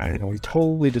 Right. You know, he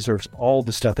totally deserves all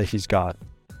the stuff that he's got.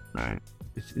 Right.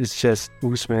 It's just,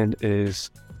 Usman is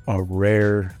a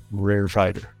rare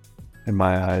fighter in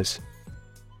my eyes.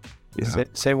 Yeah.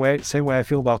 Same way I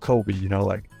feel about Kobe. You know,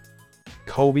 like,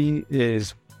 Kobe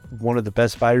is one of the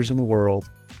best fighters in the world,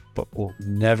 but will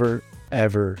never,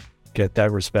 ever get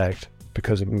that respect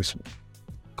because of Usman.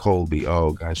 Colby.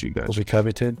 Oh, got you. Colby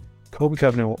Covington. Colby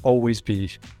Covington will always be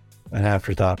an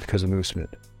afterthought because of Usman.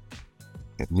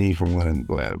 Me, for one, I'm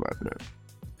glad about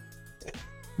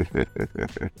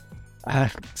that.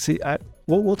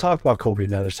 We'll talk about Kobe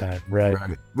another time, right?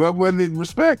 Well, when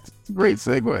respect, it's a great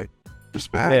segue.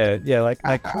 Respect. Yeah.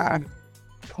 Like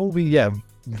Kobe, yeah,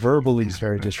 verbally is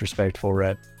very disrespectful,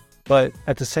 right? But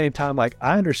at the same time, like,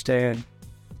 I understand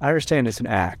it's an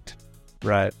act,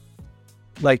 right?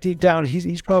 Like, deep down,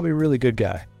 he's probably a really good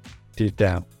guy, deep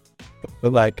down.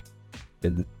 But like,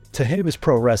 to him, it's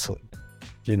pro wrestling,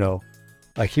 you know?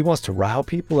 Like, he wants to rile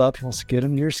people up. He wants to get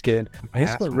under your skin.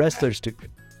 That's what wrestlers do.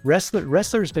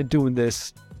 Wrestlers been doing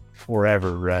this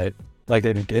forever, right? Like,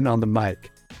 they've been getting on the mic,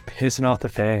 pissing off the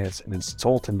fans and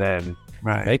insulting them,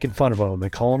 right? Making fun of them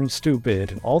and calling them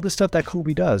stupid and all this stuff that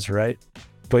Kobe does, right?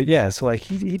 But yeah, so like,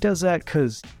 he does that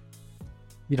because,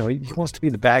 you know, he wants to be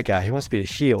the bad guy. He wants to be a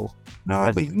heel.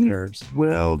 No, but he's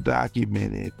well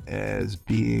documented as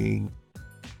being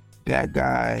that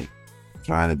guy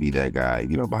trying to be that guy,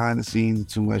 behind the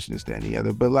scenes, too much and this, that, and the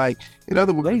other. But like, in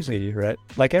other words, Lazy, right?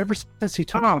 Like ever since he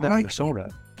took on that persona.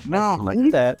 No,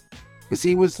 like that. Because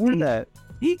he was, that.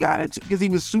 He got it because he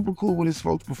was super cool with his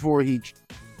folks before he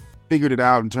figured it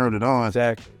out and turned it on.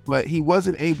 Exactly. But he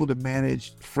wasn't able to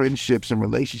manage friendships and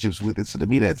relationships with it. So to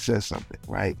me, that says something,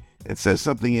 right? It says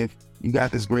something if you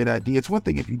got this great idea. It's one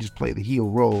thing if you just play the heel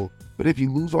role, but if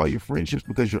you lose all your friendships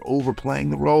because you're overplaying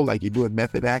the role, like you're doing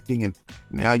method acting, and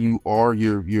now you are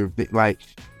your like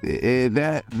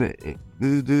that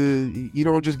you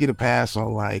don't just get a pass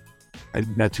on like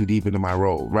I'm not too deep into my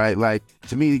role, right? Like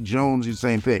to me, Jones is the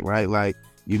same thing, right? Like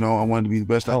I wanted to be the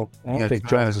best. I don't think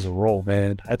Jones is a role,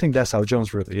 man. I think that's how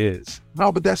Jones really is.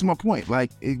 No, but that's my point.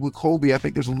 Like with Colby, I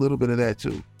think there's a little bit of that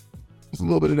too. There's a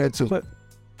little bit of that too.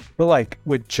 But like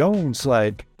with Jones,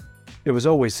 like it was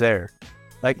always there.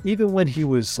 Like even when he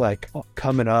was like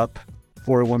coming up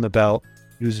before he won the belt,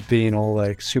 he was being all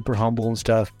like super humble and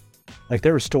stuff. Like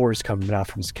there were stories coming out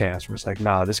from his camps where it's like,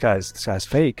 nah, this guy's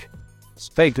fake. It's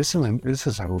fake. This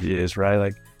is how he is, right?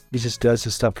 Like he just does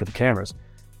his stuff for the cameras.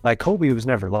 Like Colby was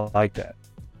never like that.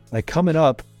 Like coming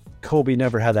up, Colby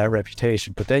never had that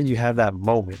reputation. But then you have that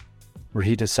moment where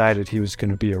he decided he was going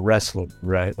to be a wrestler,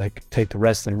 right? Like take the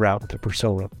wrestling route with the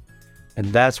persona. And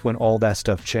that's when all that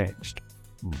stuff changed,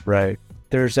 right?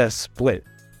 There's that split,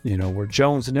 where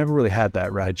Jones never really had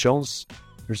that, right? Jones,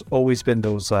 there's always been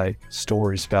those like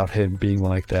stories about him being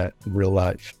like that in real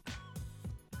life.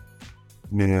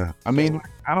 Yeah. I mean,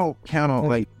 I don't count on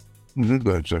like,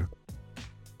 go ahead, sir.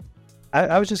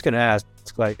 I was just going to ask,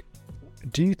 like,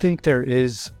 do you think there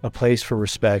is a place for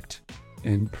respect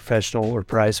in professional or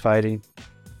prize fighting?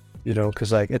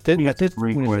 Because like at this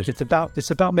point,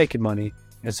 it's about making money.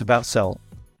 It's about selling,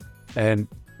 and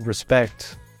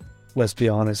respect. Let's be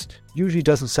honest, usually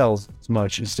doesn't sell as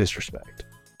much as disrespect.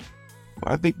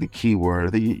 I think the key word. I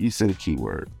think you said a key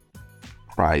word: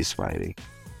 prize fighting.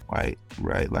 Right.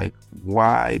 Like,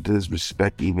 why does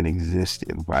respect even exist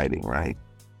in fighting? Right.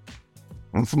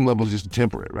 On some levels, just to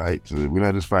temper it, right? So we're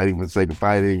not just fighting for the sake of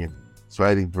fighting and it's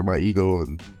fighting for my ego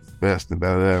and best and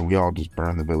and we all just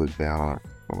burn the village down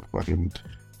on fucking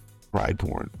pride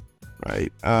porn,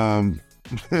 right?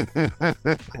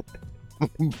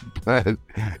 But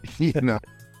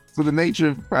so the nature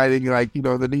of fighting, like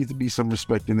there needs to be some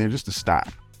respect in there just to stop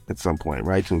at some point,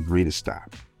 right? To agree to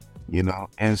stop,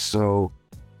 and so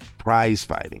prize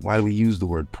fighting. Why do we use the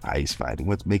word prize fighting?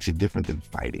 What makes it different than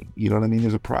fighting? You know what I mean?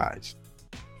 There's a prize.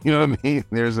 You know what I mean?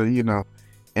 There's a,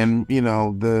 and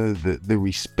the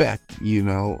respect,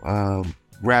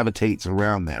 gravitates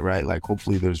around that, right? Like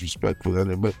hopefully there's respect for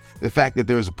that. But the fact that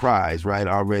there's a prize, right,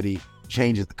 already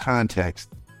changes the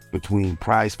context between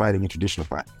prize fighting and traditional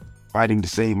fighting. Fighting to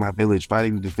save my village,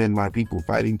 fighting to defend my people,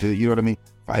 fighting to,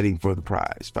 fighting for the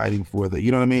prize, fighting for the,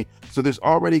 you know what I mean? So there's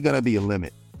already going to be a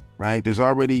limit, right? There's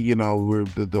already, where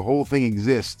the whole thing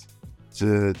exists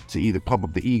to either pump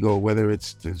up the ego, whether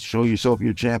it's to show yourself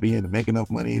you're a champion, to make enough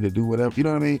money, to do whatever, you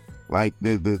know what I mean? Like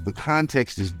the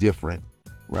context is different,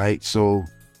 right? So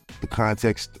the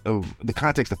context of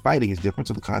fighting is different,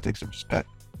 so the context of respect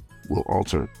will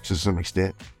alter to some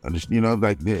extent. I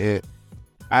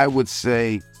would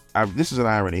say, this is an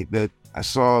irony, that I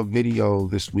saw a video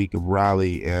this week of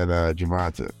Raleigh and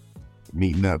Gervonta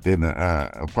meeting up in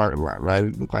a parking lot, right?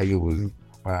 It looked like it was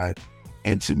fine.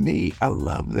 And to me, I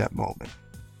love that moment.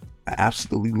 I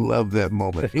absolutely love that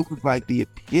moment. It was like the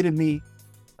epitome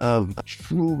of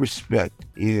true respect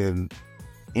in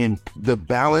the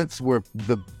balance, where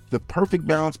the perfect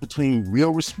balance between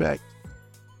real respect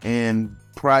and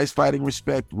prize fighting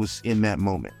respect was in that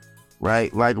moment,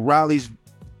 right? Like Raleigh's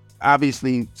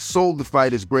obviously sold the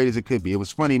fight as great as it could be. It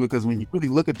was funny because when you really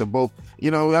look at them both, I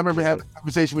remember having a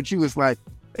conversation with you. It's like,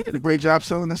 they did a great job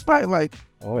selling this fight. Like,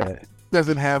 oh yeah.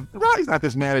 Raleigh's not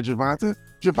this mad at Gervonta.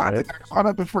 Gervonta got caught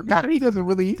up and forgot. He doesn't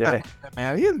really, that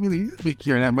mad. He doesn't really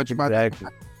caring that much about that.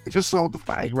 He just sold the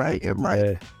fight, right? And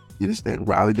you understand,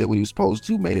 Raleigh did what he was supposed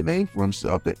to, made a name for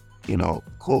himself. That,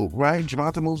 cool, right?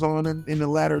 Gervonta moves on in the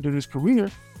ladder to his career.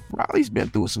 Raleigh's been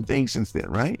through some things since then,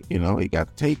 right? He got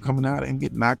the tape coming out and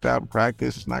getting knocked out in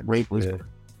practice. It's not great for his career,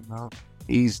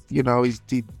 He's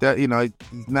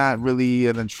not really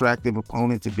an attractive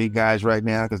opponent to big guys right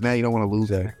now, because now you don't want to lose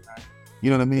that. You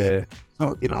know what I mean? Yeah.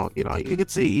 So you can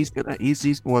see he's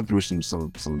going through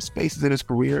some spaces in his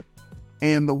career,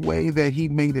 and the way that he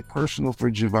made it personal for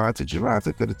Gervonta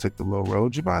could have took the low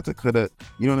road. Gervonta could have,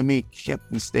 kept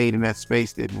and stayed in that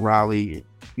space that Raleigh,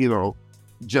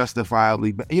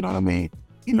 justifiably, you know what I mean?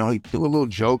 He threw a little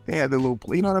joke. They had the little,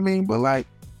 you know what I mean? But like,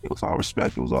 it was all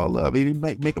respect. It was all love. He didn't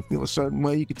make him feel a certain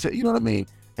way. You could tell, you know what I mean?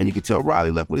 And you could tell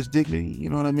Raleigh left with his dignity. You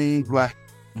know what I mean? Like,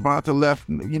 Devonta left,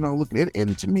 look,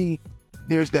 and to me,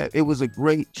 it was a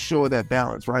great show of that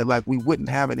balance, right? Like, we wouldn't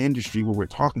have an industry where we're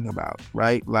talking about,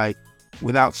 right? Like,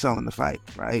 without selling the fight,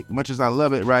 right? Much as I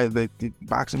love it, right? The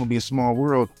boxing will be a small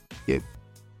world if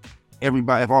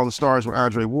all the stars were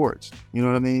Andre Wards, you know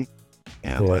what I mean?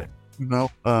 And Right.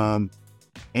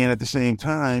 And at the same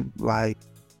time, like,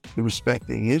 the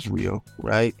respecting is real,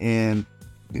 right? And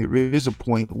there is a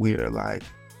point where, like,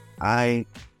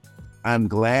 I'm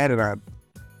glad, and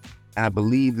I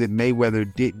believe that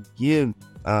Mayweather didn't give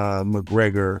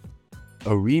McGregor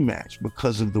a rematch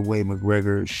because of the way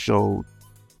McGregor showed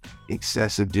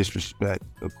excessive disrespect.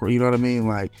 You know what I mean?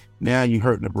 Like, now you're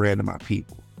hurting the brand of my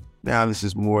people. Now this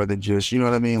is more than just, you know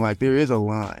what I mean? Like, there is a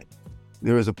line.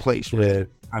 There is a place for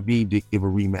Khabib to give a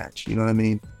rematch. You know what I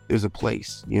mean? There's a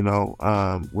place,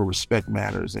 where respect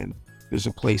matters. And there's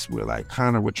a place where, like,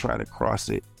 Conor would try to cross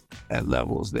it at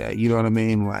levels that, you know what I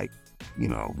mean? Like,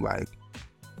 like,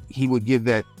 he would give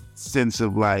that sense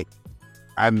of, like,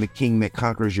 I'm the king that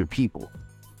conquers your people.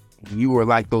 You are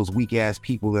like those weak ass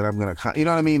people that I'm going to, you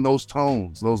know what I mean? Those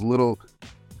tones, those little,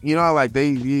 like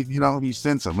you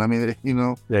sense them. I mean,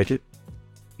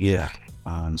 Yeah.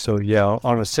 So yeah,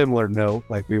 on a similar note,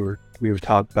 like we were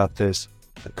talking about this,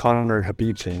 the Conor and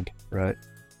Khabib thing, right?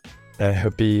 That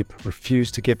Khabib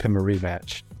refused to give him a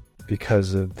rematch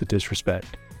because of the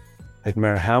disrespect. Like, no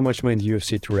matter how much money the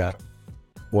UFC threw at him,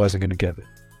 wasn't going to give it.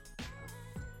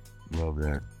 Love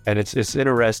that. And it's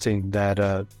interesting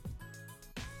that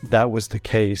that was the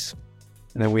case.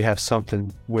 And then we have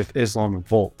something with Islam and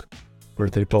Volk, where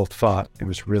they both fought. It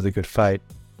was a really good fight.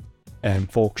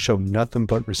 And Volk showed nothing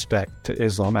but respect to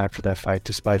Islam after that fight,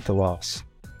 despite the loss.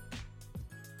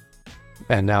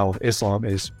 And now Islam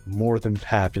is more than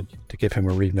happy to give him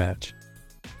a rematch.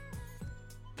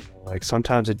 Like,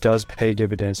 sometimes it does pay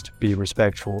dividends to be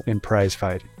respectful in prize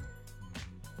fighting.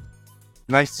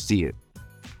 Nice to see it.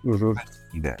 Mm-hmm. Nice to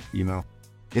see that,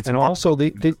 And also,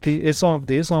 the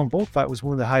Islam Volk fight was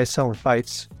one of the highest selling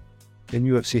fights in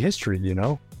UFC history,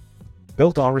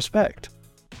 built on respect.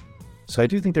 So I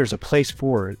do think there's a place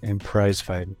for it in prize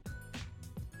fighting.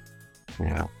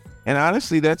 Yeah. And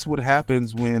honestly, that's what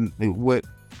happens when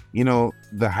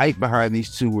the hype behind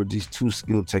these two were these two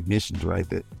skilled technicians, right?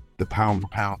 The pound for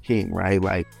pound king, right?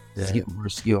 Like, skill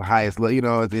versus skill, highest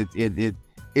level.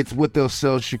 It's what they'll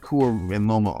sell Shakur and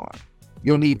Loma on.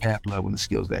 You don't need half level when the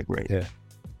skill's that great. Yeah.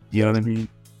 You know what I mean?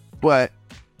 But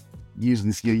using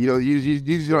the skill, you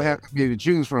don't have to be able to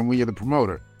choose from when you're the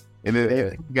promoter. And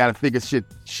then you got to figure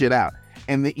shit out.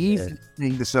 And the easiest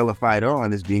thing to sell a fight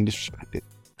on is being disrespected.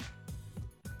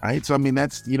 Right? So, I mean,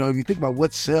 that's, if you think about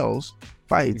what sells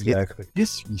fights, Exactly.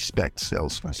 Disrespect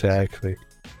sells fights. Exactly.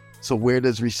 So where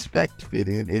does respect fit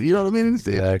in? And you know what I mean?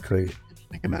 Exactly. It's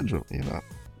a conundrum,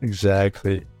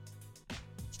 Exactly.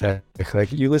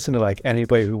 Like, you listen to, like,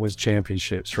 anybody who wins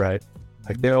championships, right?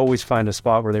 Like, they always find a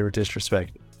spot where they were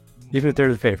disrespected, even if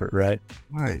they're the favorite, right?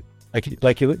 Right.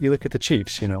 Like you look at the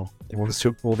Chiefs, they won the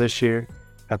Super Bowl this year,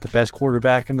 got the best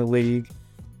quarterback in the league.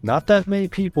 Not that many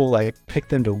people, like, picked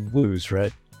them to lose,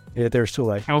 right? Yeah, they're still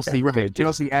like, Chelsea, right?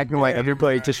 Chelsea acting like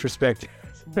everybody disrespected.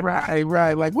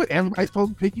 Right. Like, what? Everybody's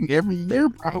supposed to pick you every year,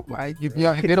 bro. Like, if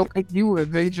they don't pick you,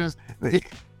 and they just,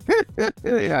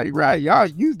 yeah, right. Y'all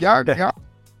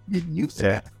getting used to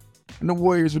that. And the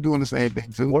Warriors were doing the same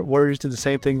thing too. Warriors did the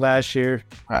same thing last year.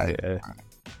 Right. Yeah.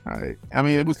 Right. I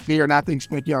mean, it was fair not to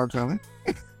expect y'all coming.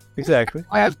 Exactly.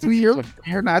 Last 2 years, it was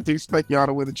fair not to expect y'all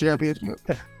to win the championship.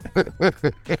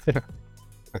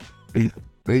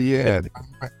 But yeah,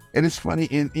 and it's funny,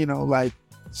 and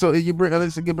so it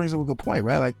brings up a good point,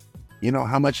 right? Like,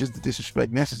 how much is the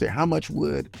disrespect necessary? How much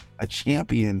would a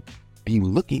champion be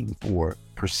looking for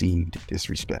perceived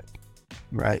disrespect,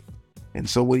 right? And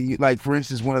so, what do you like? For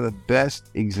instance, one of the best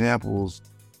examples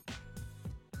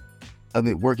of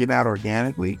it working out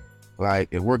organically, like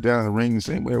it worked out in the ring the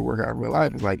same way it worked out in real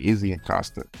life, is like Izzy and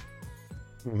Costa.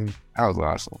 Mm-hmm. That was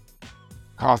awesome.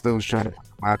 Costa was trying to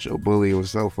macho bully. It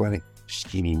was so funny.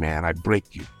 Skinny man, I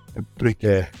break you. I break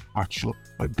you. Macho,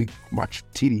 my big macho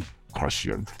titty, crush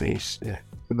your face. Yeah.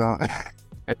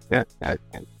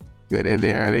 Good in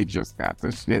there. They just got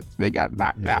the shit. They got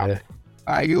knocked out.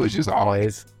 Like, it was just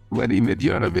always let him, you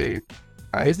know what I mean?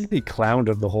 Isn't he clowned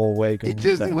him the whole way? It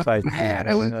just was mad.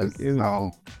 It was just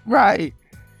so right.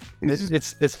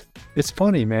 It's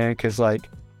funny, man, because, like,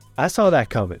 I saw that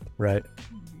coming, right?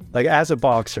 Like, as a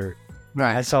boxer,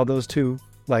 right, I saw those two,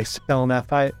 like, selling that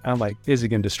fight. I'm like, is he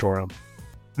gonna destroy him?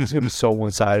 It's gonna be so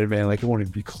one-sided, man. Like, it won't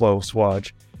even be close.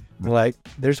 Watch. Like,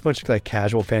 there's a bunch of, like,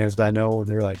 casual fans that I know, and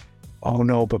they're like, oh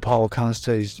no, but Paulo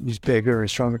Costa, he's bigger and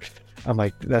stronger. I'm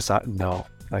like, that's not, no.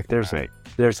 Like, there's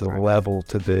there's a level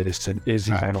to this, and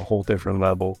Izzy's on a whole different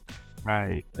level.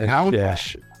 Right. And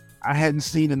I hadn't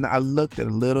seen it. I looked at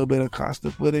a little bit of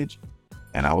Costa footage,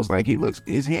 and I was like,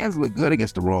 his hands look good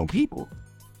against the wrong people.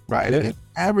 Right. Yeah.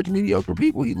 Average, mediocre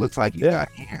people, he looks like he got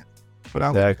hands. But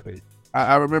exactly.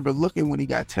 I remember looking when he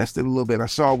got tested a little bit. I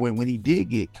saw when he did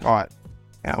get caught,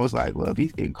 and I was like, well, if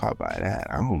he's getting caught by that,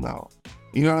 I don't know.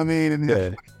 You know what I mean?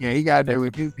 And he got there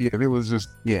with his, it was just,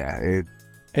 and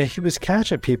he was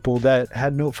catching people that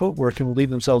had no footwork and would leave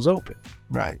themselves open.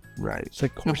 Right. It's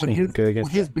like, when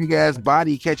his big ass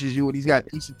body catches you and he's got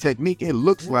decent technique, it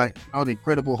looks like the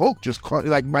Incredible Hulk just caught,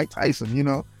 like Mike Tyson,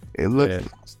 It looks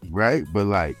nasty, right? But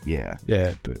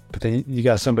but then you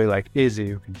got somebody like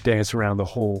Izzy who can dance around the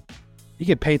whole. He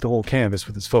can paint the whole canvas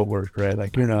with his footwork, right?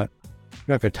 Like you're not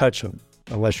gonna touch him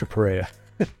unless you're Pereira.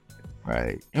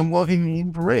 Right. And well,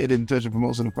 even Pereira didn't touch him for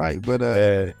most of the fight, but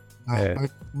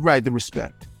right, the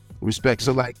respect.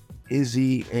 So like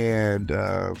Izzy and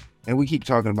we keep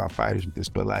talking about fighters with this,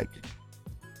 but like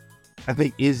I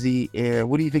think Izzy and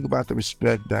what do you think about the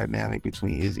respect dynamic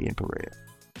between Izzy and Pereira?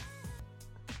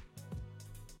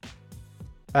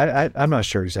 I'm not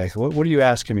sure exactly. What are you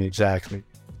asking me exactly?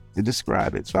 To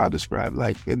describe it. So I'll describe,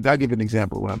 and I'll give an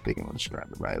example of what I'm thinking I'll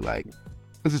describe it, right? Like,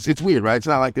 because it's weird, right? It's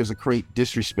not like there's a great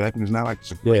disrespect, and it's not like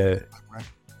there's a great right?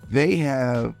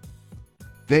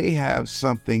 They have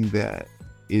something that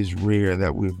is rare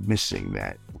that we're missing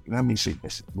that, I mean, say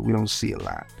missing, but we don't see a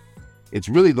lot. It's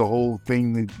really the whole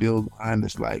thing that builds behind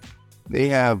this, like, they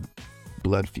have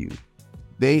blood feud.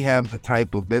 They have the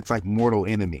type of, that's like mortal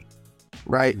enemy.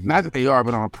 Right? Not that they are,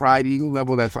 but on a Pride Eagle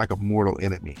level, that's like a mortal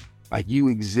enemy. Like you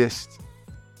exist,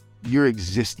 your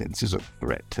existence is a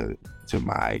threat to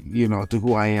my, to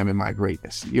who I am and my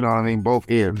greatness. You know what I mean? Both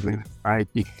ends. Right?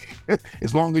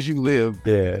 As long as you live,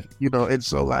 and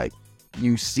so like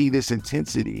you see this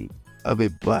intensity of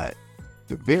it, but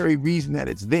the very reason that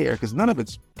it's there, because none of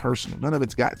it's personal, none of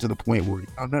it's got to the point where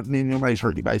nobody's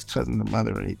hurt anybody's cousin, the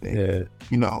mother, or anything.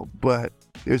 But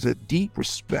there's a deep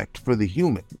respect for the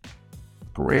human.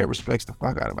 Pereira respects the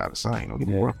fuck out of Adesanya. Don't get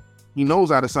me wrong. He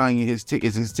knows Adesanya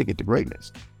is his ticket to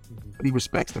greatness, but he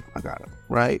respects the fuck out of him,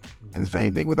 right? And the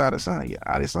same thing with Adesanya.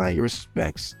 Adesanya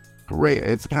respects Pereira.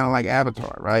 It's kind of like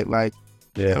Avatar, right? Like,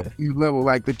 you level,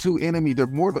 like the two enemies, they're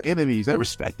mortal enemies. They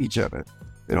respect each other.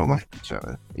 They don't like each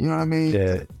other. You know what I mean?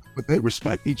 Yeah. But they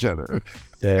respect each other.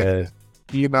 Yeah.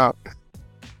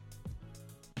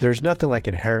 There's nothing like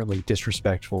inherently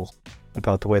disrespectful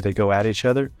about the way they go at each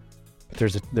other.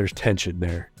 There's tension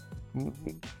there.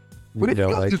 But it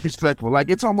feels disrespectful. Like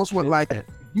it's almost if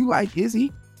you like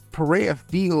Izzy, Pereira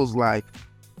feels like,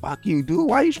 fuck you, dude.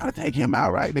 Why are you trying to take him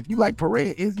out, right? And if you like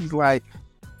Pereira, Izzy's like,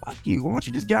 fuck you. Why don't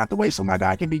you just get out the way so my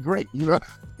guy can be great,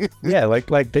 Yeah,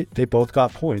 like they both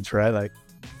got points, right? Like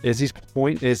Izzy's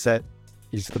point is that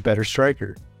he's the better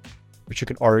striker, which you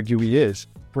can argue he is.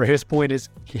 Pereira's point is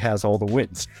he has all the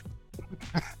wins.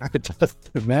 It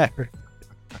doesn't matter.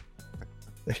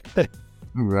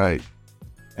 Right.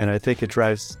 And I think it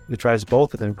drives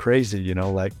both of them crazy,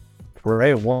 like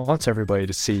Pereira wants everybody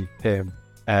to see him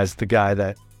as the guy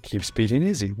that keeps beating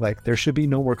Izzy. Like there should be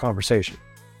no more conversation.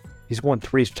 He's won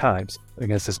 3 times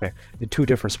against this man in 2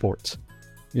 different sports.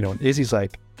 And Izzy's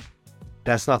like,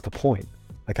 that's not the point.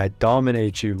 Like I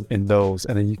dominate you in those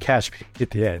and then you catch me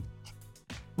at the end.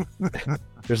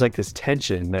 There's like this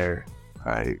tension there.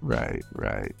 Right.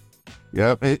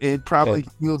 Yep. It probably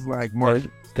feels like more.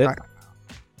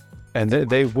 And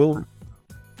they will.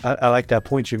 I like that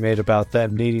point you made about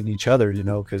them needing each other,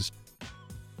 because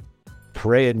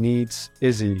Pereira needs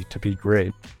Izzy to be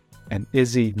great, and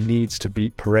Izzy needs to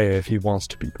beat Pereira if he wants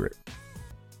to be great.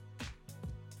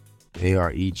 They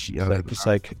are each other. It's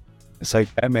like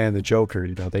Batman and the Joker.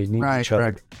 They need each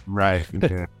other. Right.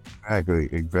 Yeah.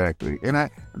 Exactly. And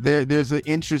there's an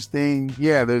interesting.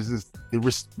 Yeah. There's this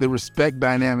the respect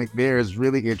dynamic there is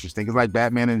really interesting. It's like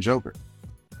Batman and Joker.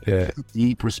 Yeah.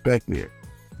 Deep respect there.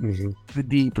 Mm-hmm. The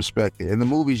deep respect there. In the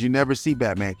movies, you never see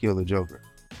Batman kill the Joker.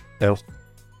 No.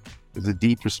 There's a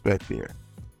deep respect there.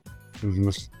 Mm-hmm.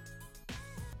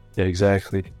 Yeah,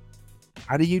 exactly.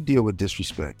 How do you deal with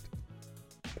disrespect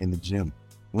in the gym?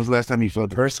 When's the last time you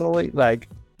felt it? Personally, like,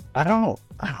 I don't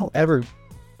ever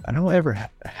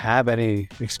have any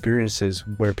experiences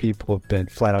where people have been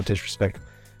flat out disrespectful.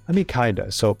 I mean,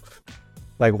 kinda. So,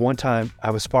 like one time I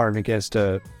was sparring against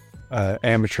a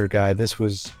amateur guy. This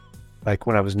was like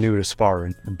when I was new to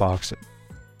sparring and boxing.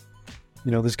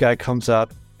 This guy comes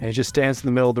up and he just stands in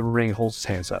the middle of the ring, holds his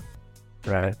hands up,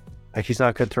 right? Like he's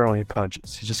not going to throw any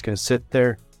punches. He's just going to sit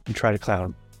there and try to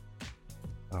clown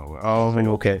him.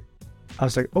 Okay. I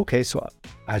was like, okay, so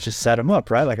I just set him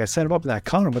up, right? Like I set him up and I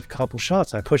caught him with a couple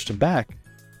shots. And I pushed him back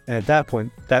And at that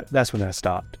point, that's when that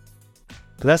stopped.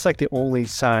 But that's like the only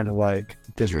sign of like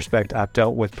disrespect I've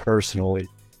dealt with personally.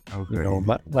 Okay. You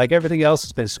know, like everything else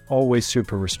has been always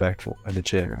super respectful in the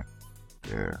gym.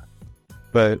 Yeah.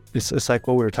 But it's like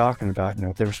what we were talking about, you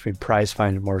know, there must be prize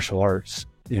fighting in martial arts,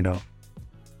 you know.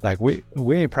 Like we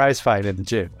ain't prize fighting in the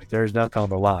gym. Like there's nothing on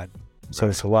the line. So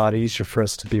it's a lot easier for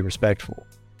us to be respectful.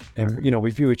 And, you know,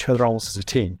 we view each other almost as a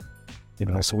team, you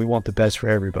know, so we want the best for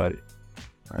everybody.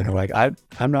 You know, like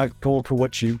I'm not going for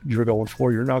what you're going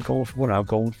for. You're not going for what I'm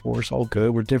going for. It's all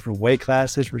good. We're different weight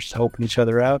classes. We're just helping each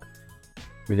other out.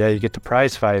 But yeah, you get the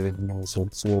prize fight, and you know, so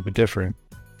it's a little bit different.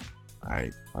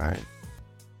 Right.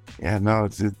 Yeah, no,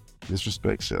 it's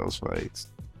disrespect sells fights.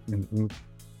 Mm-hmm.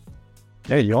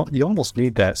 Yeah, you almost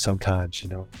need that sometimes, you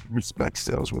know. Respect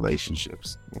sells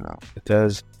relationships, you know. It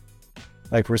does.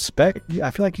 Like respect,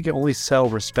 I feel like you can only sell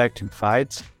respect in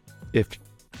fights if,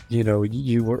 you know,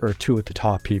 you are two at the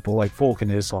top people, like Volk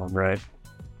and Islam, right?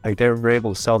 Like they were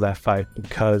able to sell that fight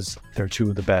because they're two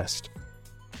of the best.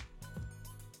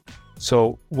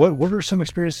 So what are some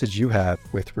experiences you have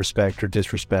with respect or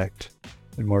disrespect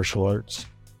in martial arts?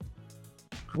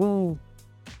 Well,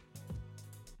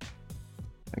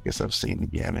 I guess I've seen the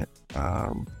gamut.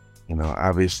 You know,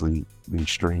 obviously the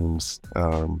extremes,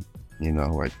 you know,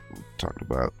 like we talked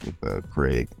about with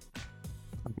Craig,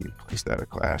 we placed out of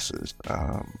classes.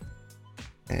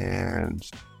 And,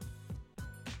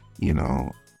 you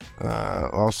know,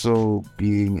 also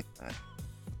being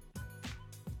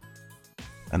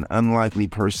an unlikely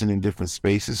person in different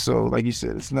spaces. So like you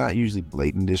said, it's not usually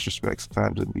blatant disrespect.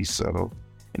 Sometimes it'll be subtle.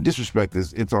 And disrespect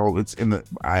it's in the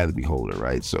eye of the beholder,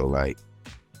 right? So like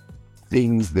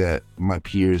things that my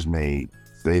peers may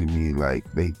say to me, like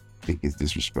they think it's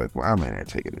disrespectful, I may not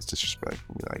take it as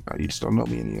disrespectful. Be like, oh, you just don't know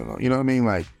me, and you know what I mean?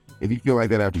 Like if you feel like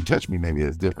that after you touch me, maybe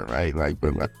it's different, right? Like,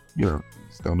 but like, you know,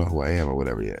 just don't know who I am or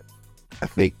whatever yet. I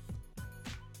think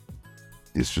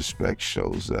disrespect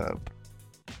shows up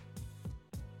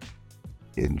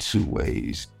in two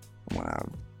ways.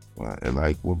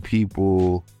 Like when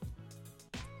people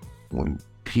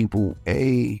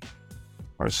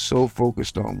are so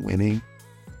focused on winning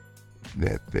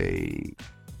that they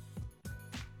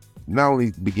not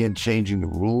only begin changing the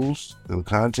rules, the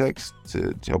context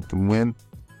to help them win,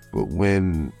 but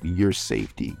when your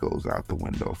safety goes out the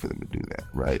window for them to do that,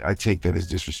 right? I take that as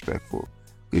disrespectful.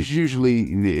 Because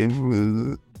usually,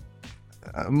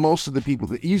 most of the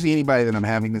people, usually anybody that I'm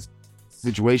having this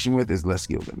situation with is less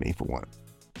skilled than me, for one.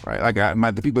 Right, like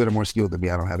the people that are more skilled than me,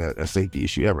 I don't have a safety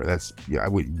issue ever. That's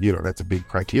that's a big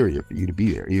criteria for you to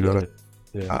be there. You know,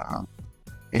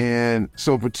 and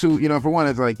so for two, you know, for one,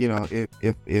 it's like, you know,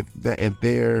 if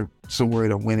they're so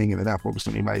worried on winning and they're not focused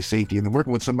on anybody's safety, and they're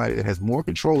working with somebody that has more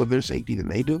control of their safety than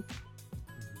they do,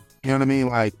 you know what I mean?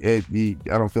 Like, I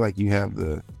don't feel like you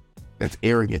have that's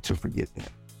arrogant to forget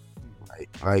that. Right?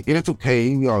 Like, and it's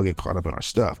okay. We all get caught up in our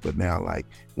stuff, but now, like,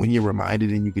 when you're reminded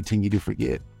and you continue to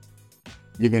forget,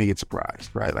 you're going to get surprised,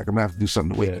 right? Like I'm going to have to do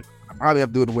something I probably have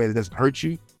to do it in a way that doesn't hurt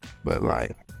you, but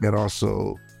like that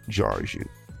also jars you.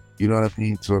 You know what I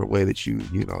mean? So the way that you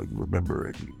remember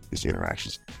it, these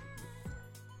interactions.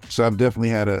 So I've definitely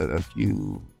had a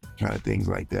few kind of things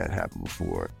like that happen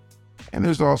before. And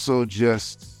there's also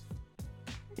just,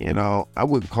 you know, I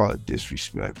wouldn't call it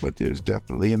disrespect, but there's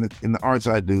definitely, in the arts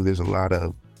I do, there's a lot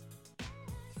of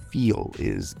feel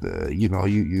is the, you know,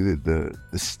 the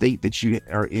state that you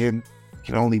are in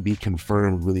can only be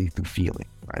confirmed really through feeling,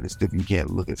 right? It's different. You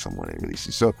can't look at someone and really see.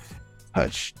 So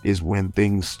touch is when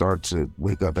things start to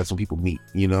wake up. That's when people meet,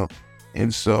 you know?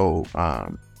 And so,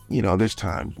 you know, there's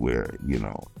times where, you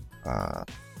know,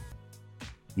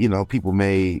 people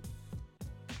may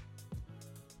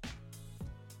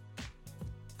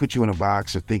put you in a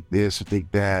box or think this or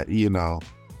think that, you know,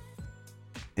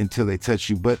 until they touch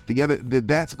you. But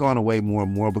that's gone away more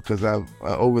and more because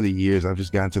over the years, I've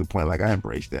just gotten to the point, like, I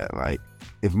embrace that. Like,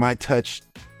 if my touch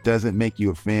doesn't make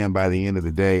you a fan by the end of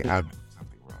the day, I've done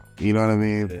something wrong. You know what I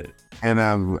mean? Yeah. And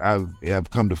I've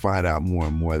come to find out more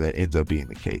and more that ends up being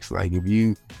the case. Like, if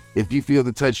you feel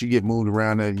the touch, you get moved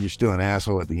around and you're still an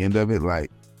asshole at the end of it,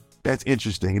 like, that's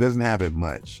interesting. It doesn't happen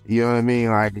much. You know what I mean?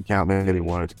 Like, I can count maybe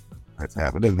one or two that's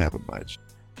happened. It doesn't happen much.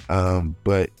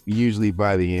 But usually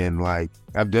by the end, like,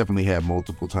 I've definitely had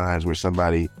multiple times where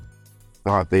somebody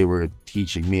thought they were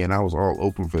teaching me and I was all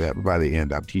open for that, but by the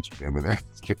end I'm teaching them, and that's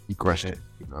you question,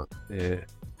 you know? Yeah.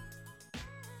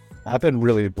 I've been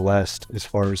really blessed as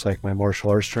far as like my martial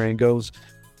arts training goes,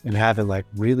 and having like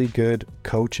really good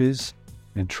coaches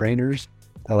and trainers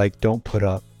that like don't put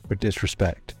up with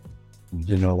disrespect.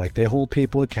 You know, like they hold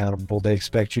people accountable. They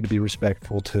expect you to be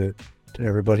respectful to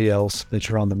everybody else that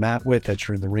you're on the mat with, that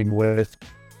you're in the ring with.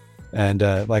 And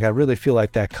like I really feel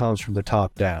like that comes from the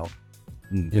top down.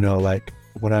 Mm. You know, like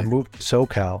when I moved to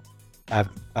SoCal,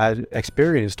 I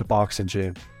experienced a boxing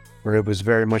gym where it was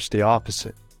very much the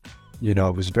opposite. You know,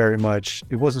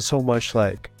 it wasn't so much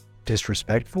like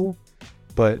disrespectful,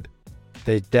 but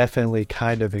they definitely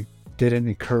kind of didn't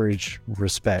encourage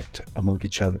respect among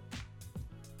each other.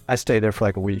 I stayed there for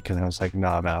like a week and I was like,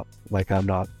 nah, I'm out. Like, I'm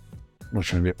not trying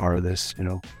to be a part of this, you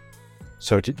know?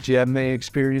 So do you have any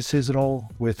experiences at all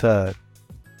with,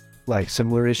 like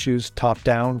similar issues top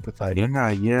down with like?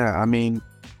 Yeah. I mean,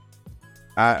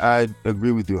 I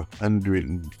agree with you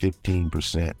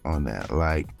 115% on that.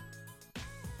 Like,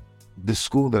 the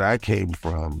school that I came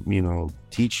from, you know,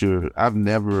 teacher, I've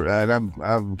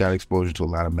got exposure to a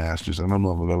lot of masters. I don't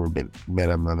know if I've ever met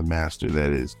another master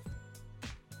that has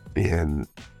been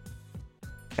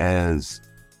as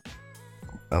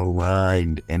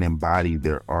aligned and embodied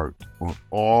their art on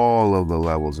all of the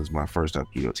levels as my first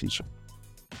Aikido teacher.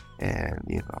 And,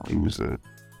 you know, he was a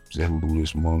Zen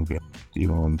Buddhist monk, you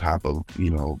know, on top of,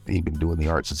 you know, he'd been doing the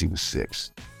art since he was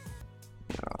 6.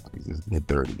 You know, he's in his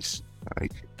mid-30s.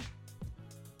 Like,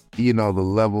 you know, the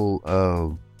level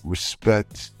of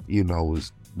respect, you know,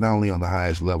 was not only on the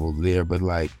highest level there, but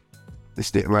like,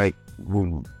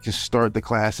 just start the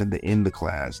class and to end the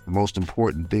class. The most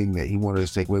important thing that he wanted us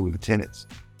to take away were the tenets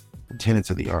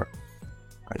of the art.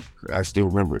 Like, I still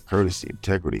remember it: courtesy,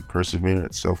 integrity,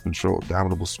 perseverance, self-control,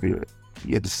 dominable spirit.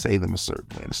 You had to say them a certain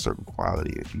way, a certain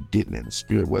quality. If you didn't, and the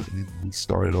spirit wasn't, we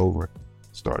started over,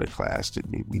 started class.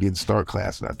 We didn't start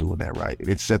class not doing that right.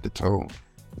 It set the tone.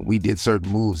 When we did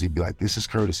certain moves, he'd be like, this is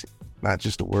courtesy, not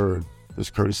just a word. There's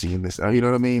courtesy in this. You know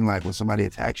what I mean? Like, when somebody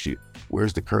attacks you,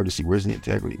 where's the courtesy? Where's the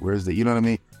integrity? Where's the, you know what I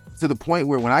mean? To the point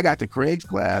where when I got to Craig's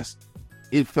class,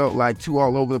 it felt like too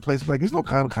all over the place. Like, there's no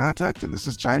kind of contact, and this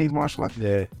is Chinese martial arts.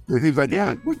 Yeah. He was like,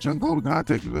 yeah, we just go to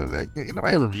contact. Like,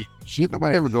 nobody ever shit.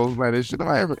 Nobody ever goes by this shit.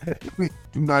 Nobody ever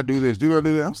do not do this. Do not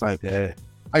do that. I was like, Yeah.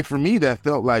 Like, for me, that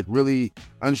felt like really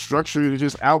unstructured,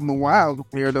 just out in the wild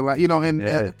compared to, like, you know,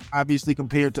 and obviously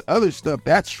compared to other stuff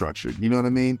that's structured. You know what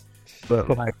I mean? But,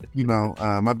 like, you know,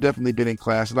 I've definitely been in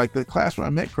class. Like, the class where I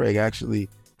met Craig, actually,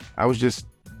 I was just,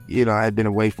 you know, I had been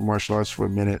away from martial arts for a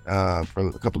minute, for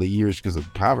a couple of years because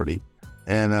of poverty.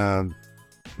 And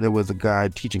there was a guy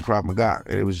teaching Krav Maga.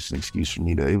 And it was just an excuse for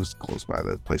me it was close by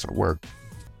the place I work,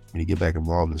 for me to get back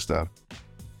involved and stuff.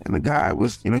 And the guy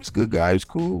was, you know, he's a good guy. He was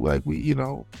cool. Like, we, you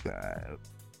know,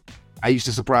 I used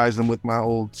to surprise him with my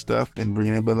old stuff and bring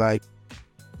it in, but like,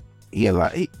 he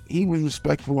was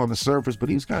respectful on the surface, but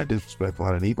he was kind of disrespectful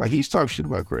underneath. Like, he used to talk shit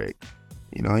about Craig.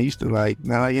 You know, I used to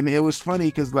and it was funny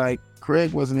because, like,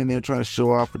 Craig wasn't in there trying to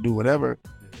show off or do whatever.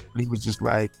 He was just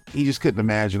like, he just couldn't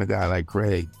imagine a guy like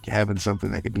Craig having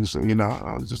something that could do so, you know.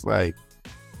 I was just like,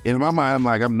 in my mind, I'm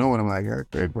like,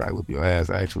 Craig probably whip your ass,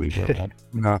 actually. But,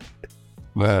 you know.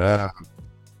 But,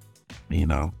 you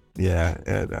know, yeah,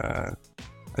 and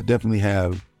I definitely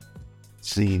have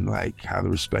seen, like, how the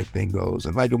respect thing goes.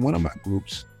 And, like, in one of my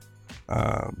groups,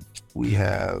 we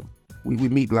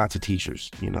meet lots of teachers,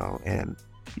 you know, and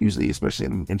usually, especially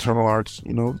in internal arts,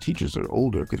 you know, teachers are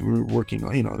older because we were working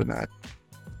on, you know, they're not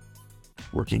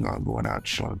working on going out and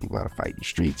showing people how to fight in the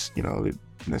streets, you know,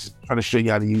 they're trying to show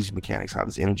you how to use mechanics, how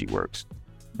this energy works.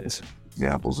 This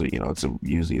examples are, you know,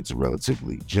 usually it's a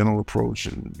relatively gentle approach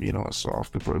and, you know, a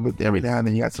soft approach, but every now and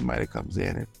then you got somebody that comes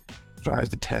in and tries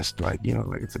to test, like, you know,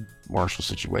 like it's a martial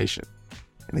situation,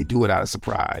 and they do it out of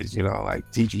surprise, you know, like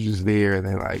teacher's just there and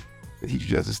they're like, the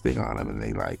teacher does this thing on them and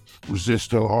they like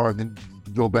resist so hard and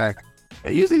then go back.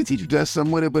 And usually the teacher does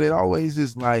something with it, but it always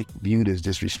is like viewed as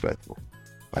disrespectful.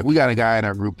 Like, we got a guy in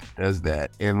our group that does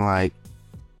that, and like,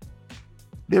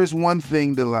 there's one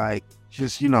thing to, like,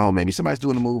 just, you know, maybe somebody's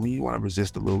doing a move and you want to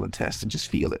resist a little and test and just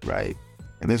feel it, right?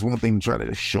 And there's one thing to try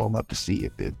to show them up to see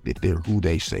if they're who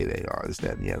they say they are, this,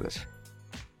 that, and the other.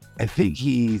 I think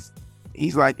he's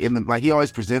like, he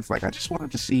always presents like, I just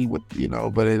wanted to see what, you know,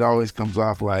 but it always comes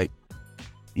off like,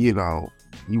 you know,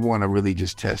 you want to really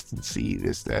just test and see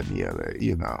this, that, and the other,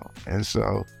 you know. And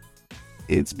so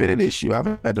it's been an issue.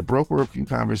 I've had to broker a few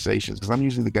conversations because I'm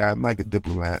usually the guy, I'm like a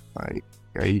diplomat, like,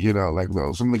 you know, like,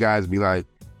 well, some of the guys be like,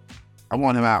 I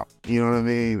want him out, you know what I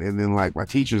mean? And then, like, my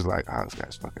teacher's like, oh, this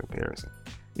guy's fucking embarrassing,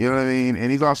 you know what I mean?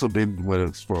 And he's also been with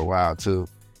us for a while too.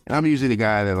 And I'm usually the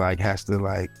guy that, like, has to,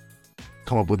 like,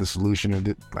 come up with a solution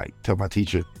and, like, tell my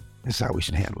teacher, this is how we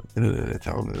should handle it.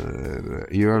 Tell him,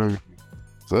 you know what I mean?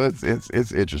 So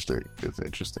it's interesting. It's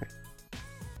interesting.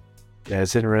 Yeah,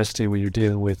 it's interesting when you're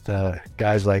dealing with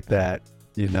guys like that,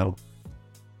 you know,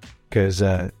 because,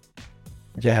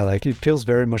 yeah, like, it feels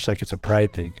very much like it's a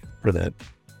pride thing for them.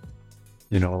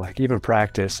 You know, like, even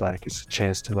practice, like, it's a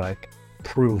chance to, like,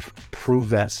 prove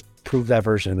that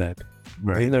version of that.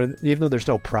 Right. Even though there's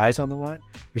no prize on the line,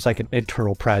 there's like an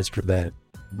internal prize for that.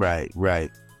 Right.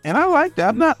 And I like that.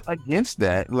 I'm not against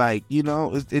that. Like,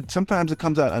 it sometimes it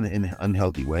comes out in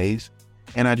unhealthy ways.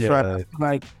 And I try to,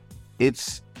 like,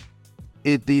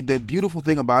 the beautiful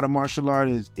thing about a martial art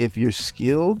is if you're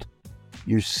skilled,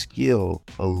 your skill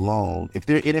alone, if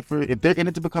they're in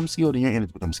it to become skilled and you're in it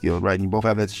to become skilled, right? And you both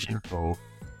have that shared goal,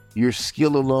 your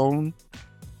skill alone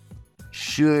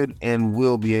should and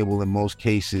will be able in most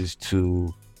cases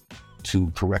to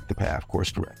correct the path,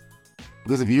 course correct.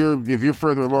 Because if you're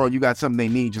further along, you got something they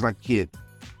need, just like a kid,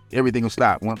 everything will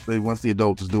stop once the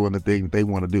adult is doing the thing that they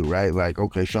want to do, right? Like,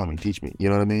 okay, show me, teach me. You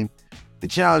know what I mean? The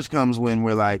challenge comes when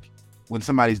when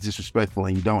somebody's disrespectful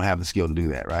and you don't have the skill to do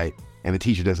that, right? And the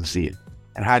teacher doesn't see it.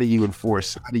 And how do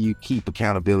you keep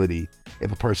accountability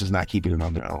if a person's not keeping it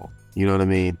on their own? You know what I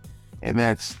mean? And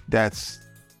that's that's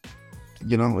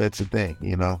the thing,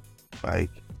 like.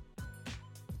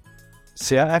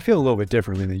 See, I feel a little bit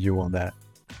differently than you on that,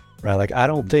 right? Like, I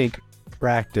don't think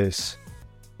practice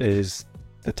is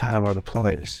the time or the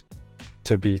place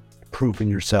to be proving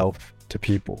yourself to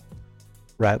people,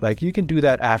 right? Like, you can do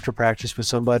that after practice with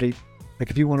somebody. Like,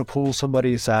 if you want to pull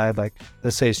somebody aside, like,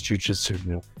 let's say it's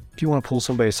jujitsu, if you want to pull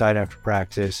somebody aside after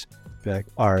practice, be like,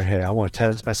 all right, hey, I want to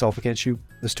test myself against you.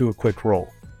 Let's do a quick roll.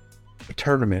 A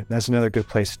tournament, that's another good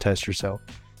place to test yourself.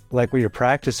 Like, when you're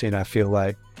practicing, I feel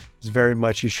like it's very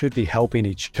much you should be helping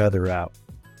each other out.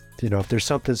 If there's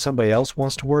something somebody else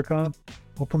wants to work on,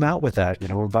 help them out with that,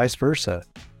 and vice versa.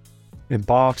 In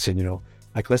boxing,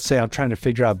 like, let's say I'm trying to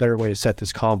figure out a better way to set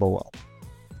this combo up.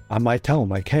 I might tell them,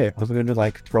 like, hey, I'm going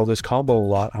to throw this combo a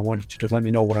lot. I want you to let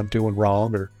me know what I'm doing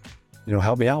wrong, or,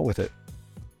 help me out with it.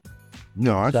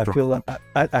 No,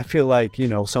 I feel like,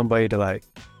 somebody to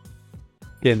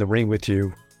get in the ring with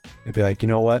you and be like, you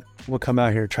know what, we'll come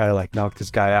out here and try to knock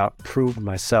this guy out, prove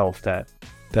myself that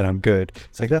I'm good.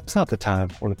 It's like, that's not the time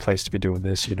or the place to be doing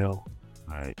this,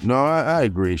 Right. No, I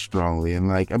agree strongly. And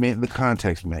the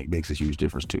context makes a huge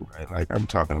difference too, right? Like, I'm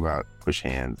talking about push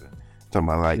hands, and talking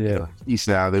about Chi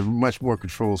Sao. They're much more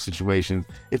controlled situations.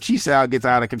 If Chi Sao gets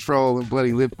out of control and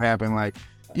bloody lip happen,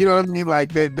 you know what I mean?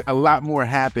 Like, a lot more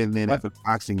happen than at a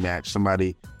boxing match.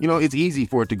 Somebody, it's easy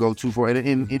for it to go too far. And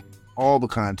in all the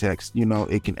context,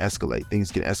 it can escalate.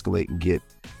 Things can escalate and get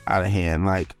out of hand.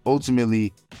 Like,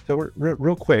 ultimately. So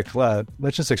real quick,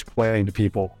 let's just explain to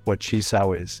people what Chi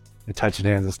Sao is and touching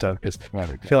hands and stuff, because I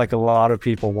feel like a lot of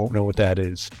people won't know what that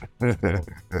is.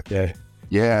 Yeah.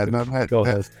 Yeah. No, go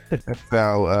ahead. That's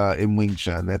how in Wing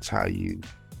Chun, that's how you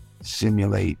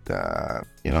simulate. We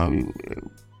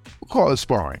call it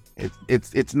sparring.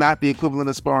 It's not the equivalent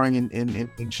of sparring in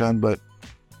Wing Chun, but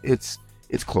it's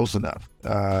close enough.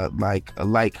 Like a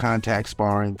light contact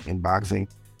sparring in boxing,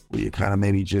 where you're kind of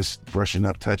maybe just brushing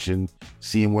up, touching,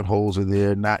 seeing what holes are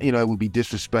there. Not, it would be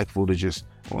disrespectful to just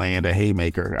land a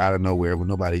haymaker out of nowhere with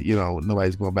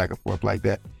nobody's going back and forth like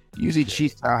that. Usually Chi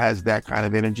Sao has that kind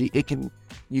of energy.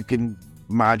 You can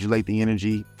modulate the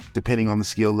energy depending on the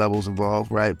skill levels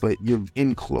involved, right? But you're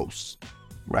in close,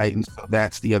 right? And so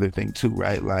that's the other thing too,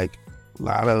 right? Like, a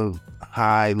lot of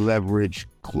high leverage,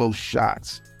 close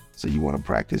shots. So you want to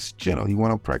practice gentle. You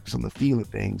want to practice on the feel of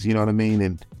things, you know what I mean?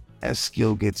 And as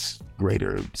skill gets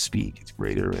greater, speed gets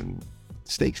greater, and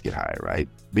stakes get higher, right?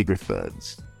 Bigger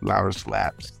thuds, louder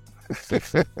slaps,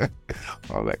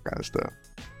 all that kind of stuff.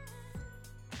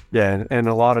 Yeah, and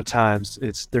a lot of times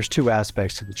there's two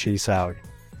aspects to the Chi Sao.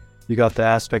 You got the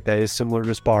aspect that is similar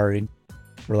to sparring,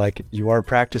 where you are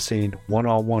practicing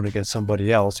one-on-one against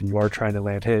somebody else and you are trying to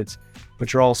land hits,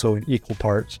 but you're also in equal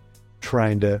parts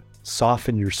trying to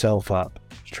soften yourself up,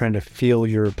 trying to feel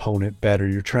your opponent better.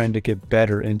 You're trying to get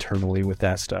better internally with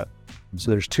that stuff.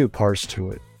 So there's two parts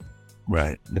to it.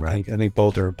 Right. I think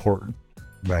both are important.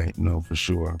 Right. No, for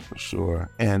sure.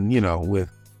 And with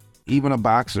even a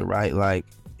boxer, right? Like,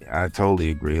 I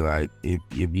totally agree. Like, if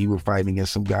you were fighting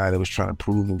against some guy that was trying to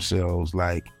prove themselves,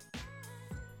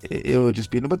 it would just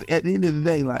be. But at the end of the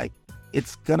day,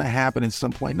 it's gonna happen at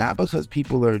some point. Not because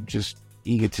people are just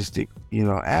egotistic,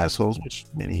 assholes, which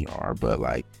many are, but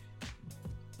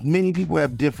many people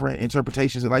have different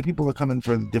interpretations. And people are coming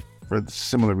for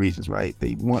similar reasons, right?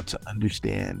 They want to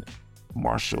understand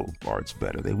martial arts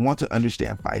better. They want to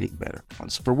understand fighting better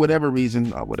for whatever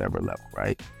reason or whatever level,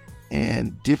 right?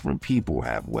 And different people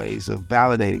have ways of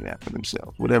validating that for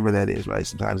themselves, whatever that is, right?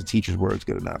 Sometimes a teacher's word is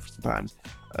good enough. Sometimes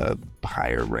a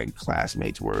higher ranked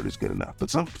classmate's word is good enough. But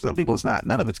some people it's not.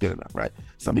 None of it's good enough, right?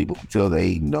 Some people feel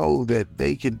they know that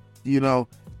they could,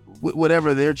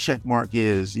 whatever their check mark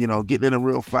is, getting in a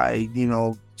real fight,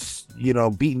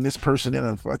 beating this person in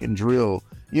a fucking drill,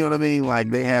 You know what I mean?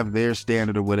 Like they have their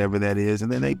standard or whatever that is,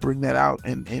 and then they bring that out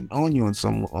and on you in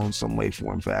some way,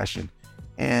 form, fashion.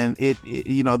 And it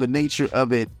you know, the nature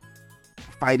of it,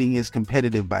 fighting is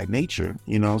competitive by nature,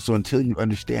 you know. So until you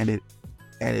understand it,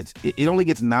 and it only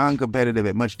gets non-competitive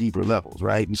at much deeper levels,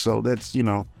 right? And so that's, you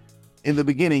know, in the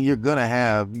beginning, you're gonna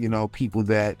have, you know, people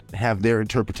that have their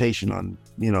interpretation on,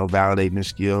 you know, validating their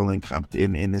skill and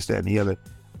this, that, and the other.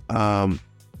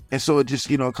 And so it just,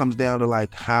 you know, it comes down to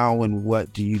like how and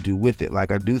what do you do with it.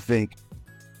 Like I do think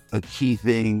a key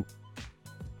thing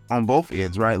on both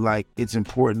ends, right? Like it's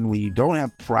important when you don't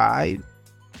have pride,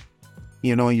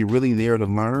 you know, and you're really there to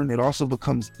learn, it also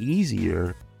becomes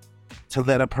easier to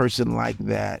let a person like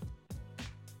that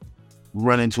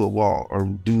run into a wall or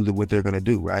do what they're going to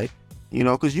do, right? You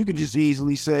know, because you can just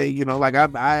easily say, you know, like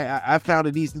I found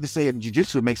it easy to say in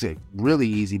jiu-jitsu. It makes it really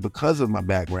easy because of my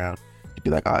background. Be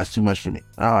like, oh, it's too much for me.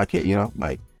 Oh, I can't, you know,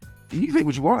 like, you think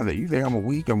what you want of it. You think I'm a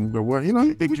weak, I'm gonna work, you know,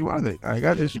 you think what you want of it. I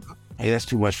got this. Hey, that's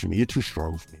too much for me. You're too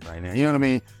strong for me right now. You know what I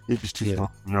mean? You're just too strong.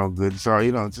 You know, good. Sorry,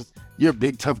 you know, it's just, you're a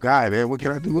big, tough guy, man. What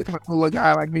can I do? What can a little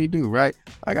guy like me do, right?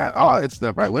 I got all that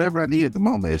stuff, right? Whatever I need at the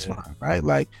moment is fine, right?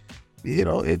 Like, you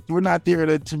know, we're not there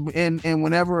and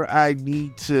whenever I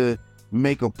need to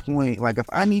make a point, like if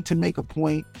I need to make a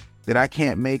point that I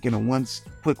can't make in a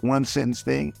quick one sentence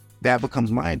thing, that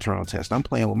becomes my internal test. I'm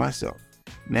playing with myself.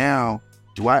 Now,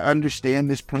 do I understand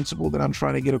this principle that I'm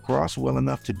trying to get across well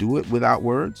enough to do it without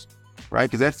words? Right?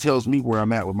 Because that tells me where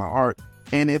I'm at with my art.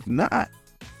 And if not,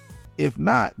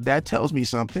 that tells me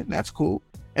something. That's cool.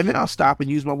 And then I'll stop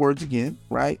and use my words again,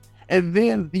 right? And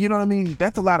then, you know what I mean?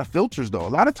 That's a lot of filters, though. A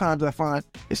lot of times I find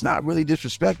it's not really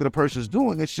disrespect that a person's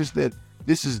doing. It's just that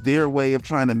this is their way of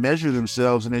trying to measure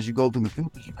themselves. And as you go through the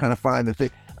filters, you kind of find the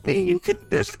thing. I mean,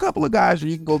 there's a couple of guys where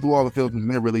you can go through all the filters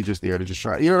and they're really just there to just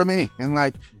try, you know what I mean? And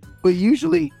like, but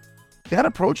usually that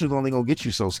approach is only going to get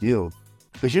you so skilled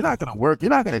because you're not going to work. You're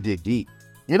not going to dig deep.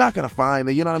 You're not going to find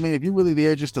that, you know what I mean? If you're really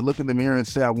there just to look in the mirror and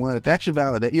say, I want it, that should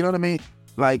validate, you know what I mean?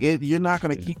 Like you're not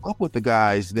going to keep up with the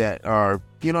guys that are,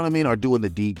 you know what I mean? Are doing the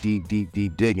deep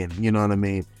digging, you know what I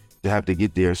mean? To have to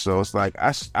get there. So it's like,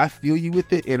 I feel you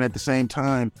with it. And at the same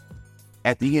time,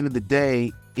 at the end of the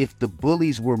day, if the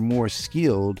bullies were more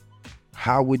skilled,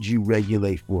 how would you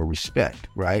regulate for respect,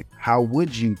 right? How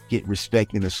would you get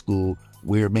respect in a school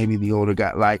where maybe the older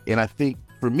guy, like, and I think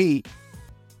for me,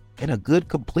 in a good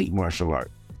complete martial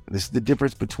art, this is the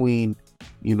difference between,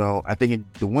 you know, I think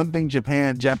the one thing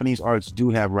Japanese arts do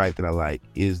have right that I like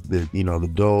is the, you know, the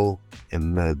do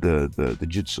and the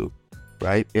jutsu,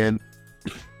 right? And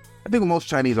I think with most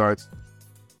Chinese arts,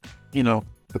 you know,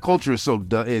 the culture is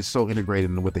so integrated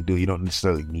into what they do. You don't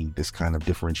necessarily need this kind of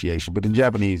differentiation. But in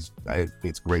Japanese,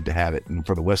 it's great to have it. And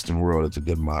for the Western world, it's a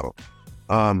good model.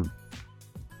 And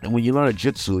when you learn a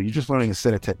jutsu, you're just learning a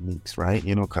set of techniques, right?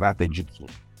 You know, karate jutsu,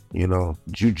 you know,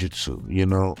 jujutsu, you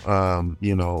know,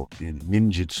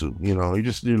 ninjutsu, you know,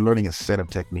 you're learning a set of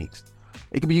techniques.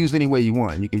 It can be used any way you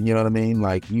want. You can, you know what I mean?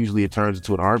 Like usually it turns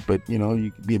into an art, but you know,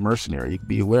 you can be a mercenary, you can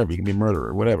be whatever, you can be a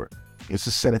murderer, whatever. It's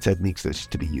a set of techniques that's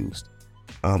to be used.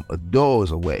 A do is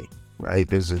a way, right?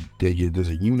 There's a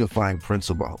unifying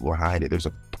principle behind it. There's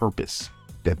a purpose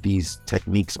that these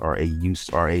techniques are a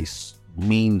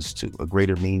means to, a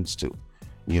greater means to,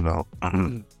 you know.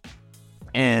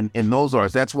 And in those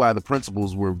arts, that's why the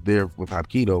principles were there with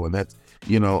Hapkido, and that's,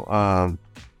 you know,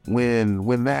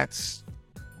 when that's,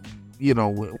 you know,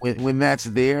 when that's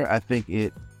there, I think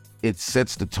it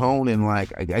sets the tone. And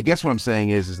like, I guess what I'm saying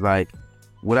is like,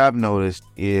 what I've noticed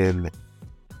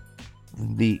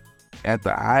at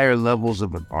the higher levels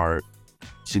of an art,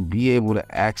 to be able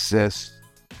to access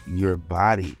your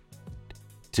body,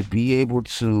 to be able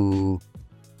to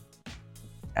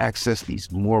access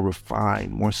these more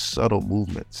refined, more subtle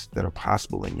movements that are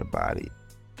possible in your body,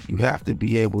 you have to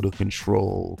be able to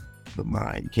control the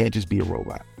mind. You can't just be a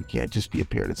robot. You can't just be a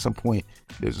parrot. At some point,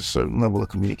 there's a certain level of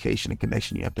communication and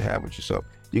connection you have to have with yourself.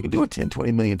 You can do it 10,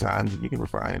 20 million times and you can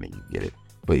refine it and you can get it.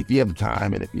 But if you have the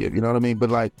time and if you know what I mean?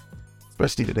 But like,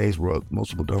 especially today's world,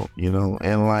 most people don't, you know?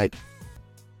 And like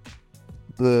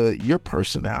your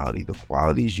personality, the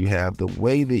qualities you have, the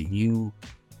way that you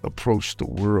approach the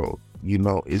world, you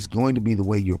know, is going to be the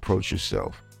way you approach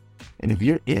yourself. And if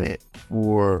you're in it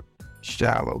for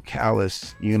shallow,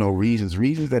 callous, you know, reasons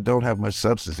that don't have much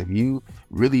substance, if you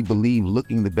really believe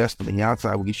looking the best on the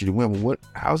outside will get you to win, well,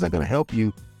 how's that going to help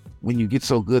you when you get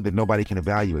so good that nobody can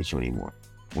evaluate you anymore?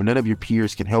 When none of your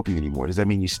peers can help you anymore? Does that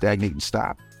mean you stagnate and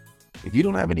stop? If you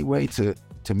don't have any way to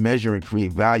measure and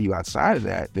create value outside of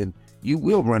that, then you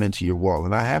will run into your wall.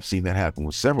 And I have seen that happen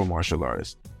with several martial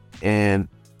artists. And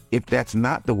if that's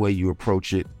not the way you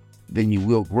approach it, then you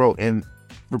will grow. And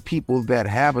for people that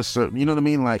have a certain, you know what I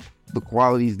mean? Like the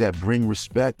qualities that bring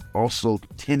respect also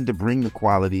tend to bring the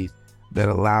qualities that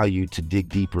allow you to dig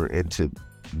deeper and to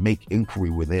make inquiry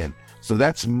within. So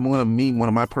that's one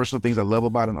of my personal things I love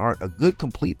about an art. A good,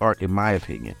 complete art, in my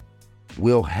opinion,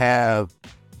 will have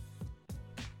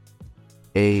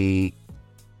I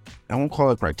won't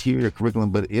call it criteria or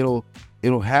curriculum, but it'll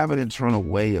have an internal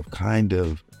way of kind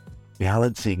of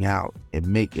balancing out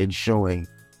and showing,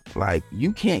 like,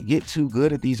 you can't get too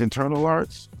good at these internal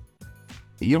arts.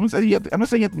 You know what I'm saying? I'm not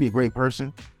saying you have to be a great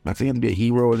person. I'm not saying you have to be a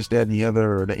hero or this, that, and the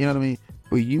other, or that, you know what I mean?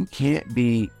 But you can't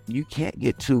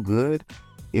get too good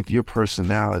if your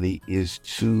personality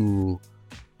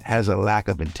has a lack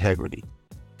of integrity.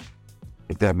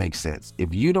 If that makes sense.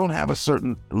 If you don't have a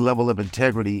certain level of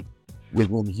integrity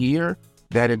within here,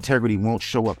 that integrity won't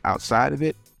show up outside of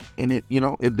it. And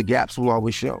the gaps will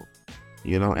always show,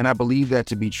 and I believe that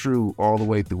to be true all the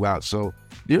way throughout. So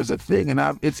there's a thing,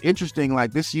 and it's interesting,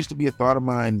 like this used to be a thought of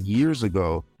mine years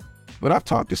ago, but I've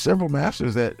talked to several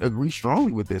masters that agree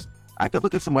strongly with this. I could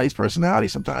look at somebody's personality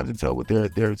sometimes and tell what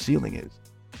their ceiling is.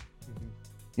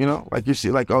 Like you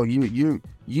see, like, oh, you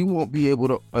won't be able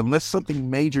to, unless something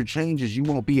major changes, you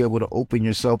won't be able to open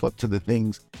yourself up to the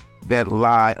things that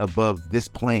lie above this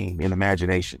plane in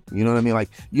imagination. You know what I mean?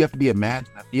 Like you have to be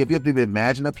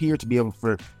imagined up here to be able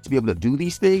to do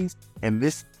these things. And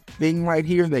this thing right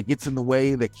here that gets in the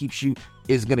way, that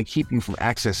is going to keep you from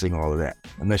accessing all of that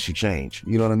unless you change.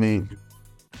 You know what I mean?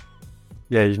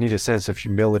 Yeah, you need a sense of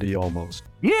humility almost.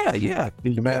 Yeah.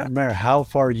 No matter how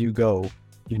far you go,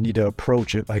 you need to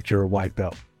approach it like you're a white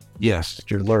belt. Yes. Like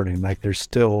you're learning, like there's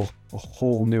still a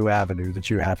whole new avenue that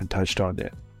you haven't touched on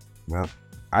yet. Well,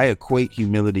 I equate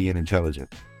humility and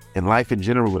intelligence, in life in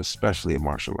general, but especially in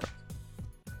martial arts.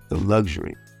 The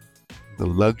luxury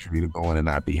to go in and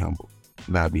not be humble,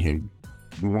 not be him.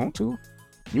 You want to?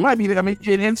 You might be there. I mean,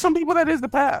 and some people, that is the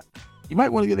path. You might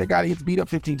want to get that guy that gets beat up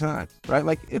 15 times, right?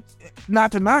 Like, it's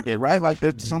not to knock it, right? Like,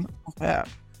 that's some people's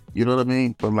path. You know what I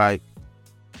mean? But like,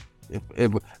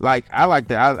 I like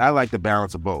the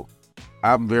balance of both.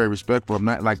 I'm very respectful. I'm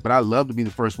not like, but I love to be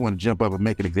the first one to jump up and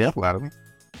make an example out of me.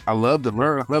 I love to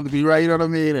learn. I love to be right. You know what I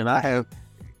mean? And I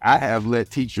have let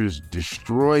teachers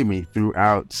destroy me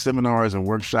throughout seminars and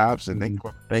workshops, and they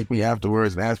thank me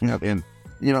afterwards and ask me out. And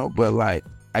but like,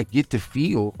 I get to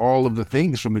feel all of the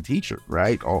things from the teacher,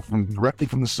 right? All directly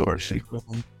from the source.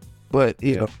 But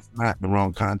it's not the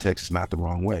wrong context. It's not the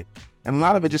wrong way. And a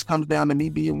lot of it just comes down to me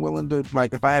being willing to,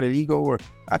 like, if I had an ego, or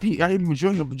I even was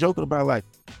joking about, like,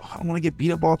 oh, I don't want to get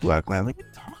beat up all throughout class. Like, what are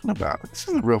you talking about? This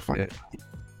isn't real fun.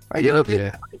 Like,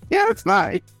 yeah, it's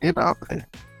not. Like,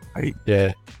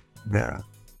 yeah,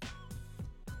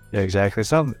 exactly.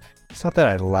 It's not that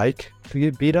I like to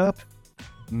get beat up,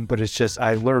 but it's just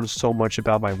I learn so much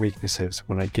about my weaknesses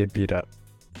when I get beat up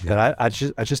that I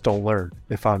just don't learn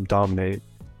if I'm dominated.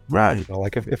 Right.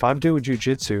 Like if I'm doing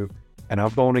jujitsu and I'm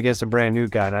going against a brand new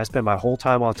guy and I spend my whole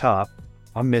time on top,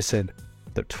 I'm missing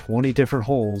the 20 different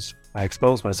holes I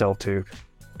expose myself to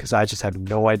because I just have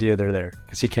no idea they're there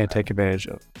because he can't take advantage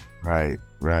of. Right.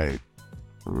 For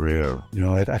real.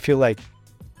 I feel like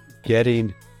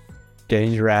getting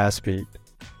your ass beat,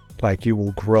 like you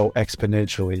will grow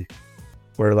exponentially,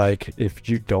 where like if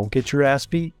you don't get your ass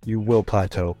beat, you will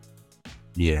plateau.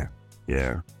 Yeah.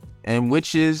 And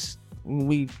which is, when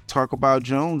we talk about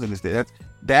Jones and this,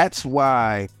 that's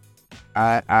why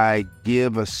I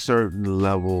give a certain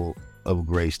level of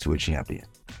grace to a champion.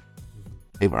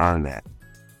 They've earned that.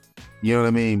 You know what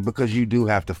I mean? Because you do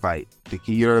have to fight.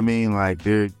 You know what I mean? Like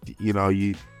the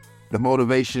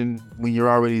motivation when you're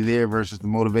already there versus the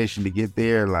motivation to get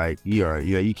there, like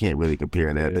you can't really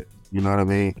compare that. You know what I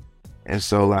mean? And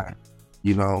so, like,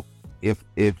 if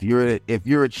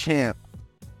you're a champ,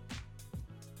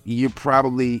 you're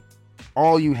probably,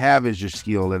 all you have is your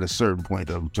skill at a certain point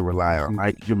to rely on.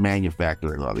 Like, you're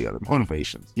manufacturing all the other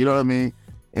motivations. You know what I mean?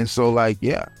 And so, like,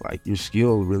 your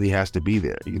skill really has to be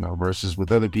there, versus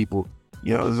with other people,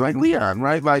 it's like Leon,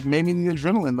 right? Like, maybe the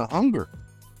adrenaline, the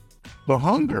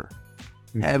hunger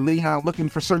had Leon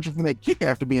searching for that kick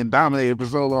after being dominated for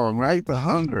so long, right? The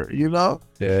hunger,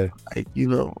 Yeah. Like,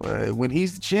 when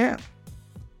he's the champ,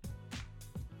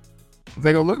 what's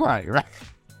they gonna look like, right?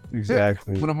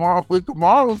 Exactly. When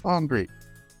tomorrow's hungry,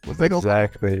 what's they gonna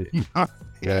exactly.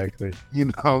 Exactly.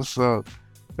 So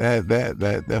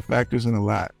that factors in a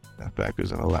lot.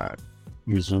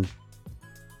 Mm-hmm.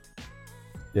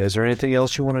 Yeah. Is there anything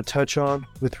else you want to touch on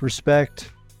with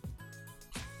respect?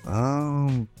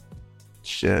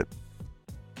 Shit.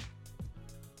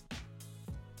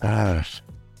 Gosh.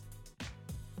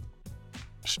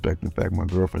 Respect the fact my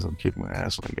girlfriend's gonna kick my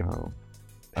ass when I get home.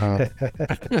 Uh,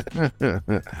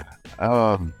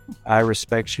 um, I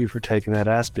respect you for taking that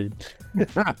ass beat.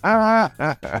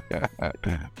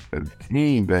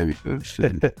 team, baby.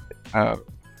 Uh,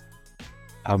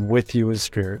 I'm with you in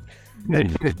spirit. all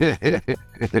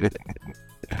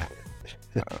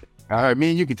right,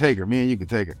 me and you can take her. Me and you can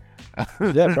take her.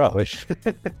 Yeah, probably.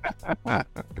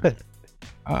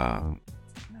 um,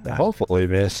 Hopefully,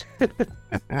 miss.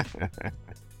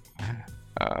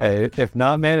 Hey, if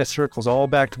not, man, it circles all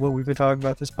back to what we've been talking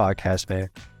about this podcast, man.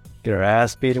 Get our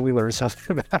ass beat and we learn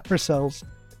something about ourselves.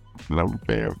 I'm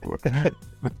prepared for it.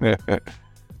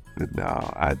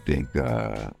 No, I think,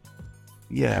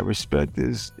 yeah, respect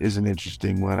is an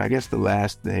interesting one. I guess the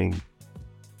last thing,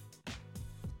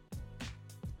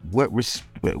 what is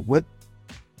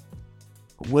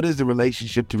the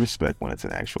relationship to respect when it's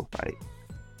an actual fight?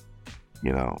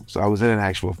 You know, so I was in an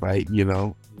actual fight,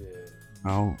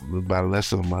 about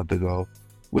less than a month ago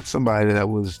with somebody that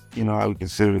was, I would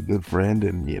consider a good friend,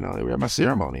 and, they were at my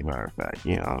ceremony, matter of fact,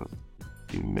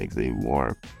 it makes it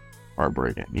more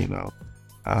heartbreaking,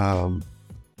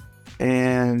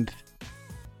 and,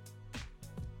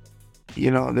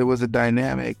 there was a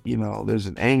dynamic, there's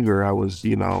an anger. I was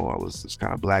just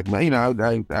kind of blackmailed,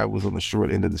 I was on the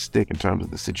short end of the stick in terms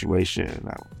of the situation.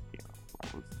 I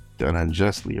was done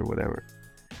unjustly or whatever.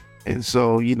 And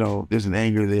so, there's an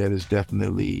anger there. There's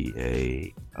definitely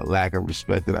a lack of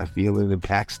respect that I feel. It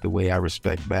impacts the way I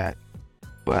respect back.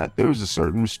 But there was a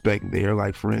certain respect there.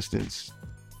 Like, for instance,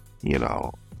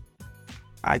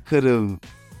 I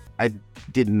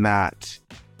did not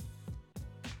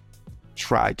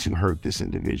try to hurt this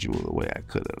individual the way I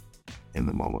could have in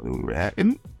the moment that we were at.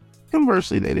 And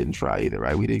conversely, they didn't try either,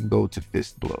 right? We didn't go to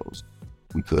fist blows.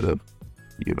 We could have,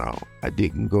 I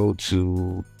didn't go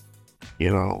to,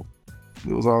 it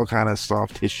was all kind of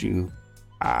soft tissue,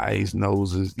 eyes,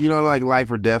 noses, like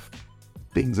life or death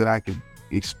things that I could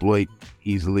exploit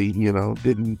easily,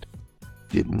 didn't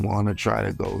want to try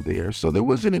to go there. So there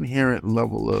was an inherent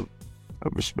level of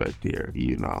respect here,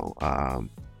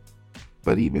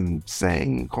 but even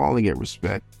calling it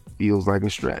respect feels like a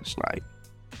stretch. Like,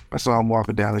 if I saw him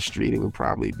walking down the street, it would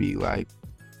probably be like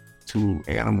two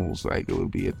animals. Like, it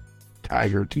would be a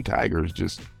tiger, two tigers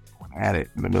just at it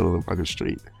in the middle of the fucking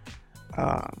street.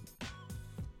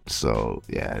 So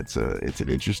yeah, it's an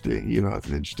interesting, it's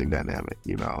an interesting dynamic,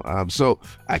 so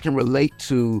I can relate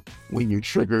to when you're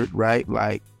triggered, right?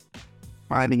 Like,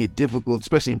 finding it difficult,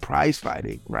 especially in prize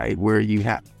fighting, right? Where you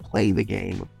have to play the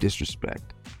game of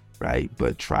disrespect, right?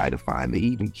 But try to find the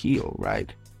even keel, right?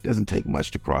 It doesn't take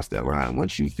much to cross that line.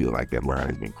 Once you feel like that line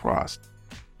has been crossed,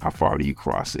 how far do you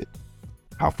cross it?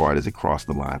 How far does it cross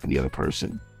the line for the other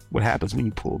person? What happens when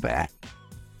you pull back?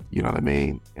 You know what I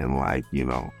mean? And like,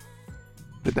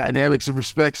 the dynamics of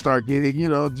respect start getting,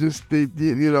 just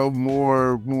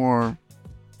more,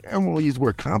 I won't use the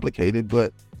word complicated,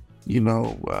 but,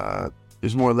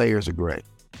 there's more layers of gray,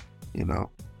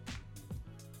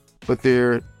 but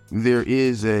there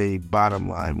is a bottom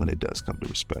line when it does come to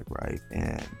respect, right?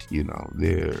 And,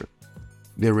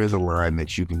 there is a line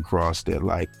that you can cross that,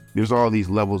 like, there's all these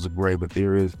levels of gray, but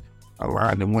there is a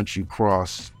line that once you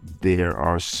cross, there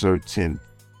are certain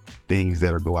things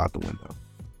that'll go out the window.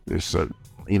 There's certain,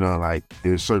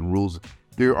 there's certain rules.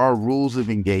 There are rules of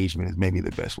engagement is maybe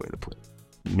the best way to put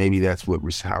it. Maybe that's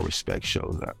how respect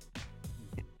shows up.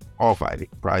 All fighting,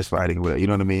 prize fighting, whatever, you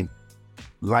know what I mean?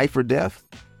 Life or death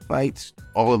fights,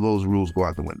 all of those rules go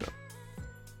out the window,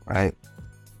 right?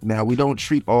 Now, we don't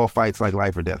treat all fights like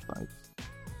life or death fights.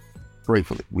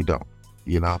 Gratefully, we don't,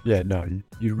 Yeah, no,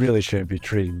 you really shouldn't be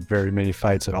treating very many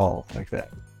fights at all like that.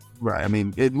 Right. I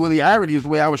mean, the irony is the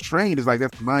way I was trained is like,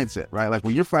 that's the mindset, right? Like,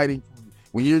 when you're fighting,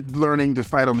 when you're learning to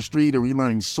fight on the street, or you're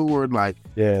learning sword, like,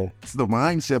 yeah, it's the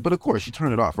mindset. But of course, you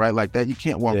turn it off, right? Like that, you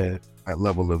can't walk that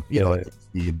level of, be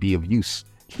of use,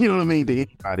 to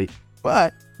anybody.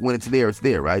 But when it's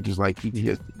there, right? Just like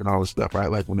PTSD and all this stuff, right?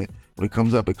 Like, when it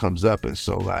comes up, it comes up. And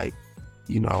so, like,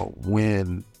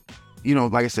 when,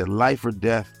 like I said, life or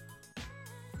death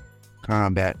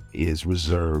combat is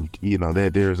reserved.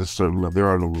 There's a certain level. There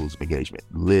are no rules of engagement.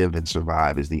 Live and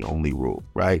survive is the only rule,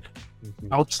 right?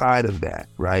 Mm-hmm. Outside of that,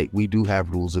 right, we do have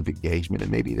rules of engagement,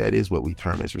 and maybe that is what we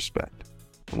term as respect.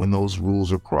 And when those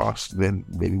rules are crossed, then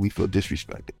maybe we feel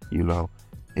disrespected,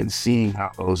 and seeing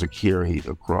how those are carried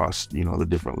across, the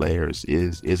different layers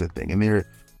is a thing. And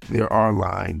there are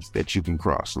lines that you can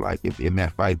cross. Like, if in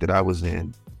that fight that I was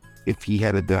in, if he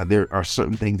had done, there are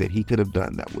certain things that he could have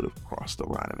done that would have crossed the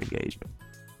line of engagement.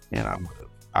 And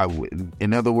I would,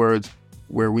 in other words,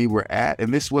 where we were at,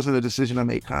 and this wasn't a decision I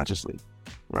made consciously,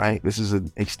 right? This is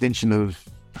an extension of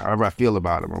however I feel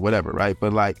about him or whatever, right?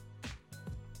 But like,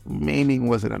 maiming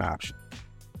wasn't an option.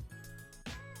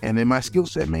 And in my skill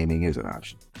set, maiming is an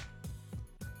option.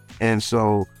 And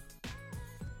so,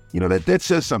 that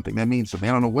says something. That means something.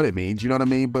 I don't know what it means, you know what I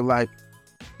mean? But like,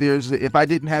 if I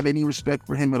didn't have any respect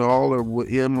for him at all, or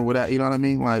him or whatever, you know what I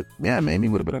mean? Like, yeah,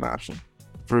 maiming would have been an option.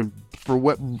 For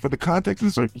the context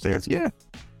and circumstance, yeah,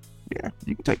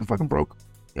 you can take a fucking broke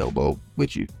elbow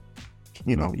with you.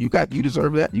 You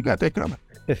deserve that. You got that coming.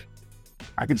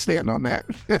 I can stand on that.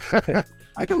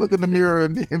 I can look in the mirror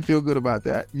and feel good about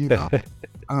that,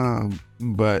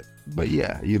 But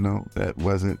yeah, that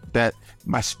wasn't that.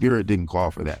 My spirit didn't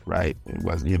call for that, right? It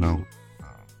wasn't,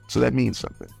 So that means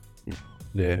something.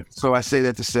 Yeah. So I say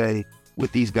that to say,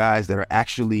 with these guys that are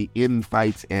actually in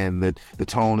fights and the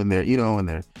tone and their,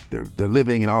 and they're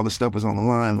living and all the stuff is on the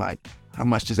line, like, how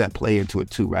much does that play into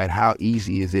it too, right? How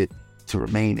easy is it to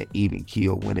remain at even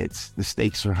keel when the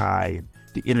stakes are high and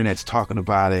the internet's talking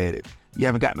about it? You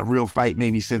haven't gotten a real fight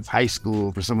maybe since high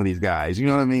school for some of these guys, you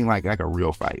know what I mean? Like a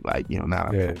real fight, like,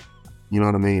 not a, you know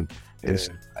what I mean? It's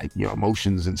like,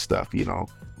 emotions and stuff,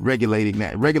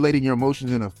 regulating your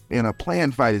emotions in a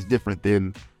planned fight is different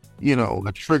than,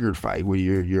 a triggered fight where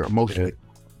you're emotionally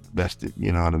invested,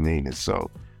 you know what I mean? And so,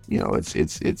 it's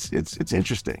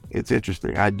interesting. It's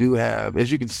interesting. I do have,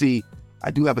 as you can see,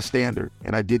 I do have a standard,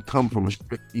 and I did come from a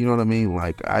strict, you know what I mean?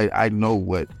 Like, I know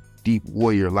what deep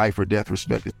warrior life or death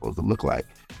respect is supposed to look like,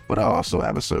 but I also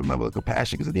have a certain level of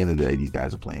compassion, because at the end of the day, these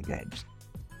guys are playing games.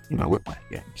 We're playing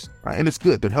games, right? And it's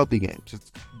good. They're healthy games.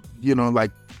 It's,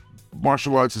 like,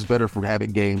 martial arts is better for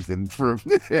having games than for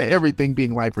everything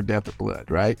being life or death or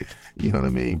blood, right? You know what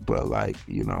I mean? But like,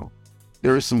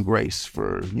 there is some grace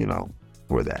for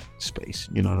that space.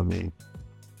 You know what I mean?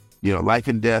 Life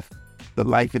and death, the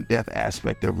life and death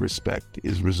aspect of respect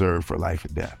is reserved for life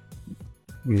and death.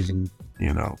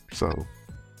 So.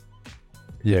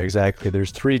 Yeah, exactly.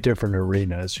 There's 3 different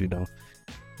arenas, You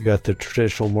got the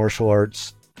traditional martial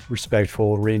arts,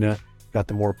 respectful arena, you got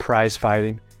the more prize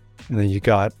fighting, and then you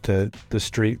got the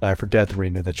street life or death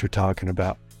arena that you're talking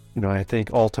about. I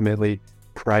think ultimately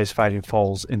prize fighting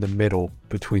falls in the middle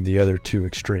between the other 2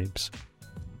 extremes.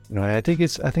 I think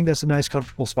that's a nice,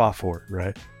 comfortable spot for it,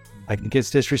 right? Like, it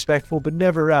gets disrespectful, but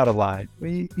never out of line.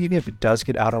 Even if it does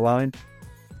get out of line,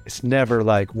 it's never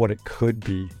like what it could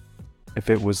be if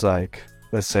it was like,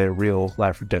 let's say, a real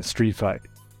life or death street fight.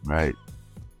 Right.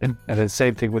 And then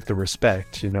same thing with the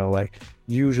respect, like,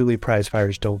 usually prize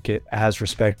fighters don't get as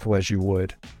respectful as you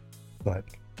would, but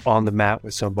on the mat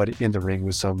with somebody, in the ring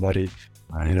with somebody,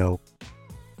 right.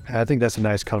 I think that's a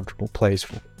nice, comfortable place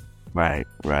for it. Right.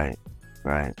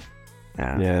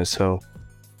 Yeah. So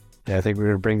I think we're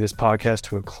going to bring this podcast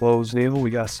to a close, Neil. We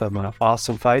got some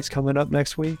awesome fights coming up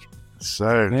next week.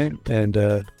 Sir. Right? And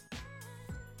we're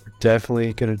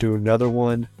definitely going to do another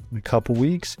one in a couple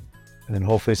weeks. And then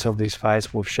hopefully some of these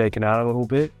fights will have shaken out a little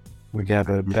bit. We can have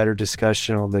a better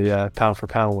discussion on the pound for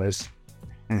pound list.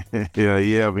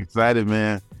 Yeah, I'm excited,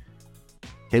 man.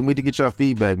 Can't wait to get your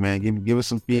feedback, man. Give us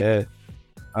some feedback.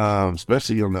 Yeah.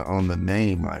 Especially on the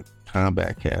name, like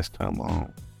Combat Cast. Come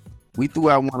on. We threw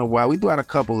out one a while. We threw out a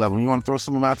couple of them. You want to throw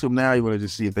some of them out to them now? Or you want to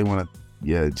just see if they want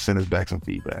to, send us back some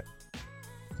feedback?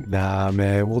 Nah,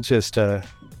 man. We'll just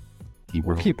keep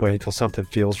waiting until something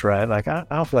feels right. Like, I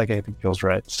don't feel like anything feels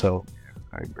right. So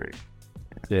I agree.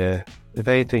 Yeah. If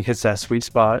anything hits that sweet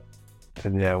spot,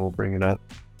 then we'll bring it up.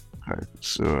 All right,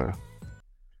 sure.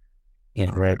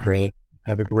 Yeah, right, great.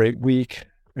 Have a great week,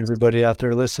 everybody out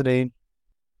there listening.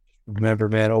 Remember,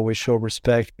 man, always show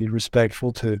respect. Be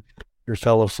respectful to your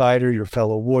fellow fighter, your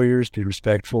fellow warriors. Be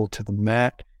respectful to the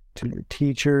mat, to your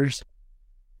teachers.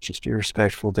 Just be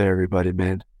respectful to everybody,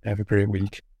 man. Have a great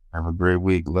week. Have a great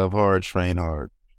week. Love hard, train hard.